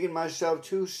I'm taking myself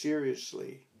too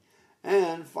seriously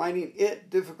and finding it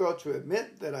difficult to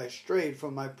admit that I strayed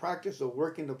from my practice of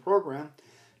working the program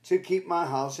to keep my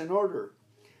house in order.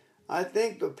 I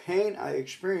think the pain I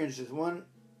experience is one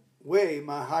way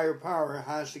my higher power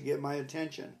has to get my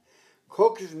attention,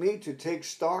 coaxes me to take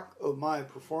stock of my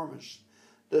performance,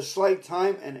 the slight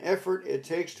time and effort it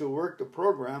takes to work the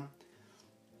program,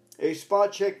 a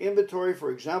spot check inventory, for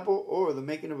example, or the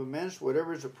making of amends,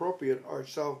 whatever is appropriate, are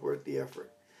self-worth the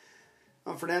effort.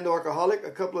 I'm Fernando Alcoholic.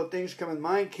 A couple of things come in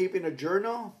mind. Keeping a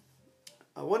journal.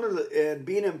 And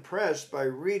being impressed by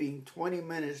reading 20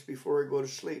 minutes before I go to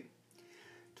sleep.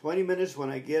 20 minutes when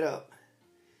I get up.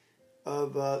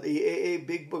 Of the AA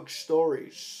Big Book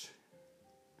stories.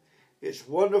 It's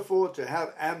wonderful to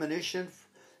have ammunition,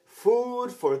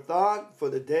 food for thought, for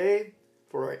the day,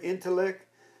 for our intellect,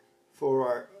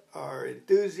 for our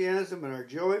enthusiasm and our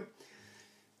joy.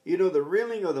 You know, the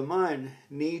reeling of the mind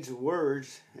needs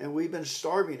words, and we've been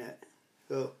starving it.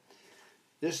 So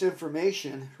this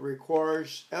information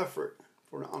requires effort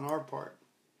on our part.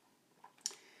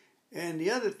 And the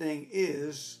other thing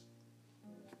is,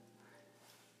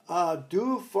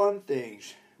 do fun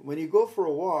things. When you go for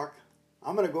a walk,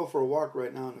 I'm going to go for a walk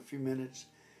right now in a few minutes.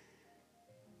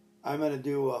 I'm going to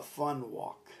do a fun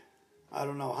walk. I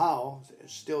don't know how.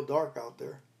 It's still dark out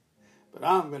there. But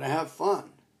I'm going to have fun.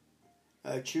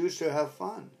 I choose to have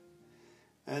fun.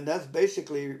 And that's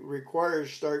basically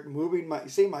requires start moving my...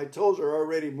 See, my toes are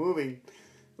already moving.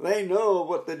 They know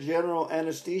what the general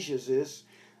anesthesia is.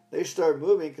 They start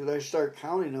moving because I start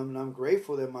counting them. And I'm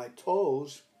grateful that my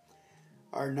toes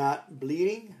are not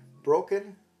bleeding,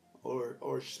 broken,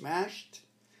 or smashed.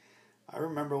 I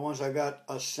remember once I got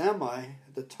a semi,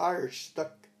 the tire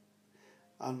stuck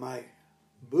on my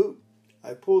boot.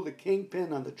 I pulled the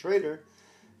kingpin on the trailer,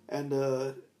 and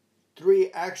the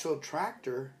 3-axle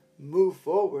tractor moved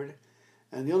forward,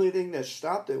 and the only thing that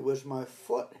stopped it was my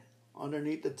foot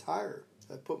underneath the tire.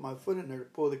 I put my foot in there to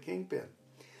pull the kingpin.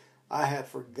 I had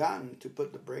forgotten to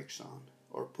put the brakes on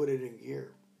or put it in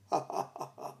gear.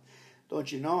 Don't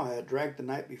you know, I had drank the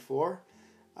night before.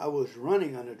 I was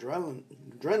running on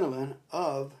adrenaline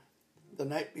of the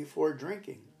night before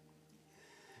drinking.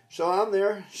 So I'm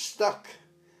there, stuck.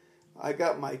 I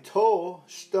got my toe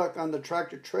stuck on the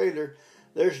tractor trailer.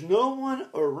 There's no one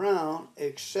around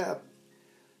except,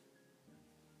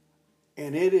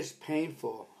 and it is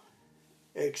painful,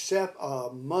 except a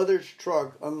mother's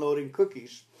truck unloading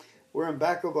cookies. We're in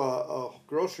back of a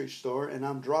grocery store, and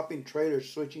I'm dropping trailers,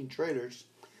 switching trailers.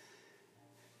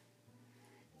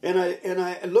 And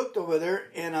I looked over there,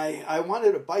 and I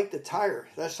wanted to bite the tire.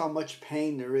 That's how much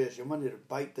pain there is. I wanted to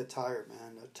bite the tire,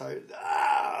 man. The tire,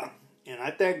 and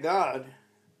I thank God.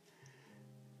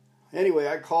 Anyway,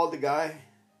 I called the guy.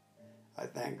 I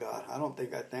thank God. I don't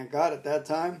think I thanked God at that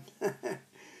time.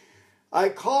 I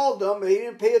called him, but he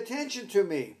didn't pay attention to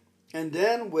me. And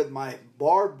then with my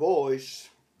bar voice,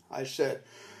 I said,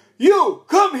 "You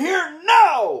come here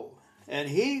now!" And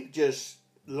he just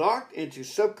locked into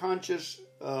subconscious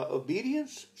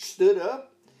obedience, stood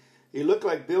up. He looked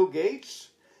like Bill Gates.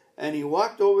 And he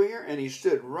walked over here and he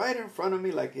stood right in front of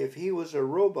me like if he was a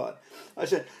robot. I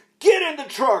said, "Get in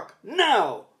the truck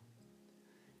now!"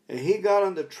 And he got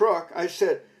on the truck. I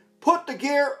said, "Put the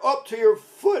gear up to your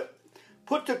foot.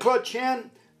 Put the clutch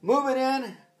in. Move it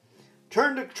in.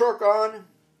 Turn the truck on.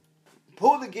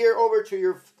 Pull the gear over to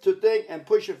your thing and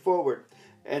push it forward."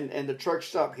 And the truck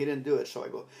stopped. He didn't do it. So I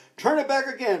go, "Turn it back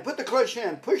again. Put the clutch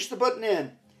in. Push the button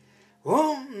in.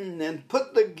 Boom, and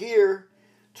put the gear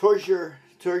towards your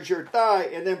thigh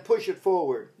and then push it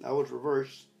forward." I was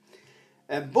reversed.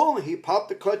 And boom, he popped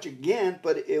the clutch again,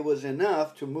 but it was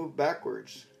enough to move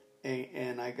backwards.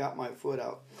 And I got my foot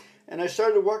out. And I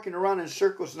started walking around in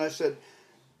circles, and I said,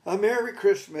 "Merry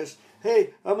Christmas.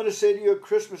 Hey, I'm going to send you a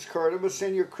Christmas card. I'm going to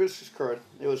send you a Christmas card."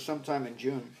 It was sometime in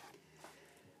June.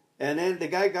 And then the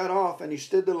guy got off and he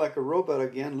stood there like a robot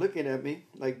again, looking at me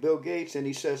like Bill Gates, and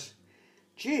he says,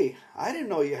 "Gee, I didn't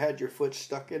know you had your foot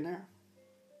stuck in there."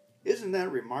 Isn't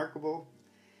that remarkable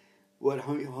what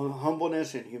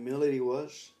humbleness and humility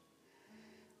was?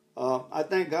 I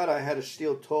thank God I had a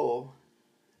steel toe,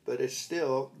 but it's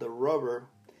still, the rubber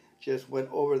just went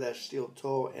over that steel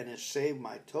toe and it saved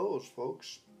my toes,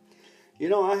 folks. You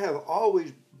know, I have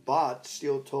always bought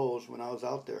steel toes when I was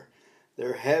out there.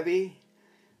 They're heavy,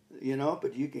 you know,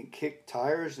 but you can kick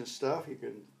tires and stuff. You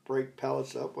can break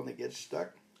pallets up when they get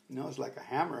stuck. You know, it's like a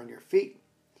hammer on your feet.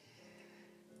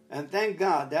 And thank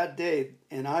God that day,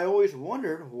 and I always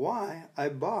wondered why I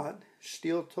bought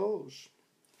steel toes.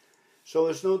 So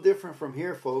it's no different from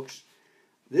here, folks.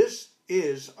 This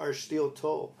is our steel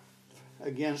toe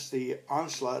against the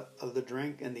onslaught of the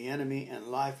drink and the enemy and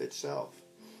life itself.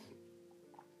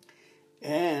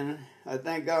 And I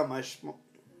thank God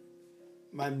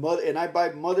my mother, and I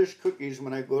buy mother's cookies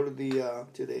when I go to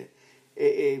the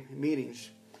AA meetings.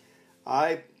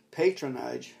 I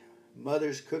patronize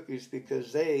mother's cookies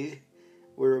because they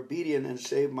were obedient and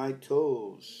saved my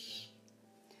toes.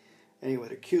 Anyway,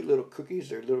 they're cute little cookies.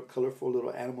 They're little colorful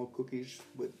little animal cookies.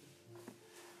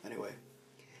 Anyway,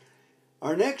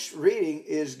 our next reading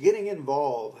is Getting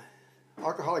Involved.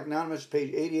 Alcoholics Anonymous,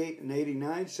 page 88 and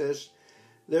 89 says,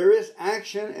 "There is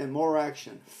action and more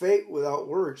action. Faith without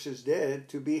works is dead.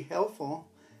 To be helpful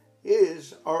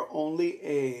is our only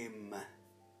aim."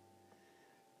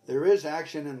 There is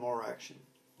action and more action.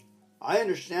 I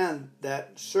understand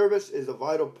that service is a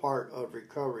vital part of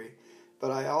recovery,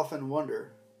 but I often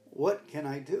wonder, what can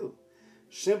I do?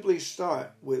 Simply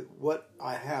start with what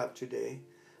I have today.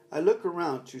 I look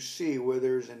around to see where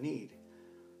there is a need.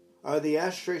 Are the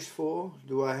ashtrays full?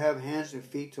 Do I have hands and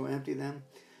feet to empty them?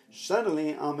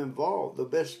 Suddenly I'm involved. The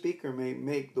best speaker may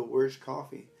make the worst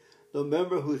coffee. The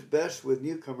member who's best with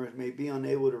newcomers may be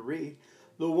unable to read.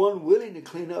 The one willing to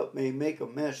clean up may make a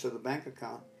mess of the bank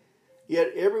account.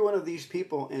 Yet every one of these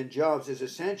people and jobs is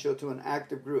essential to an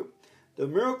active group. The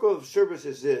miracle of service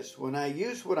is this: when I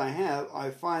use what I have,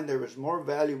 I find there is more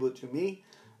valuable to me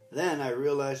than I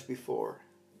realized before.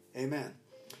 Amen.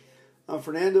 I'm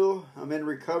Fernando. I'm in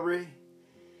recovery.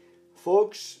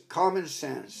 Folks, common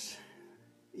sense.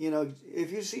 You know,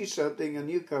 if you see something, a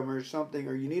newcomer or something,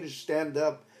 or you need to stand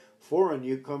up for a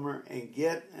newcomer and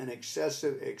get an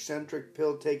excessive, eccentric,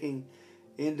 pill-taking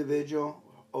individual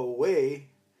away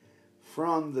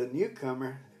from the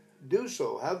newcomer, do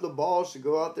so. Have the balls to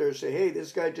go out there and say, "Hey,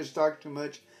 this guy just talked too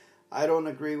much. I don't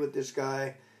agree with this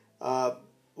guy."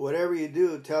 Whatever you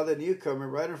do, tell the newcomer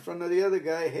right in front of the other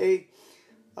guy, "Hey,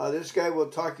 this guy will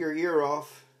talk your ear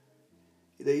off."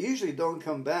 They usually don't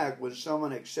come back when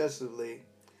someone excessively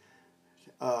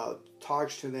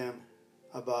talks to them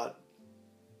about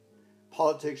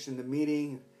politics in the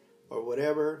meeting or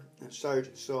whatever. And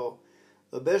so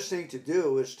the best thing to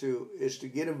do is to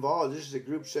get involved. This is a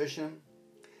group session.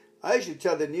 I usually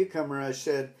tell the newcomer, I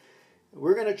said,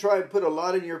 "We're going to try and put a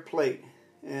lot in your plate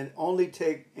and only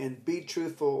take and be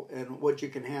truthful in what you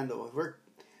can handle. If we're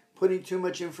putting too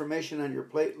much information on your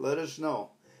plate, let us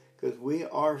know, because we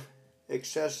are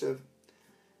excessive,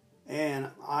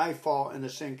 and I fall in the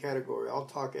same category. I'll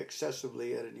talk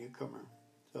excessively at a newcomer.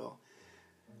 So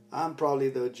I'm probably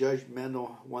the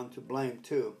judgmental one to blame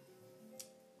too."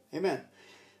 Amen.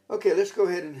 Okay, let's go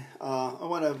ahead and I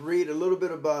want to read a little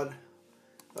bit about,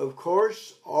 of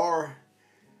course, our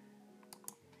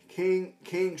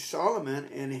King Solomon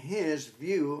and his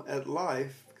view at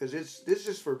life, because this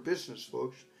is for business,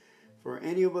 folks. For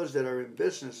any of us that are in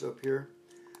business up here,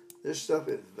 this stuff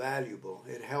is valuable.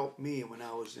 It helped me when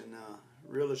I was in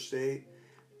real estate,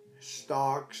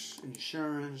 stocks,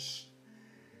 insurance.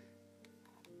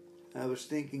 I was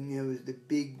thinking it was the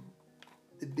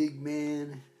big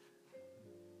man.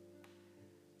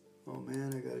 Oh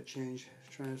man, I gotta change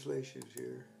translations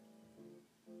here.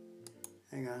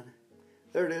 Hang on.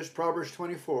 There it is, Proverbs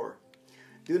 24.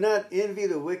 "Do not envy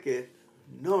the wicked,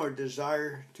 nor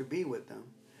desire to be with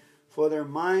them. For their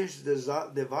minds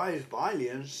devise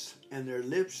violence, and their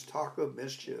lips talk of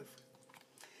mischief."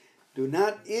 Do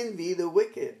not envy the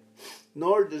wicked,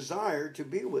 nor desire to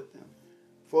be with them.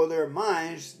 For their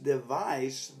minds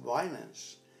devise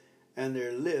violence, and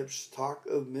their lips talk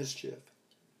of mischief.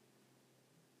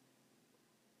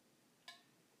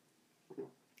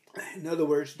 In other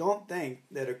words, don't think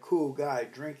that a cool guy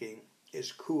drinking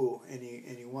is cool and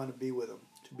you want to be with him,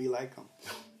 to be like him.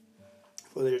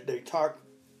 For they talk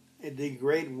and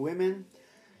degrade women,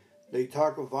 they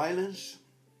talk of violence,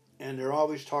 and they're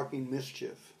always talking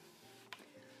mischief.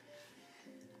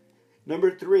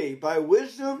 Number 3, by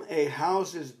wisdom a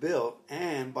house is built,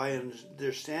 and by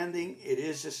understanding it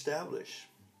is established.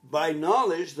 By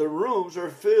knowledge the rooms are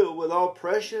filled with all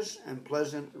precious and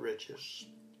pleasant riches.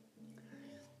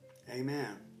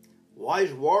 Amen.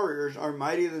 Wise warriors are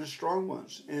mightier than strong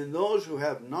ones, and those who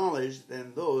have knowledge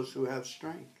than those who have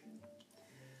strength.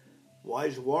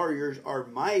 Wise warriors are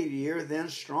mightier than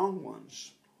strong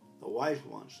ones, the wise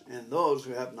ones, and those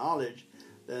who have knowledge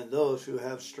than those who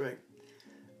have strength.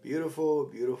 Beautiful,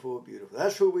 beautiful, beautiful.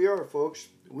 That's who we are, folks.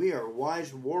 We are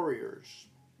wise warriors.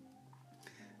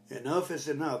 Enough is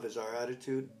enough is our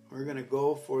attitude. We're going to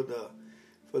go for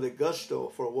the gusto,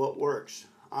 for what works.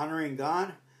 Honoring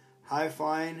God,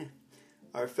 high-fiving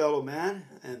our fellow man,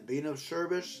 and being of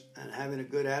service, and having a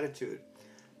good attitude.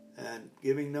 And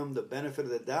giving them the benefit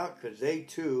of the doubt, because they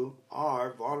too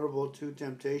are vulnerable to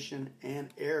temptation and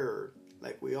error,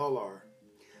 like we all are.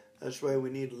 That's why we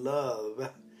need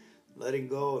love. Letting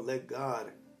go and let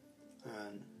God.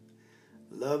 And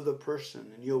love the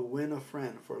person, and you'll win a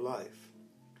friend for life.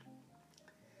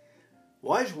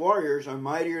 Wise warriors are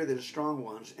mightier than strong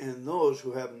ones, and those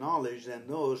who have knowledge than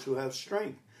those who have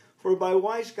strength. For by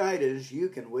wise guidance you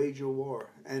can wage a war,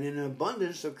 and in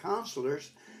abundance of counselors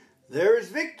there is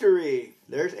victory.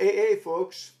 There's AA,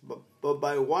 folks. But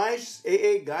by wise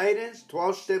AA guidance,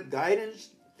 12-step guidance,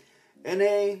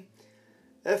 NA,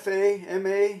 FA,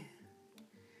 MA,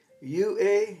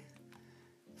 UA,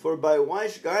 for by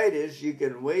wise guidance you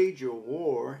can wage your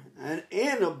war, and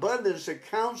in abundance of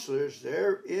counselors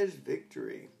there is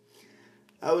victory.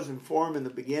 I was informed in the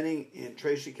beginning in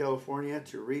Tracy, California,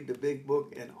 to read the big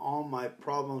book and all my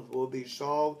problems will be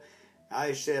solved.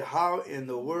 I said, how in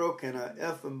the world can a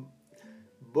effing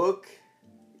book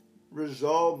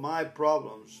resolve my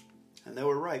problems? And they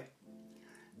were right.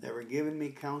 They were giving me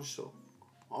counsel.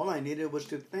 All I needed was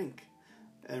to think.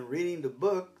 And reading the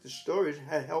book, the stories,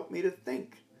 had helped me to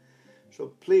think.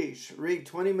 So please, read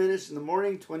 20 minutes in the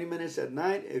morning, 20 minutes at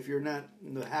night, if you're not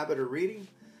in the habit of reading.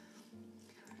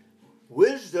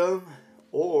 Wisdom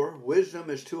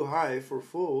is too high for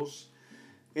fools.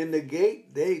 In the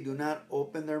gate, they do not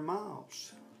open their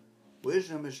mouths.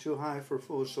 Wisdom is too high for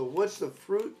fools. So what's the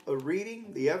fruit of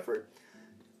reading, the effort?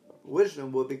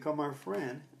 Wisdom will become our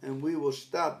friend, and we will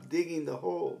stop digging the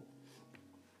hole.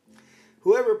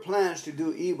 Whoever plans to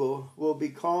do evil will be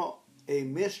called a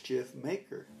mischief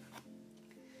maker.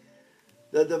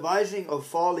 The devising of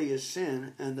folly is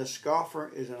sin, and the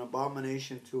scoffer is an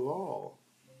abomination to all.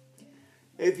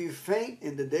 If you faint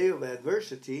in the day of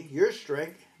adversity, your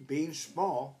strength being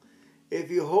small, if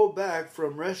you hold back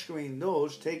from rescuing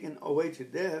those taken away to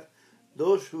death,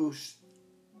 those who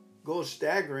go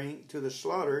staggering to the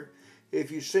slaughter, if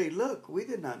you say, look, we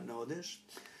did not know this,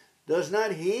 does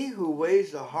not he who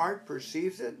weighs the heart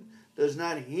perceives it? Does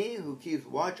not he who keeps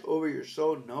watch over your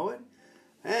soul know it?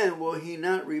 And will he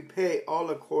not repay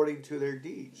all according to their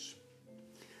deeds?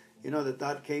 You know, the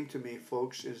thought came to me,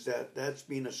 folks, is that's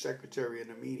being a secretary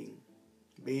in a meeting.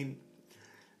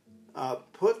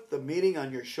 Put the meeting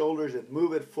on your shoulders and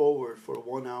move it forward for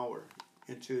 1 hour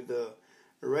into the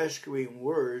rescuing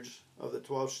words of the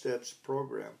 12 Steps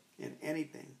program in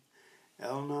anything.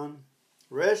 Al-Anon,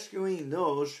 rescuing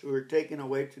those who are taken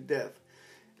away to death.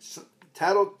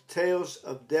 Tattletales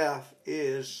of death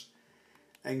is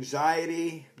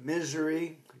anxiety,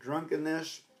 misery,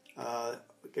 drunkenness,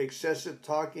 excessive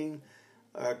talking,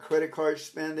 credit card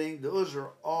spending. Those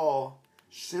are all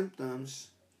symptoms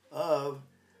of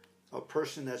a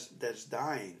person that's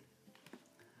dying.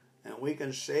 And we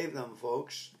can save them,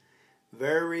 folks,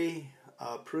 very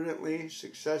prudently,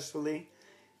 successfully,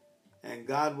 and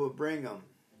God will bring them.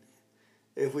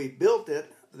 If we built it,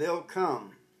 they'll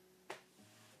come.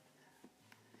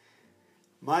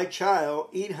 My child,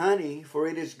 eat honey, for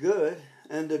it is good,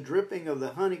 and the dripping of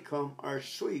the honeycomb are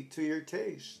sweet to your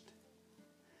taste.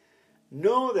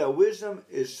 Know that wisdom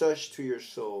is such to your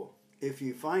soul. If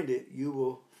you find it, you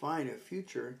will find a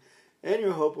future, and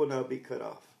your hope will not be cut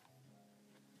off.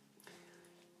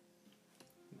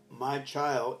 My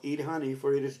child, eat honey,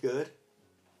 for it is good,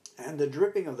 and the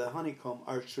dripping of the honeycomb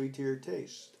are sweet to your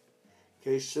taste.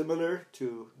 Okay, similar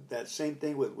to that same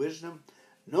thing with wisdom.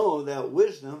 Know that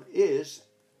wisdom is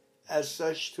as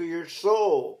such to your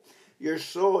soul. Your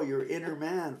soul, your inner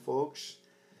man, folks.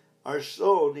 Our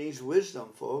soul needs wisdom,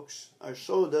 folks. Our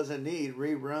soul doesn't need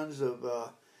reruns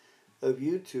of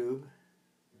YouTube.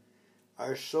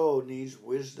 Our soul needs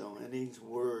wisdom. It needs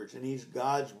words. It needs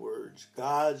God's words.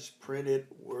 God's printed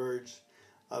words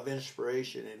of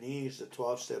inspiration. It needs the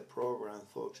 12-step program,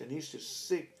 folks. It needs to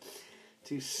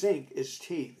sink its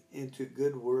teeth into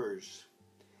good words.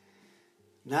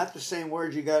 Not the same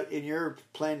words you got in your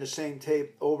playing the same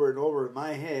tape over and over in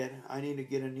my head. I need to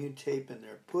get a new tape in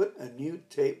there. Put a new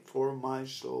tape for my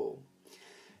soul.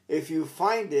 If you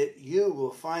find it, you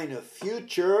will find a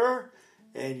future,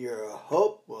 and your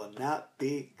hope will not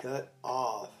be cut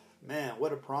off. Man,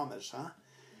 what a promise, huh?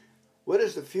 What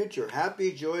is the future?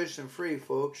 Happy, joyous, and free,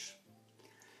 folks.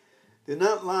 Do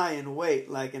not lie in wait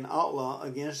like an outlaw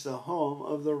against the home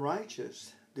of the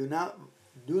righteous. Do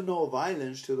no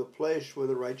violence to the place where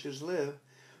the righteous live.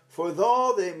 For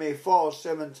though they may fall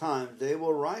 7 times, they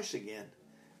will rise again.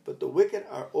 But the wicked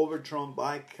are overthrown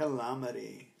by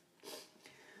calamity.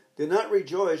 Do not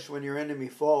rejoice when your enemy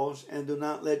falls, and do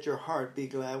not let your heart be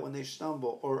glad when they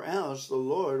stumble, or else the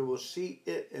Lord will see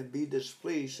it and be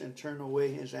displeased and turn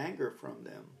away his anger from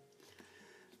them.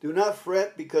 Do not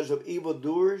fret because of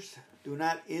evildoers. Do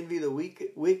not envy the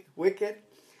wicked,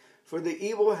 for the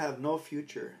evil have no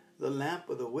future. The lamp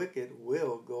of the wicked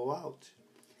will go out.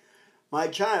 My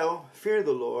child, fear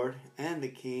the Lord and the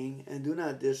king, and do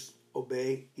not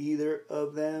disobey either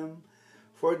of them.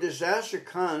 For disaster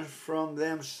comes from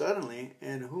them suddenly,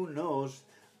 and who knows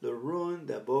the ruin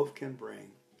that both can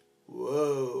bring.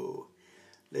 Whoa.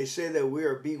 They say that we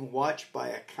are being watched by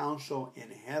a council in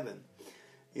heaven.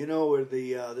 You know where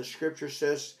the scripture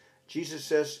says, Jesus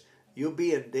says, you'll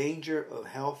be in danger of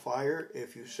hellfire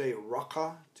if you say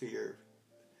raka to your,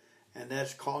 and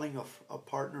that's calling a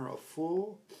partner a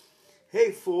fool.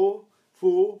 Hey, fool,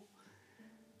 fool.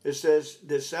 It says,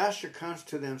 disaster comes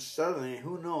to them suddenly, and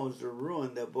who knows the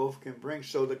ruin that both can bring.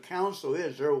 So the counsel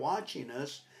is, they're watching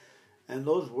us, and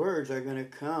those words are going to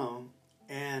come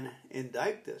and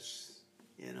indict us,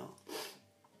 you know.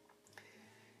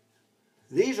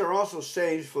 These are also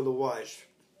sayings for the wise.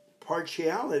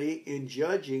 Partiality in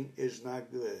judging is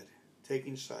not good,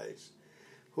 taking sides.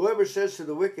 Whoever says to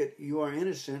the wicked, you are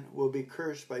innocent, will be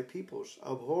cursed by peoples,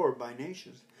 abhorred by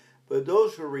nations. But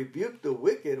those who rebuke the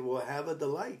wicked will have a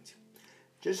delight.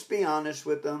 Just be honest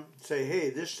with them. Say,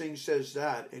 hey, this thing says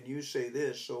that, and you say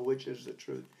this, so which is the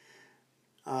truth?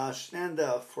 Stand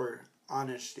up for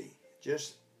honesty.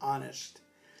 Just honest.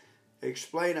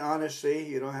 Explain honesty.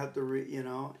 You don't have to,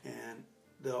 and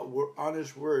the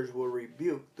honest words will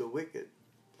rebuke the wicked.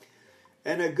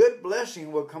 And a good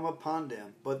blessing will come upon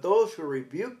them. But those who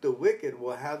rebuke the wicked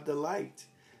will have delight,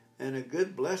 and a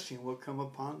good blessing will come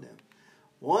upon them.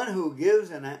 One who gives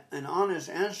an honest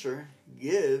answer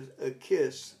gives a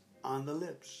kiss on the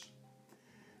lips.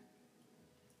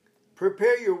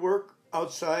 Prepare your work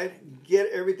outside.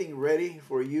 Get everything ready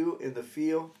for you in the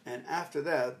field. And after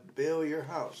that, build your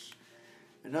house.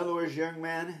 In other words, young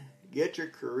man, get your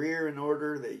career in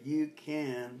order that you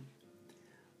can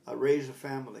raise a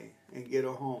family and get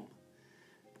a home.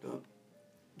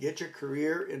 Get your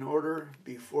career in order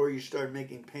before you start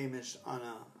making payments on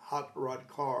a hot rod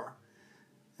car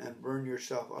and burn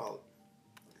yourself out.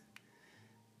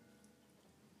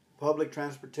 Public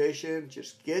transportation,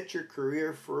 just get your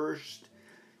career first.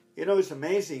 You know, it's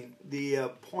amazing.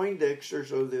 The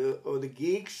Poindexters or the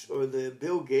geeks or the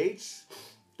Bill Gates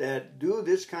that do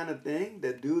this kind of thing,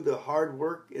 that do the hard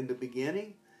work in the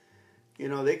beginning, you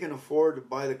know, they can afford to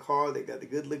buy the car. They got the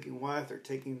good-looking wife. They're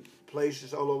taking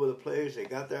places all over the place. They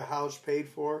got their house paid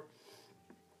for.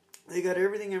 They got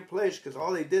everything in place because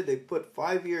all they did, they put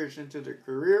 5 years into their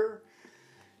career,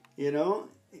 you know,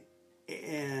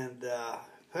 and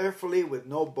prayerfully with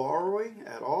no borrowing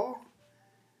at all.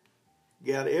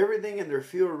 Got everything in their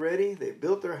field ready. They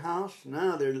built their house.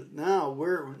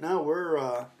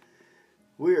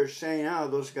 We are saying,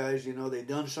 those guys, you know, they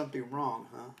done something wrong,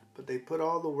 huh? But they put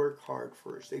all the work hard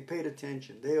first. They paid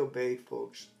attention. They obeyed,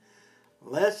 folks.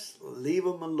 Let's leave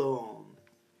them alone.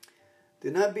 Do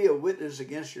not be a witness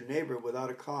against your neighbor without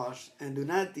a cause, and do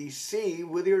not deceive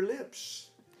with your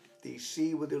lips.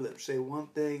 Deceive with your lips. Say one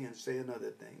thing and say another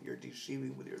thing. You're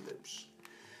deceiving with your lips.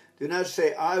 Do not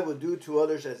say, I will do to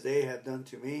others as they have done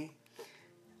to me.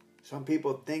 Some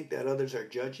people think that others are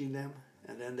judging them,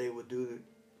 and then they will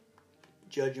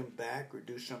judge them back or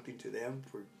do something to them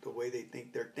for the way they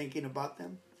think they're thinking about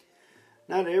them.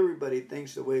 Not everybody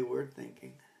thinks the way we're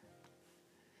thinking.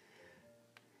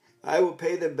 I will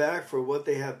pay them back for what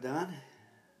they have done.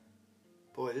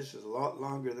 Boy, this is a lot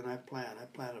longer than I planned. I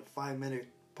planned a 5-minute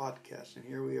podcast, and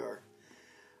here we are.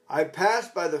 I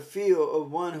passed by the field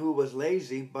of one who was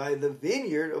lazy, by the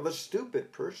vineyard of a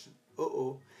stupid person.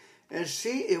 And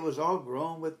see, it was all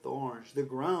grown with thorns. The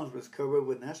ground was covered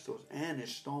with nettles, and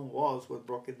its stone walls were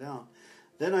broken down.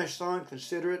 Then I saw and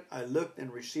considered it. I looked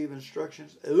and received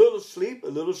instructions. A little sleep, a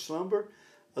little slumber,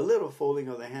 a little folding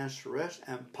of the hands to rest,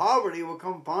 and poverty will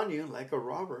come upon you like a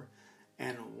robber,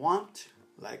 and want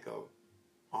like a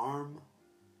armed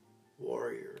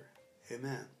warrior.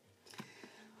 Amen.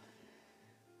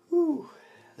 Whew.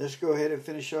 Let's go ahead and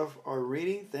finish off our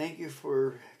reading. Thank you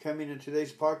for coming to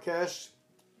today's podcast.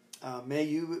 I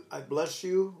bless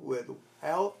you with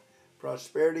health,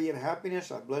 prosperity, and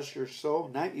happiness. I bless your soul,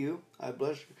 not you. I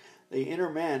bless the inner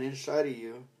man inside of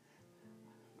you.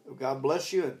 God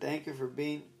bless you and thank you for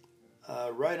being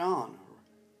right on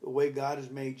the way God has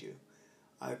made you.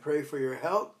 I pray for your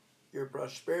health, your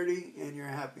prosperity, and your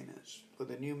happiness for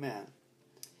the new man.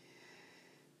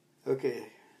 Okay,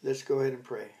 let's go ahead and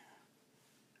pray.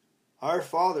 Our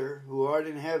Father, who art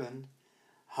in heaven,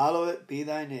 hallowed be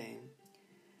thy name.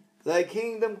 Thy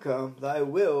kingdom come, thy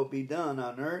will be done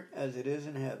on earth as it is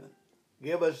in heaven.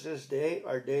 Give us this day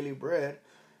our daily bread,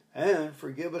 and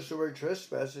forgive us our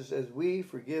trespasses as we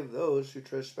forgive those who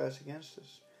trespass against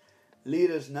us. Lead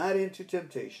us not into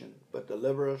temptation, but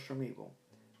deliver us from evil.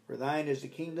 For thine is the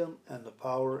kingdom, and the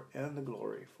power, and the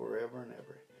glory, forever and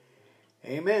ever.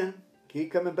 Amen.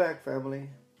 Keep coming back, family.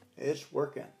 It's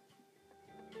working.